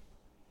 Yeah.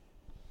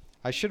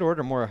 I should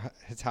order more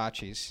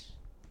Hitachis.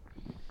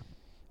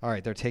 All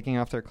right, they're taking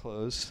off their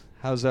clothes.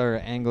 How's our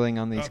angling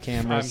on these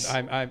cameras?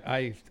 I'm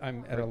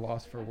at a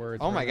loss for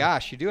words. Oh my right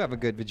gosh, you do have a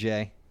good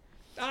vajay.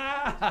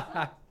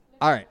 now.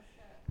 All right.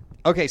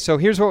 Okay, so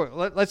here's what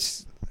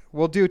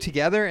we'll do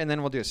together, and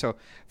then we'll do it. So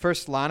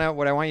first, Lana,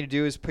 what I want you to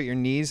do is put your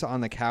knees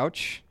on the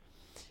couch,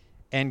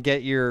 and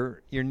get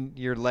your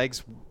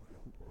legs.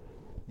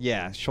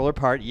 Yeah, shoulder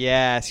apart.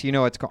 Yes, you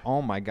know what's going.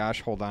 Oh my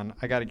gosh, hold on.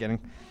 I gotta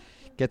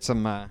get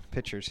some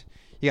pictures.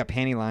 You got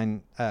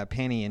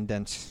panty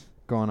indents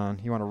going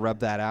on. You want to rub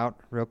that out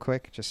real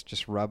quick?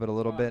 Just rub it a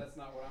little bit. That's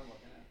not what I'm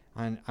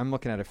looking at. I'm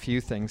looking at a few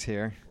things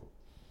here.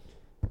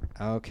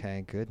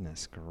 Okay,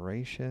 goodness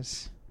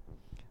gracious.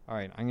 All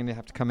right, I'm going to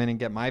have to come in and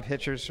get my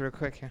pictures real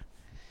quick here.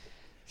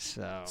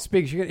 So,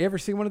 Speaks, you ever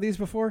seen one of these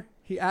before?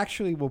 He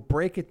actually will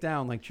break it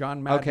down like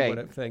John Madden okay, would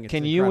at thing. It's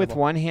can you with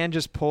incredible. one hand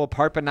just pull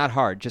apart, but not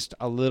hard, just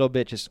a little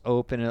bit, just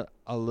open it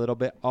a little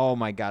bit. Oh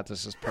my God,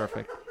 this is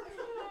perfect.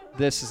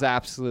 This is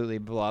absolutely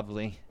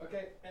lovely.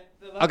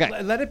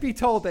 Okay. Let it be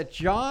told that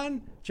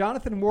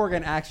Jonathan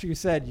Morgan actually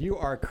said you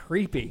are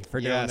creepy for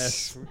doing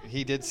this.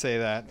 He did say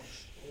that.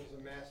 It was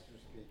a master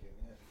speaking.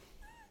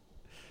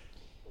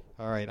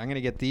 Yeah. All right, I'm going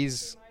to get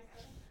these.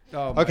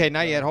 Oh my Okay,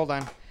 not yet. Hold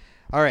on.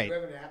 All right. Do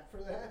you have an app for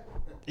that?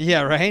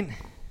 Yeah, right?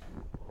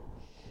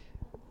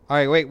 All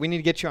right, wait. We need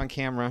to get you on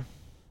camera.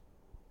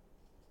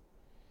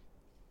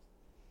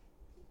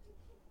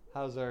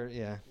 How's our...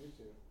 Yeah.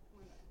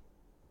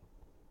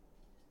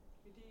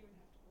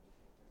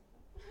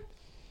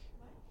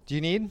 Do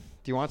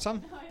you want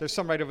some? There's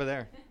some right over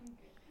there.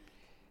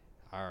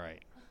 All right.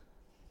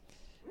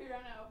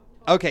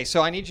 Okay,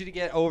 so I need you to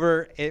get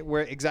over it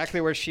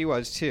exactly where she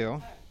was,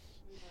 too.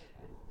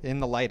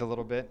 In the light a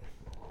little bit.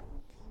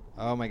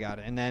 Oh my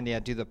God. And then,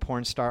 do the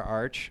porn star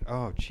arch.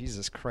 Oh,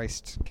 Jesus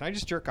Christ. Can I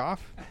just jerk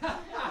off?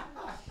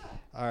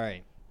 All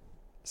right.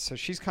 So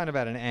she's kind of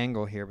at an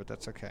angle here, but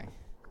that's okay.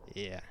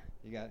 Yeah.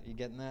 You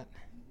getting that?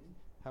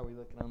 How are we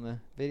looking on the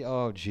video?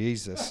 Oh,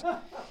 Jesus.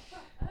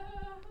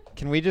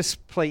 Can we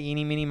just play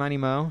Eeny, Meeny, Miny,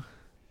 Mo?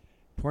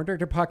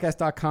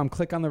 PornDirectorPodcast.com.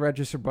 Click on the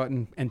register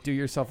button and do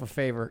yourself a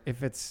favor.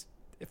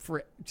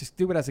 Just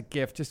do it as a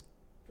gift. Just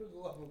For the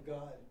love of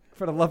God.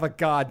 for the love of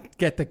God,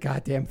 get the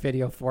goddamn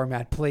video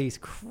format, please.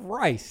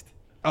 Christ.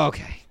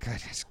 Okay.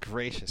 Goodness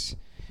gracious.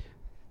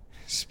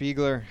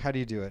 Spiegler, how do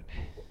you do it?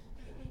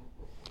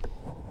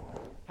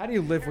 How do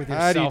you live with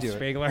How do you yourself,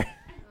 do it? Spiegler?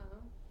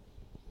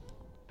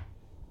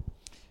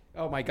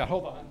 Oh my God!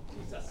 Hold on.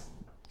 Jesus.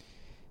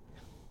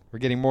 We're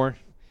getting more.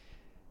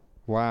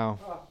 Wow.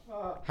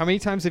 How many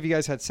times have you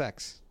guys had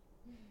sex?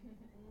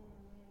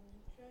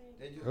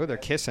 Oh, they're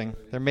kissing.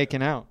 They're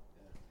making out.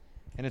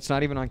 And it's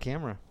not even on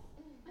camera.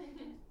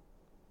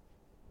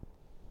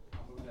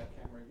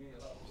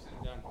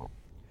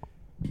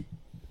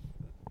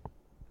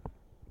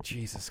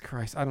 Jesus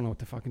Christ. I don't know what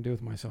to fucking do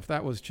with myself.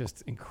 That was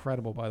just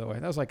incredible, by the way.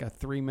 That was like a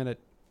 3-minute.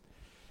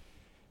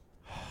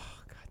 Oh,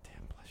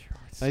 goddamn, bless your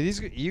hearts.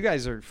 You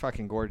guys are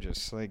fucking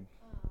gorgeous. Like,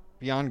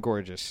 beyond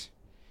gorgeous.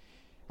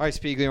 All right,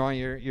 Spiegler, you want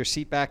your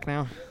seat back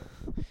now?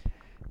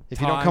 If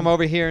you don't Time. come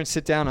over here and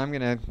sit down, I'm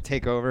going to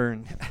take over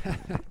and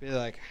be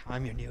like,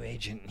 I'm your new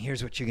agent, and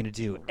here's what you're going to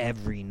do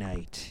every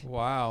night.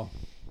 Wow.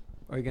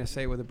 Are you going to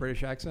say it with a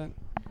British accent?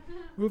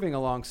 Moving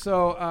along.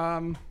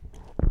 So,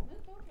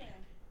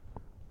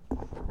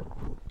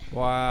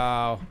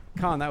 wow.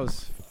 Con, that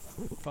was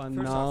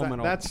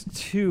phenomenal. That's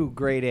 2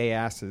 grade A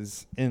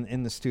asses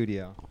in the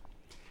studio.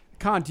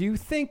 Con, do you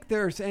think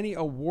there's any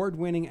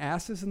award-winning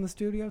asses in the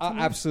studio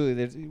tonight?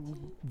 Absolutely.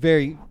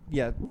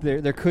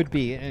 There could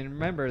be. And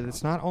remember,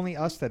 it's not only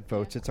us that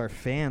votes, it's our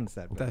fans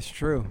that vote. That's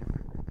true.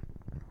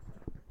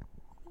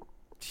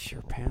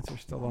 Your pants are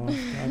still on.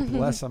 God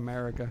bless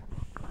America.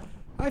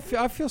 I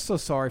feel so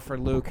sorry for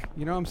Luke.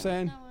 You know what I'm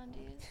saying?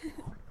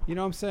 You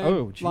know what I'm saying?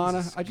 Oh, Lana,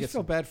 Jesus. I just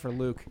feel bad for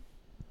Luke.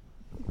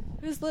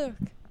 Who's Luke?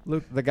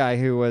 Luke, the guy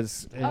who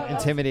was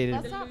intimidated.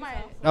 That's not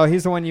my. Oh,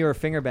 he's the one you were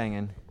finger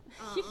banging.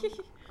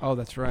 Oh,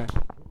 that's right.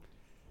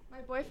 My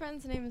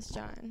boyfriend's name is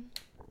John.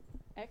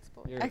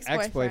 Your Ex-boyfriend.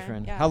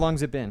 ex-boyfriend. Yeah. How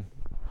long's it been?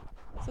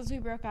 Since we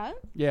broke up?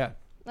 Yeah.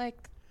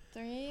 Like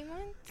 3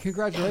 months?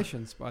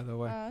 Congratulations, by the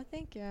way. Oh,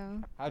 thank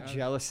you. How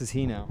jealous is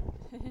he now?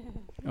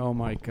 Oh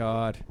my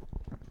God.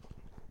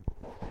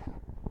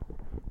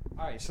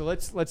 All right, so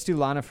let's do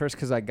Lana first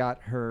because I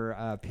got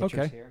her pictures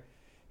Okay. here.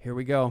 Here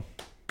we go.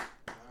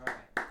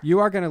 You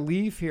are going to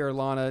leave here,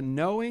 Lana,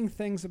 knowing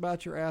things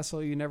about your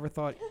asshole you never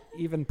thought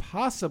even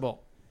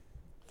possible.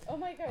 Oh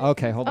my God.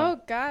 Okay, hold on.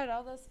 Oh God,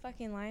 all those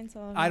fucking lines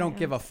all over I don't my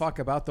give a ass. fuck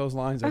about those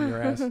lines on your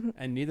ass,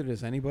 and neither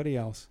does anybody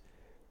else.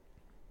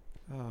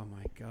 Oh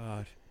my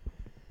God.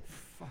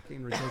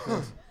 Fucking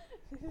ridiculous.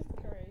 This is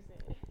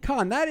crazy.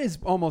 Con, that is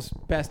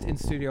almost best in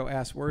studio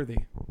ass worthy.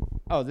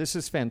 Oh, this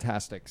is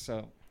fantastic.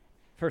 So,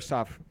 first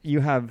off,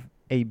 you have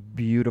a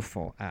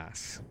beautiful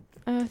ass.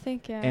 Oh,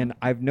 thank you. And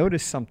I've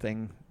noticed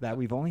something that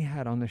we've only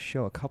had on the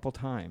show a couple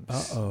times.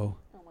 Uh-oh.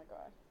 Oh my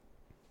God.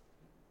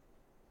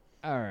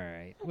 All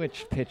right.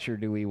 Which picture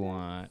do we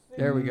want?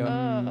 There we go.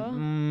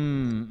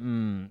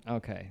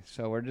 Okay.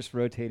 So we're just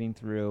rotating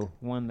through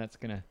one that's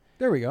going to...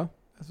 There we go.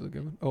 That's a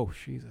good one. Oh,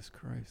 Jesus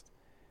Christ.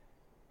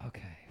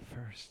 Okay,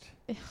 first.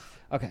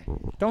 Okay.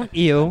 Don't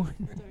ew.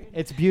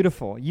 It's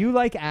beautiful. You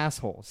like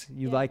assholes.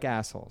 You like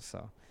assholes,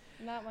 so...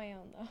 Not my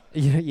own though.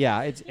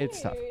 Yeah,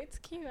 it's tough. It's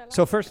cute. I like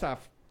So first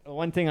off,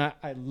 one thing I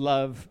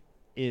love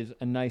is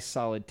a nice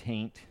solid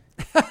taint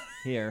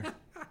here.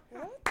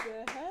 What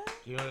the hell?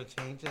 Do you know what a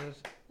taint is?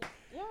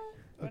 Yeah.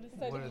 What is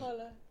What the is-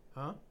 color?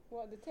 Huh?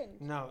 What, the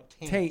tint? No,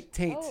 Taint.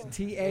 Oh.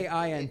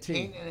 T-A-I-N-T. A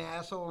taint an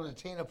asshole and a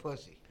taint a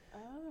pussy. Oh.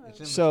 It's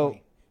in So-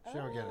 between. She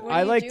don't get it. What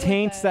I do you like do with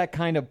taints that? that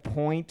kind of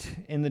point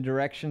in the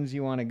directions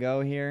you want to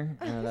go here.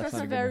 That's That's not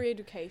a good very one.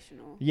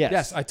 educational. Yes.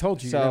 Yes, I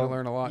told you So, you're going to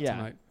learn a lot yeah.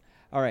 tonight.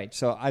 All right,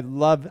 so I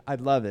love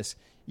this.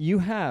 You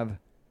have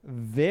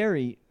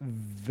very,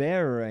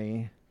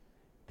 very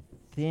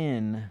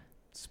thin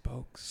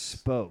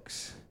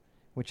spokes,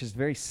 which is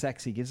very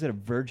sexy. Gives it a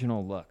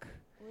virginal look,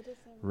 What is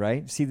that?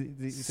 right? See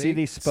See? see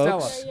these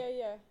spokes? Stella.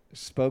 Yeah.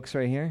 Spokes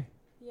right here.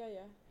 Yeah.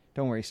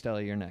 Don't worry,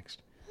 Stella, you're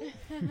next.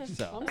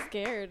 So I'm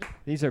scared.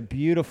 these are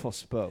beautiful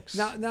spokes.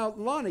 Now,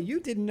 Lana, you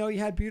didn't know you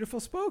had beautiful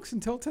spokes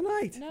until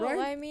tonight, No, right?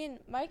 I mean,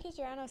 Mike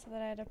Adriano said that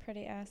I had a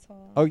pretty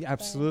asshole. Oh, yeah,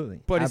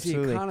 absolutely. But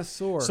absolutely. is he a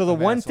connoisseur? So the of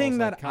one assholes thing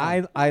like that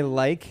Con? I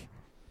like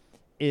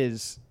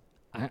is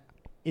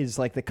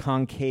like the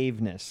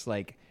concaveness.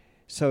 Like,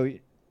 so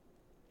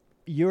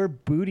your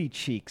booty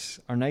cheeks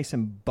are nice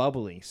and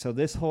bubbly. So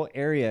this whole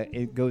area,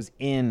 it goes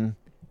in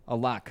a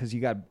lot because you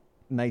got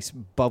nice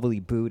bubbly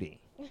booty,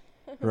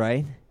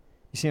 right?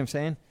 You see what I'm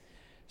saying?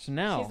 So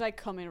now She's like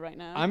coming right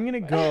now. I'm gonna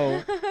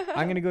go.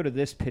 I'm gonna go to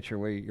this picture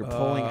where you're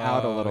pulling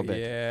out a little bit.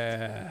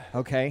 Yeah.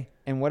 Okay.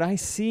 And what I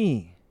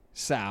see,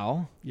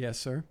 Sal. Yes,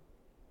 sir.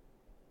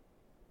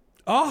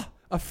 Oh,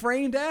 a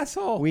framed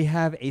asshole. We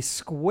have a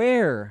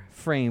square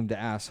framed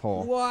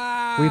asshole.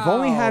 Wow. We've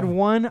only had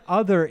one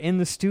other in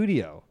the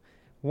studio,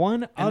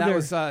 One And other.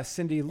 that was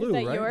Cindy Lou,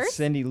 that right? yours?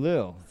 Cindy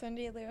Lou.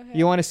 Cindy Lou.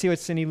 You want to see what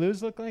Cindy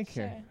Lou's look like?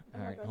 Here. Sure.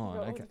 All right, God, hold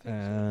you on. got I got-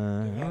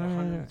 They got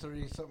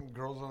 130 something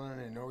girls on there,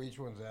 and they know each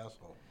one's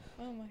asshole.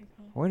 Oh my god.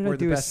 what did We're I the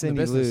do with best in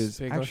the Cindy business,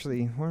 Lou's? Bigos.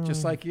 Actually, where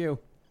Just am I? like you.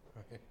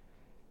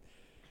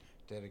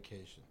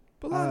 Dedication.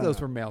 But a lot of those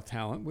were male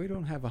talent. We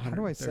don't have 130. How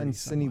do I send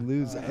some Cindy odd.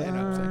 Lou's? There's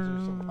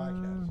some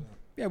podcasts.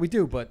 Yeah, we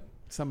do, but Oh,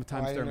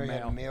 sometimes I they're didn't know you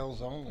had male.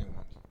 males only ones.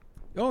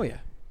 Oh yeah.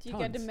 Do you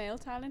get the Tons. male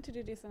talent to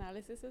do this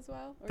analysis as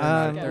well? Or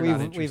not- they're not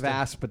we've interested.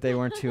 asked, but they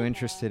weren't too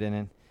interested in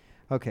it.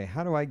 Okay,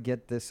 how do I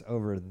get this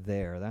over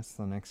there? That's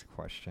the next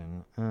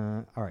question.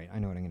 All right, I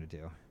know what I'm going to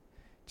do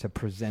to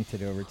present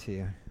it over to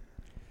you.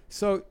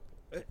 So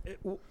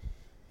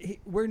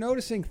we're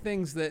noticing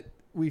things that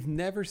we've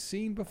never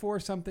seen before.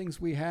 Some things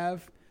we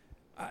have.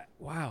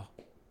 Wow.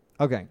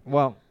 Okay,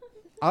 well,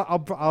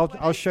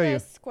 I'll show you. What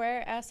does the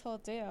square asshole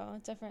do?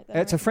 Different than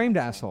It's a regular framed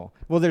asshole. asshole.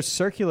 Well, there's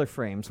circular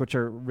frames, which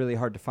are really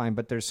hard to find,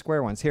 but there's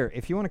square ones. Here,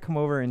 if you want to come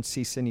over and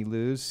see Cindy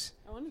Lou's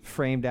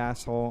framed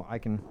asshole, I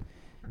can.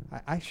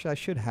 I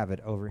should have it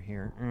over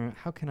here.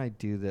 How can I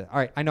do this? All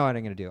right, I know what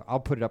I'm going to do. I'll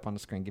put it up on the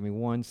screen. Give me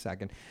 1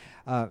 second.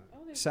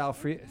 Sal,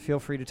 feel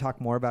free to talk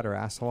more about her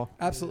asshole.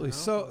 Absolutely.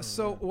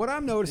 So what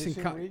I'm noticing,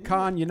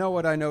 Con, you know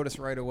what I noticed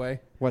right away?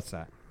 What's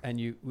that? And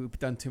we've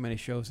done too many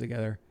shows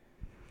together.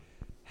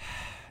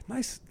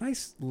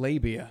 Nice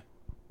labia.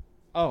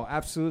 Oh,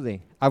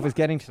 absolutely. I was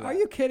getting to that. Are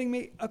you kidding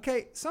me?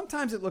 Okay,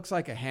 sometimes it looks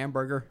like a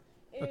hamburger.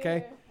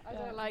 Okay. I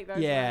don't like those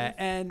Yeah,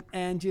 ones.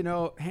 and you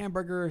know,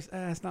 hamburgers,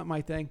 it's not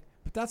my thing.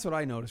 But that's what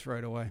I noticed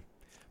right away.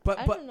 But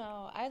I don't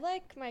know. I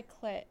like my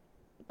clit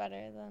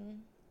better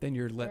than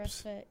your the lips.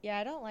 rest of it. Yeah,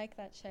 I don't like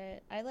that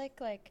shit. I like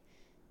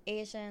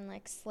Asian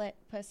slit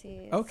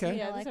pussies. Okay. You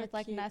Yeah, know, those like are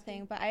with cute.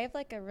 nothing. But I have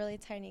a really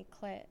tiny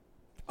clit.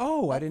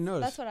 Oh, I didn't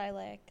notice. That's what I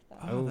like. Though.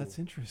 Oh, that's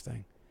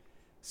interesting.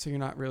 So you're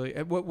not really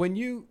when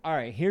you. All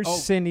right, here's Oh.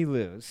 Cindy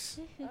Lou's.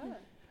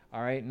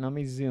 All right, and let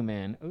me zoom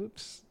in.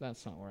 Oops,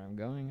 that's not where I'm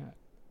going.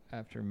 I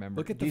have to remember.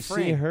 Look at Do the you see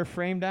frame. her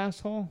framed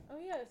asshole? Oh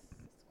yes,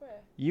 square.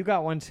 You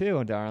got one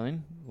too,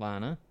 darling,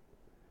 Lana.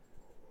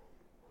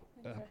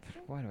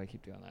 Interesting. Why do I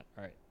keep doing that?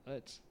 All right,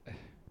 let's.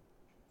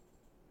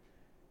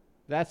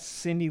 That's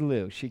Cindy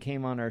Lou. She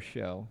came on our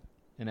show,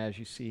 and as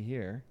you see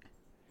here,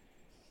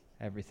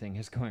 everything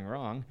is going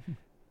wrong.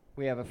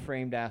 We have a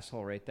framed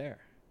asshole right there.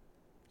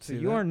 So See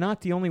you that? are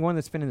not the only one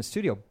that's been in the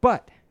studio,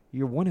 but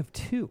you're one of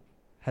two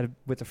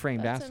with a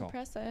framed That's asshole.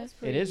 impressive.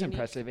 It is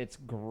impressive. It's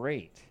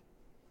great.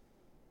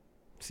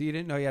 See, you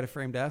didn't know you had a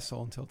framed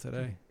asshole until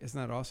today.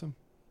 Isn't that awesome?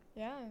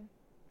 Yeah.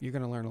 You're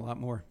going to learn a lot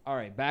more. All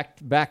right,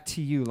 back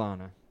to you,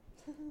 Lana.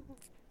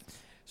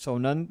 So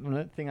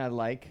another thing I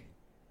like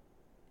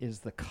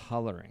is the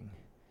coloring.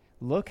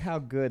 Look how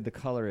good the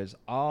color is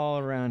all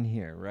around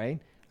here,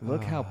 right?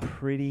 Look how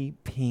pretty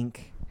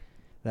pink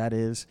that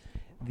is.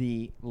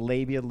 The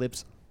labia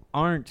lips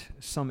aren't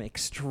some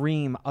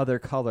extreme other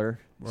color.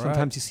 Right.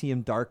 Sometimes you see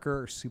them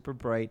darker or super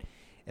bright.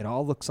 It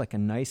all looks like a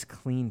nice,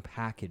 clean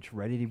package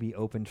ready to be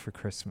opened for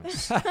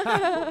Christmas.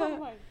 Oh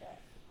my god.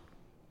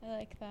 I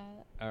like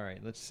that. All right,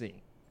 let's see.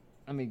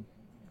 Let me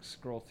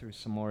scroll through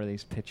some more of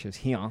these pictures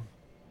here.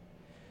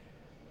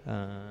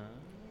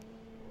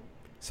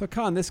 So,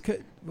 Con, this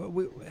could.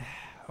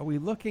 Are we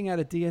looking at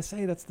a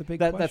DSA? That's the big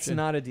That's question.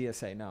 not a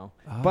DSA, no.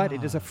 But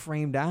it is a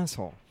framed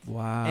asshole.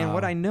 Wow. And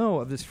what I know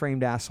of this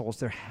framed asshole is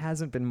there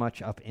hasn't been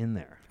much up in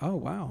there. Oh,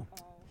 wow.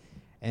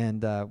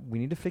 And we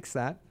need to fix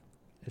that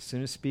as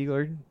soon as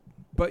Spiegler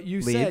But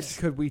you leaves.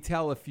 said, could we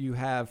tell if you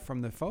have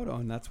from the photo?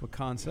 And that's what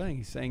Con's saying.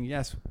 He's saying,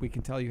 yes, we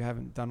can tell you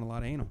haven't done a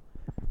lot of anal.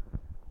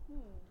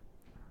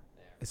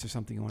 Is there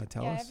something you want to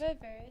tell Yeah, us? I have a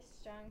very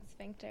strong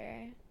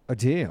sphincter. Oh,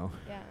 do you?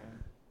 Yeah.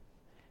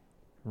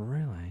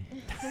 Really?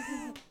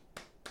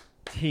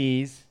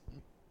 Tease.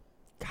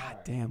 God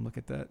damn, look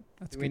at that.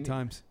 That's Do we good ne-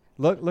 times.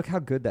 Look how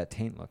good that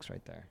taint looks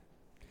right there.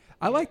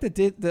 I like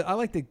I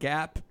like the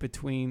gap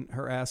between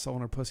her asshole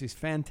and her pussy's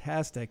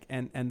fantastic,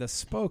 and the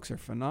spokes are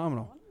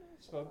phenomenal.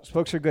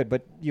 Spokes are good,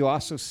 but you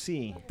also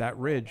see that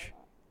ridge.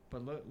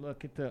 But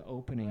look at the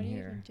opening What do you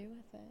here. even do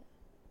with it?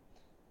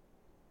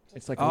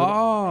 It's like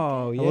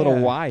a little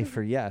yeah. Y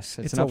for yes.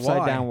 It's an a upside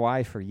Y. down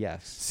Y for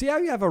yes. See how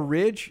you have a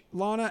ridge,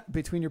 Lana,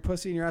 between your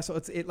pussy and your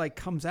asshole? It like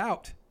comes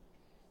out.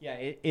 Yeah,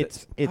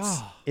 it's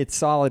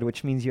solid,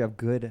 which means you have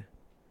good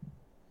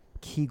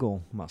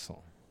Kegel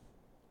muscle.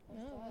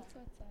 No, that's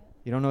what's that.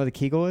 You don't know what a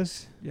Kegel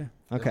is? Yeah.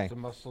 Okay. That's the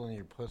muscle in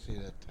your pussy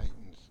that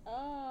tightens.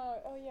 Oh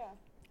yeah.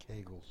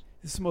 Kegels.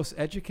 This is the most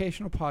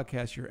educational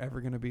podcast you're ever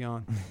going to be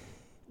on.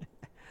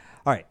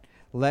 All right.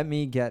 Let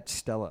me get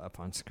Stella up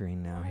on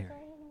screen now here.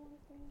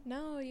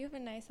 No, you have a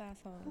nice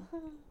asshole.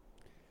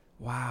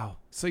 Wow.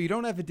 So you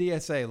don't have a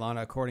DSA,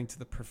 Lana, according to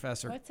the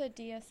professor. What's a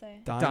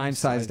DSA?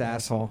 Dime-sized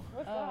asshole.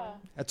 What's that?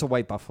 That's a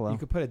white buffalo. You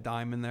could put a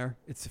dime in there.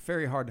 It's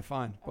very hard to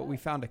find, but we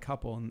found a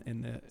couple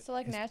in the. So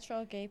like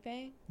natural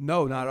gaping?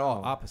 No, not at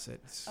all.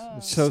 Opposite. It's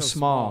so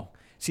small.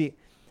 See,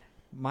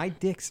 my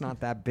dick's not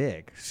that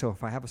big, so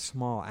if I have a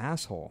small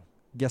asshole,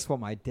 guess what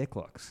my dick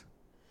looks?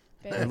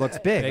 Big. It looks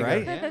big, Bigger.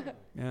 right?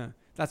 Yeah.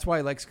 That's why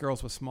he likes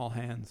girls with small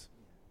hands.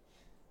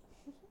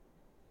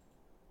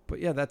 But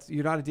yeah,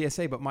 you're not a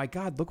DSA. But my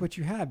God, look what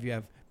you have. You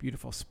have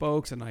beautiful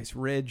spokes, a nice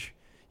ridge.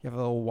 You have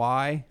a little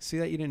Y. See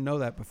that? You didn't know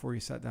that before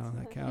you sat down on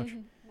that couch.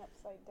 An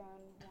upside down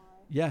Y.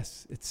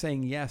 Yes, it's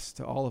saying yes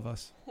to all of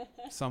us,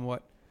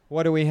 somewhat.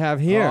 What do we have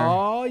here?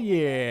 Oh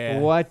yeah.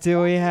 What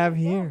do we have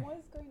here? What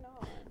is going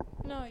on?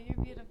 No,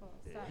 you're beautiful.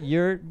 Stop.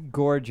 You're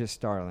gorgeous,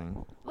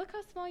 darling. Look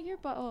how small your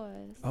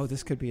butthole is. Oh,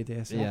 this could be a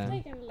DSA. Yeah. I've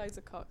taken loads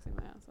of cocks in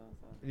my asshole.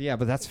 So Yeah,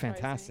 but that's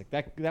surprising. fantastic.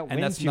 That And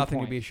wins that's you nothing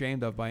points. to be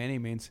ashamed of by any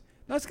means.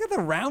 Let's get the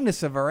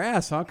roundness of her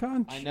ass, huh,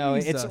 Con? I know.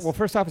 Jesus. It's well.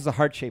 First off, it's a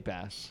heart-shaped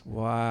ass.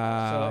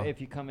 Wow. So if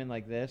you come in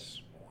like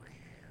this,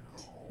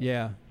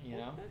 Yeah. you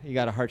know, you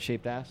got a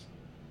heart-shaped ass.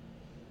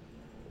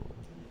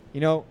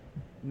 You know,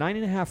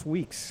 9.5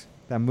 Weeks.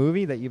 That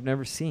movie that you've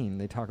never seen.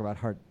 They talk about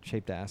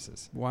heart-shaped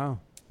asses. Wow.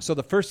 So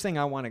the first thing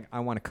I want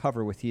to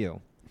cover with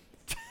you,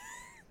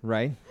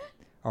 right?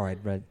 Or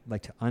I'd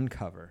like to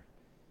uncover,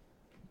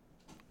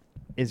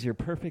 is your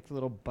perfect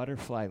little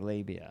butterfly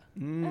labia.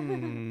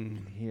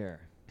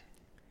 Here.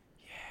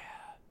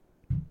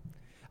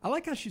 I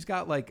like how she's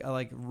got like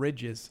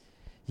ridges.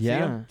 Yeah.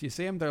 See 'em? Do you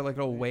see them? They're like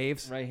little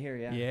waves. Right here,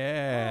 yeah.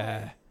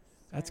 Yeah.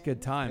 That's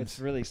good times. It's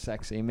really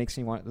sexy. It makes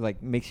you want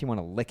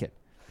to lick it.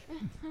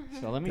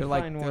 So let me They're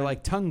find like one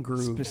like tongue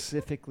grooves.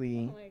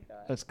 specifically. Oh my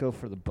God. Let's go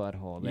for the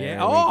butthole. There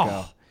Yeah. we Oh!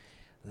 go.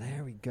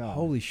 There we go.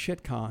 Holy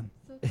shit, Con.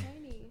 So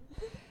tiny.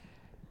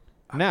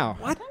 Now.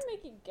 I can't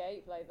make it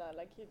gape like that,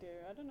 like you do.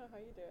 I don't know how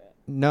you do it.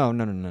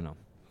 No.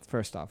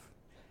 First off,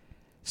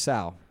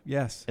 Sal.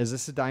 Yes. Is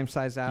this a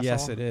dime-sized asshole?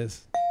 Yes, it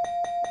is.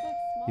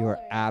 You are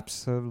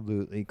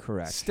absolutely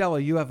correct. Stella,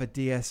 you have a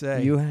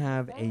DSA. You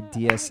have a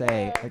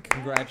DSA.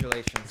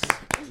 Congratulations.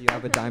 You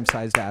have a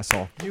dime-sized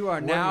asshole. You are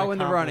What now an in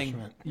the running.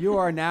 accomplishment. You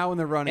are now in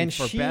the running And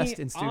for she best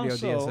in studio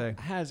also DSA.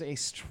 has a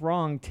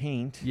strong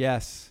taint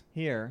Yes.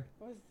 here.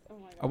 Oh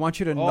my God. I want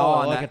you to Oh, gnaw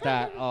on look that. at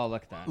that. Oh,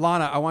 look at that.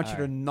 Lana, I want All you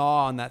to right.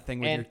 gnaw on that thing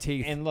with and, your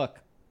teeth. And look,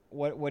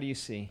 what do you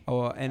see?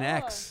 Oh, an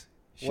X.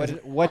 She has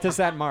What does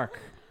that mark?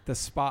 the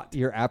spot.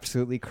 You're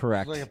absolutely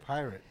correct. It's like a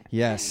pirate.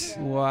 Yes.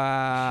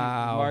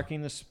 Wow.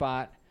 Marking the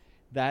spot.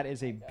 That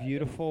is a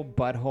beautiful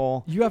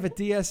butthole. You have a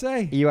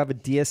DSA. You have a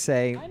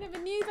DSA. I never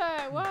knew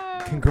that. Wow.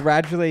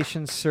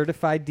 Congratulations,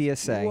 certified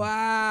DSA.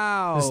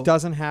 Wow. This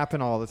doesn't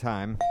happen all the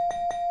time.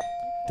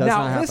 Does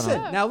not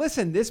happen. Now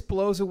listen. This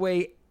blows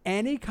away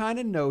any kind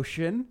of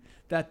notion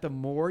that the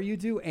more you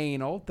do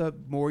anal, the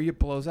more it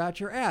blows out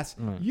your ass.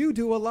 You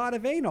do a lot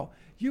of anal.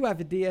 You have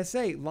a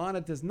DSA.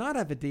 Lana does not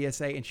have a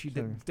DSA, and she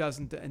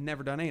doesn't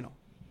never done anal.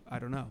 I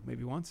don't know.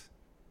 Maybe once.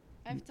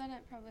 I've done it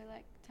probably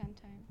like 10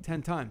 times.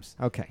 10 times.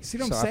 Okay. See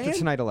what so I'm saying? after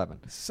tonight 11.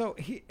 So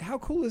how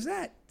cool is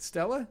that,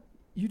 Stella?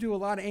 You do a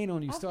lot of anal,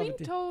 and you I've still been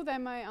have a told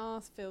that my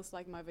ass feels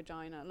like my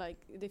vagina. Like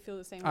they feel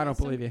the same. I way. don't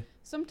believe you.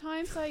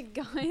 Sometimes, like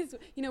guys,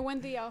 you know, when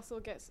the asshole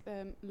gets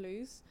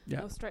loose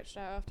Yeah. or stretched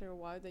out after a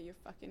while that you're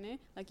fucking it,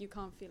 like you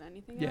can't feel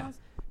anything Yeah. else.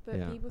 But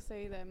Yeah. people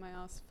say that my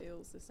ass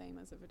feels the same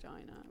as a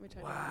vagina, which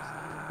I don't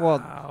understand.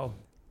 Well,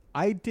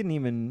 I didn't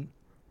even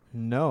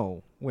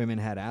know women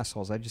had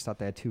assholes. I just thought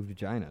they had two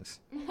vaginas.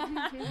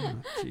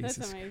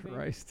 Jesus amazing.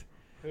 Christ.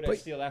 Who did I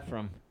steal that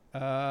from?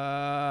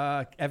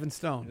 Evan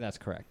Stone. That's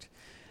correct.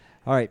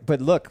 All right, but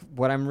look,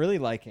 what I'm really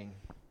liking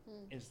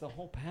is the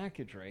whole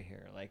package right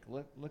here. Like,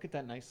 look at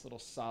that nice little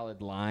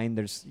solid line.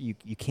 There's you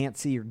can't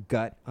see your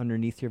gut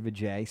underneath your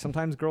vajay.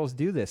 Sometimes girls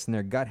do this, and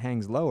their gut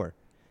hangs lower.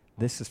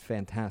 This is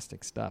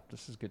fantastic stuff.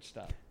 This is good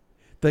stuff.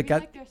 You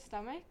like their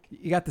stomach?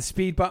 You got the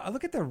speed bump.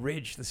 Look at the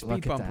ridge. The speed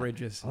Look at bump that.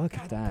 ridges. Look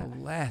at that.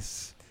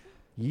 Bless.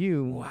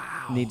 You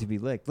need to be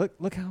licked.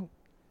 Look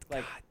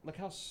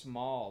how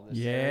small this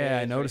Yeah, area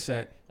I is noticed right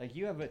that. there. Like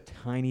you have a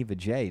tiny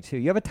vajay too.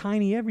 You have a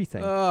tiny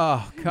everything.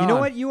 Oh, you God. know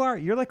what you are?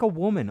 You're like a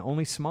woman,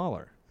 only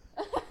smaller.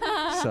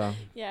 So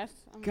Yes.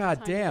 I'm a God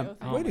tiny damn. little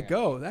thing. Way to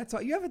go. That's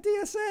all. You have a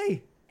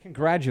DSA.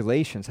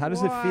 congratulations. How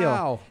does it feel?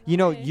 Wow. You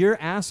know, your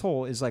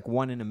asshole is like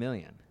 1 in a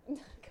million.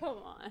 Come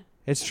on.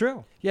 It's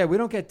true. Yeah, we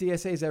don't get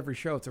DSAs every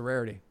show. It's a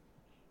rarity.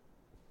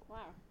 Wow.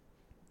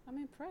 I'm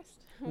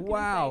impressed. What can I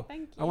Wow. say?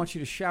 Thank you. I want you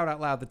to shout out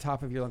loud the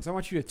top of your lungs. I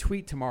want you to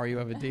tweet tomorrow you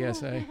have a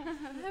DSA.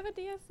 I have a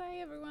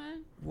DSA,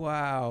 everyone.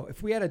 Wow.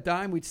 If we had a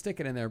dime, we'd stick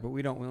it in there, but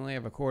we don't. We only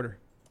have a quarter.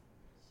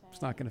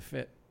 It's not going to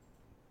fit.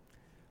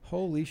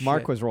 Holy shit.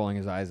 Mark was rolling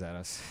his eyes at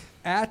us.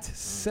 At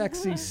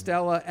Sexy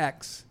Stella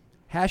X.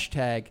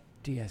 Hashtag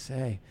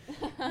DSA.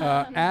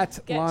 At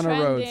Get Lana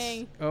Rhodes.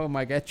 trending. Oh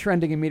my God.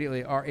 Trending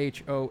immediately.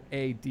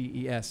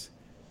 RHOADES.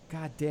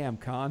 God damn,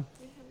 Con.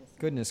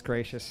 Goodness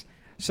gracious.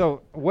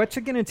 So, what's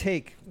it going to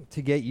take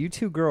to get you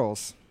two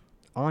girls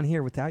on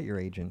here without your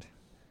agent?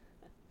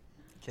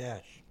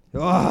 Cash.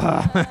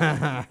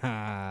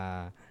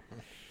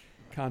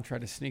 Con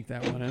tried to sneak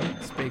that one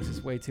in. Space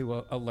is way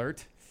too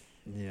alert.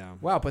 Yeah.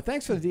 Wow, but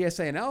thanks for the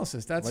DSA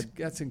analysis.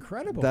 That's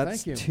incredible.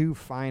 That's Thank you. two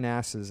fine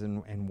asses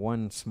in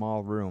one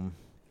small room.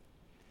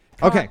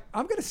 Con, Okay.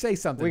 I'm going to say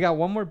something. We got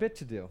one more bit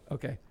to do.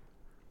 Okay.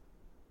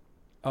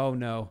 Oh,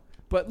 no.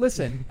 But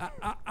listen,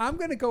 I'm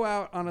going to go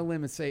out on a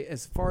limb and say,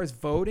 as far as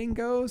voting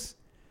goes,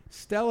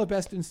 Stella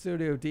Best in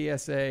Studio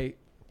DSA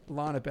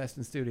Lana Best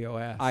in Studio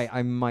ass.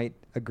 I might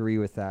agree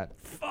with that.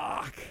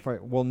 Fuck.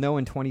 We'll know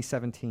in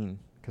 2017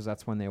 because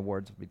that's when the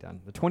awards will be done.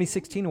 The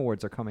 2016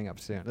 awards are coming up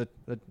soon.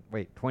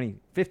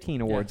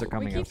 2015 awards are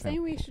coming We up keep soon.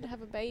 saying we should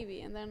have a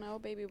baby, and then our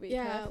baby will be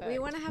Yeah, perfect. we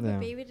want to have Yeah. a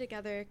baby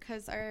together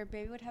because our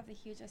baby would have the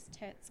hugest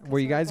tits. 'cause Were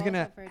you we're guys both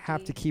going to over have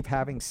to D. keep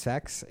having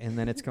sex and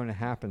then it's going to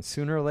happen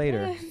sooner or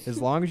later?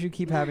 As long as you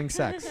keep having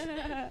sex,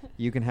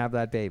 you can have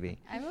that baby.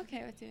 I'm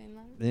okay with doing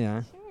that.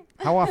 Yeah.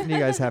 How often do you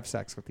guys have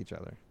sex with each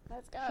other?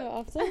 Let's go. How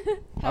often?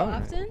 How Oh,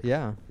 often?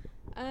 Yeah.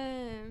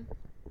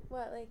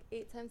 What, like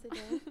 8 times a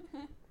day?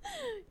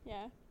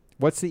 Yeah.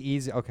 What's the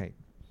easy? Okay.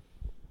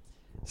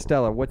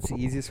 Stella, what's the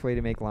easiest way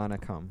to make Lana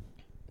come?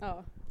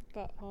 Oh,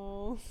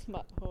 buttholes,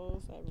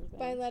 everything.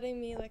 By letting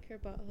me lick her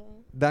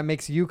butthole. That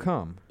makes you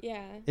come.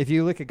 Yeah. If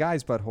you lick a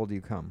guy's butthole, do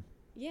you come?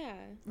 Yeah.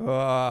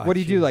 What do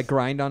you do? Like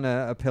grind on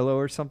a pillow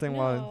or something?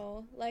 While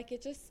No, like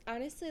it just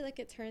honestly, like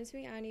it turns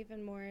me on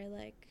even more,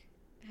 like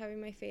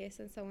having my face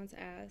in someone's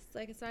ass.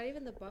 Like it's not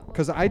even the butthole.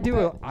 because I do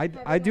but I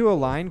having do my a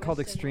face line called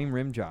pushed in extreme there.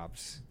 rim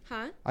jobs.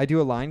 Huh? I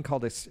do a line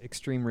called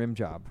extreme rim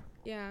job.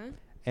 Yeah.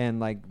 And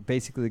like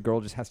basically the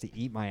girl just has to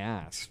eat my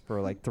ass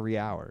for like 3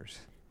 hours.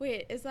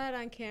 Wait, is that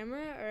on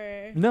camera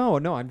or? No,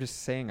 I'm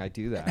just saying I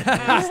do that.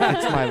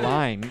 it's my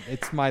line.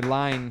 It's my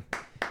line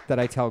that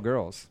I tell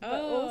girls. But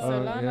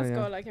also, Lana's yeah.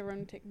 got like her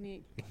own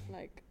technique.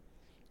 Like,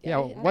 Yeah,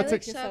 what's I,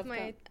 it? shove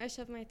my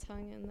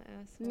tongue in the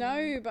ass.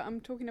 No, but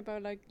I'm talking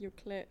about like your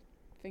clit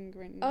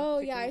fingering. Oh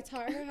yeah, I technique.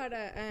 taught her how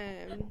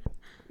to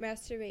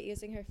masturbate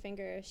using her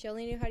finger. She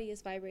only knew how to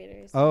use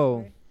vibrators. Oh.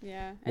 before.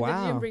 Yeah, and I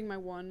Wow. didn't bring my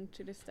one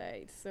to the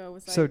States, so I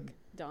was like So,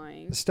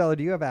 dying. Stella,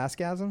 do you have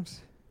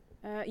askasms?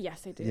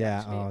 Yes, I do. Yeah.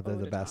 Actually, Oh, they're all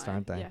the best, time.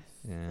 aren't they? Yes.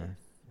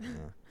 Yeah.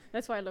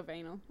 That's why I love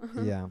anal.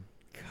 Yeah.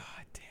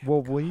 God damn.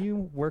 Well, will you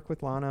work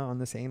with Lana on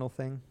this anal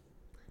thing?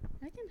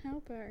 I can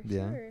help her.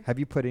 Yeah. Sure. Have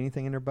you put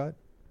anything in her butt?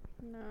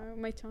 No,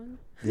 my tongue.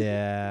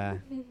 Yeah.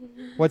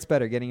 What's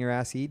better, getting your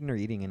ass eaten or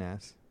eating an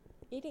ass?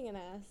 Eating an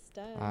ass,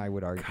 duh. I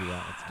would argue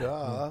that. It's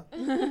Duh.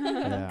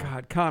 Yeah.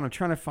 God, Con, I'm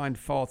trying to find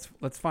faults.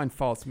 Let's find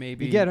faults.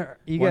 Maybe You get her-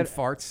 you one get-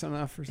 farts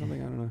enough or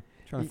something. I don't know.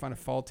 Trying to find a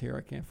fault here.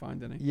 I can't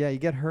find any. Yeah, you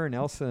get her and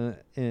Elsa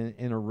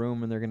in a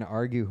room, and they're going to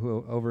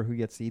argue over who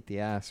gets to eat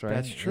the ass, right?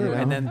 That's true. You know?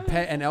 And then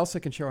and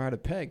Elsa can show her how to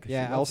peg. 'cause she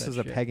Yeah, loves Elsa's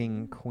that a shit.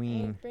 pegging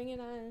queen. Bring it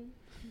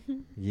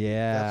on.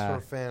 Yeah.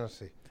 That's for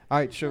fantasy. All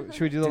right, should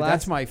we do the Dude, last?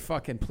 that's my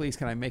fucking. Please,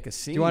 can I make a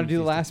scene? Do you want to do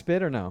the These last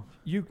bit or no?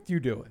 You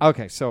do it.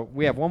 Okay, so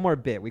we have one more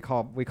bit. We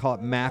call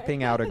it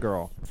mapping out a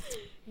girl.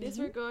 These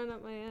were going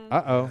up my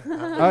ass.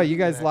 Oh, you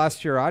guys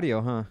lost your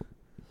audio, huh?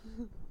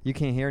 You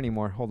can't hear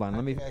anymore. Hold on,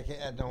 let me. I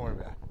can't, don't worry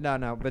about it.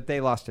 No, but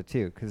they lost it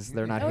too because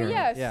they're not Oh, hearing.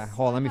 yes. It. Yeah,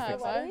 hold on, let me fix it.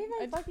 Why do we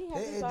even fucking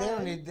have They this don't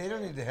on? need. They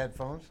don't need the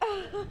headphones.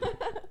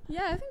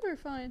 Yeah, I think we're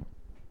fine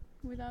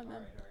without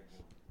them.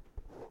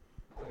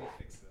 Let me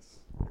fix this.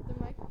 The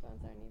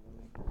microphones aren't even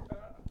working.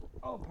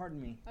 Oh, pardon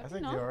me. I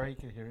think you are. He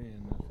can hear you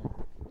in the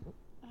thing.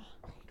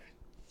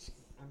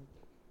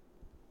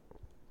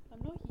 I'm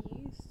not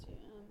used to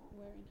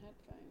wearing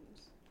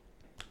headphones.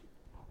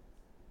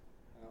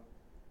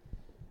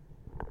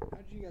 How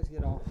did you guys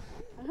get all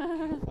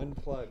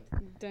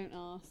unplugged? Don't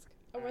ask.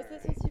 Oh, was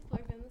this supposed to be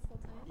plugged in this whole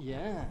time?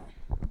 Yeah.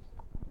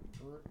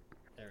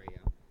 There we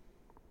go.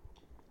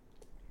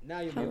 Now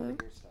you'll be able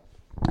to hear stuff.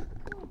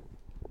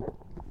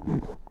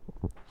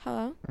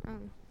 Hello?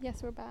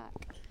 Yes, we're back.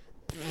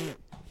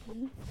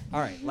 All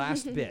right,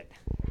 last bit.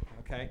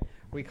 Okay,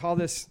 we call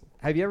this.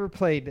 Have you ever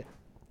played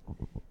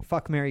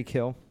Fuck, Marry,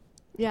 Kill?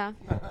 Yeah.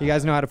 You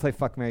guys know how to play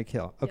Fuck, Marry,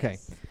 Kill. Okay,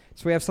 Yes.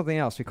 so we have something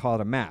else. We call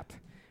it a map.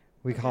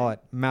 We call it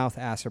mouth,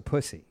 ass, or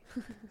pussy.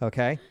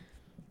 Okay,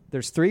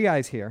 there's 3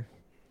 guys here.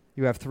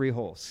 You have 3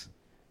 holes.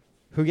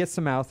 Who gets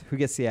the mouth? Who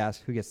gets the ass?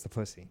 Who gets the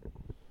pussy?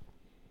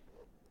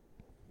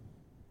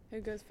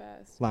 Who goes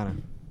first? Lana.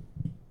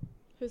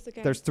 Who's the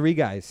guy? There's 3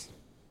 guys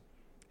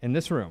in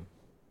this room.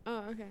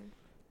 Oh, okay.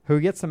 Who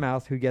gets the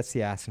mouth? Who gets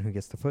the ass? And who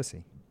gets the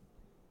pussy?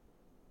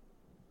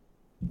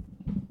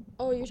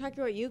 Oh, you're talking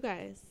about you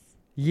guys.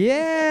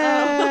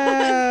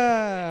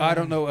 Yeah. I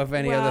don't know of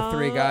any other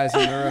 3 guys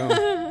in the room.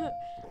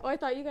 Oh, I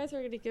thought you guys were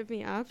going to give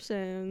me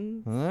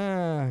options.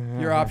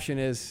 Your option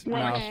is Well,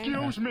 mouth.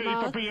 excuse me for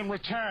Mouth. being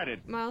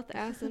retarded. Mouth,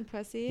 ass, and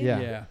pussy.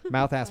 Yeah.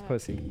 Mouth, ass,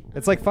 pussy.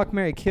 It's like fuck,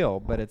 marry, kill,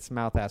 but it's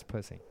mouth, ass,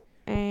 pussy.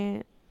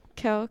 And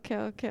kill.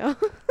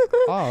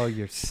 Oh,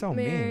 you're so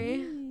Marry.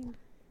 mean.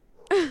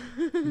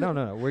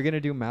 No. We're going to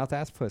do mouth,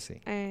 ass,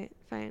 pussy. Alright,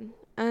 fine.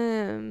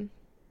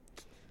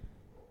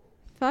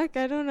 Fuck,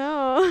 I don't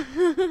know.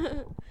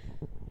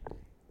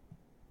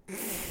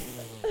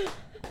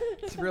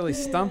 It's really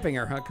stumping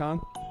her, huh,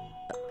 Con?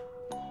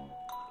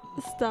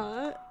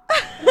 Stop.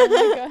 Oh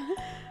my god.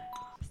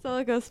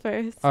 Stella goes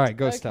first. All right,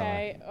 go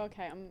Stella.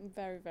 Okay, I'm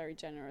very, very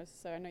generous,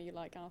 so I know you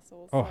like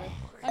assholes. Oh. So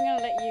I'm going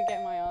to let you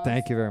get my ass.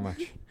 Thank you very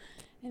much.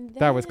 And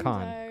That was then,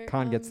 Con. though,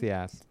 Con gets the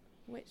ass.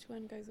 Which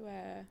one goes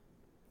where?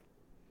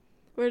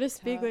 Where does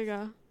Spiegler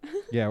go?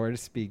 Yeah, where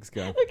does Speaks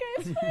go? Look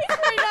at his face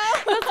right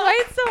now. That's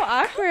why it's so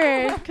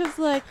awkward because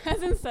like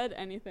hasn't said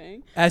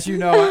anything. As you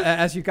know,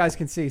 as you guys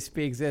can see,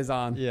 Speaks is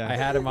on. Yeah. I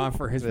had him on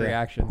for his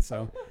reaction,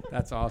 so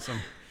that's awesome.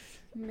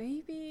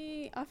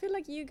 Maybe I feel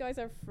like you guys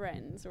are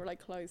friends or like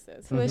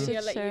closest. So we should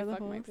I'll let share you the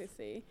fuck my holes.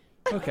 pussy.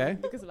 Okay.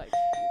 Because of like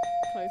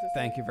closest.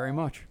 Thank you very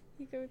much.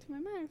 You go to my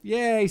mouth.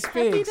 Yay, Happy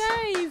Speaks.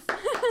 days.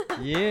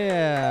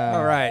 Yeah.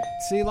 All right.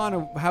 See,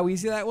 Lana, how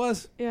easy that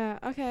was? yeah.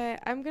 Okay,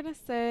 I'm gonna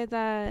say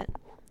that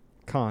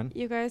Con.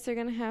 you guys are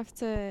gonna have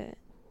to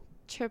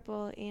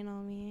triple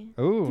anal me.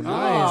 Ooh,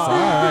 nice. All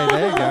right,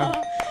 there you go.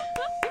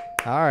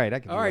 All right, I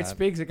can All do right, that.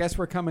 Speaks. I guess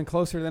we're coming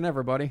closer than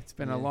ever, buddy. It's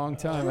been a Yeah. long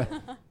time.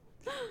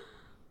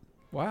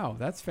 Wow,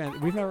 that's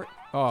We've never.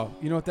 Oh,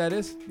 you know what that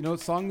is? You know what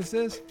song this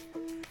is?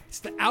 It's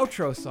the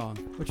outro song,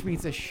 which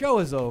means the show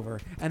is over,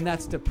 and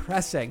that's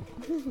depressing.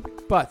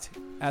 But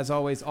as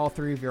always, all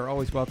three of you are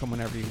always welcome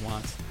whenever you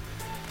want.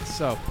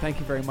 So thank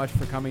you very much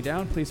for coming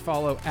down. Please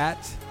follow at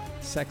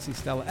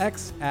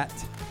SexyStellaX, at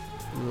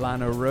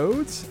Lana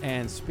Rhodes,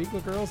 and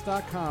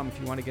SpeakWithGirls.com if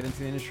you want to get into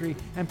the industry.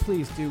 And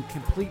please do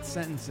complete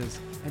sentences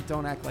and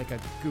don't act like a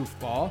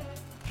goofball.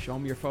 Show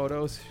them your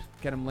photos,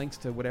 get them links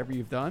to whatever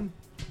you've done,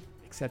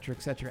 etc.,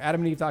 etc.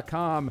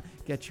 AdamandEve.com.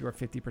 Get your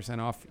 50%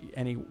 off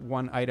any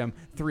one item,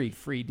 3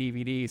 free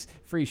DVDs,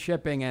 free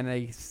shipping, and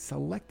a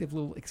selective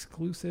little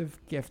exclusive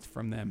gift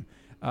from them.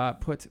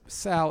 Put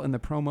Sal in the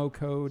promo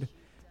code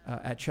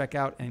at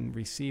checkout and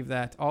receive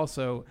that.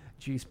 Also,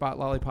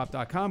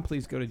 gspotlollipop.com.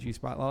 Please go to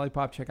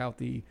gspotlollipop. Check out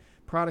the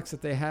products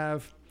that they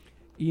have.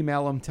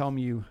 Email them. Tell them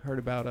you heard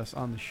about us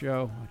on the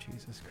show. Oh,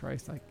 Jesus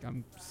Christ.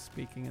 I'm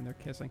speaking and they're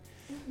kissing.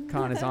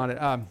 Con is on it.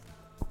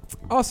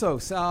 Also,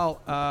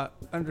 Sal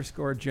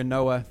 _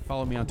 Genoa.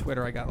 Follow me on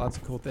Twitter. I got lots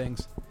of cool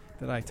things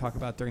that I talk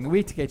about during the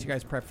week to get you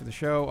guys prepped for the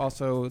show.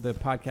 Also, the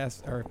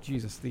podcast,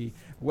 the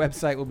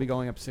website will be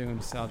going up soon,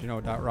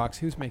 saljanoa.rocks.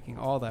 Who's making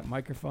all that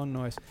microphone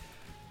noise?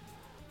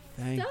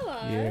 Thank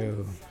Stella.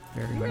 you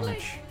very We're much.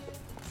 like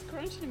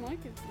scrunching the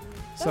microphone.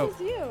 So- That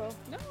was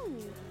you. No.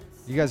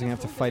 You guys are going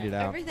to have to fight it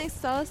out. Everything's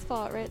Stella's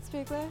fault, right,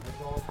 Spiegler?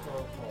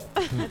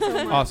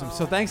 Awesome.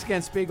 So thanks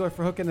again, Spiegler,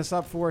 for hooking this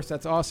up for us.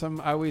 That's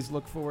awesome. I always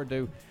look forward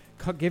to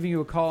giving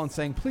you a call and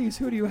saying, please,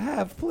 who do you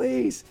have,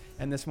 please?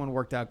 And this one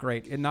worked out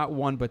great. And not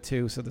one, but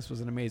two. So this was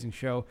an amazing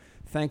show.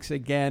 Thanks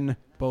again,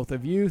 both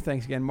of you.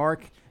 Thanks again,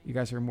 Mark. You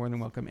guys are more than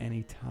welcome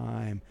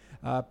anytime.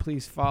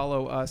 Please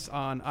follow us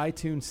on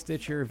iTunes,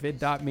 Stitcher,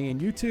 vid.me,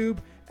 and YouTube.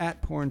 At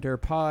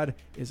PornDirPod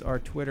is our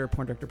Twitter,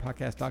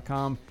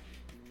 PornDirectorPodcast.com.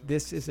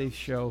 This is a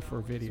show for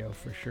video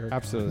for sure.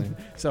 Absolutely.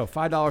 So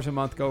 $5 a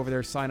month. Go over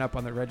there, sign up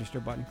on the register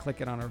button, click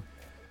it on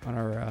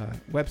our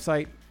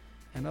website.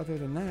 And other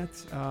than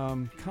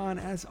that, Con,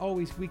 as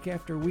always, week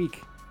after week,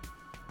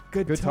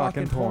 good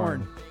talking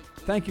porn.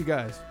 Thank you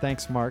guys.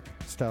 Thanks, Mark,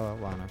 Stella,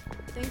 Lana.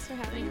 Thanks for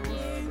having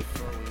us.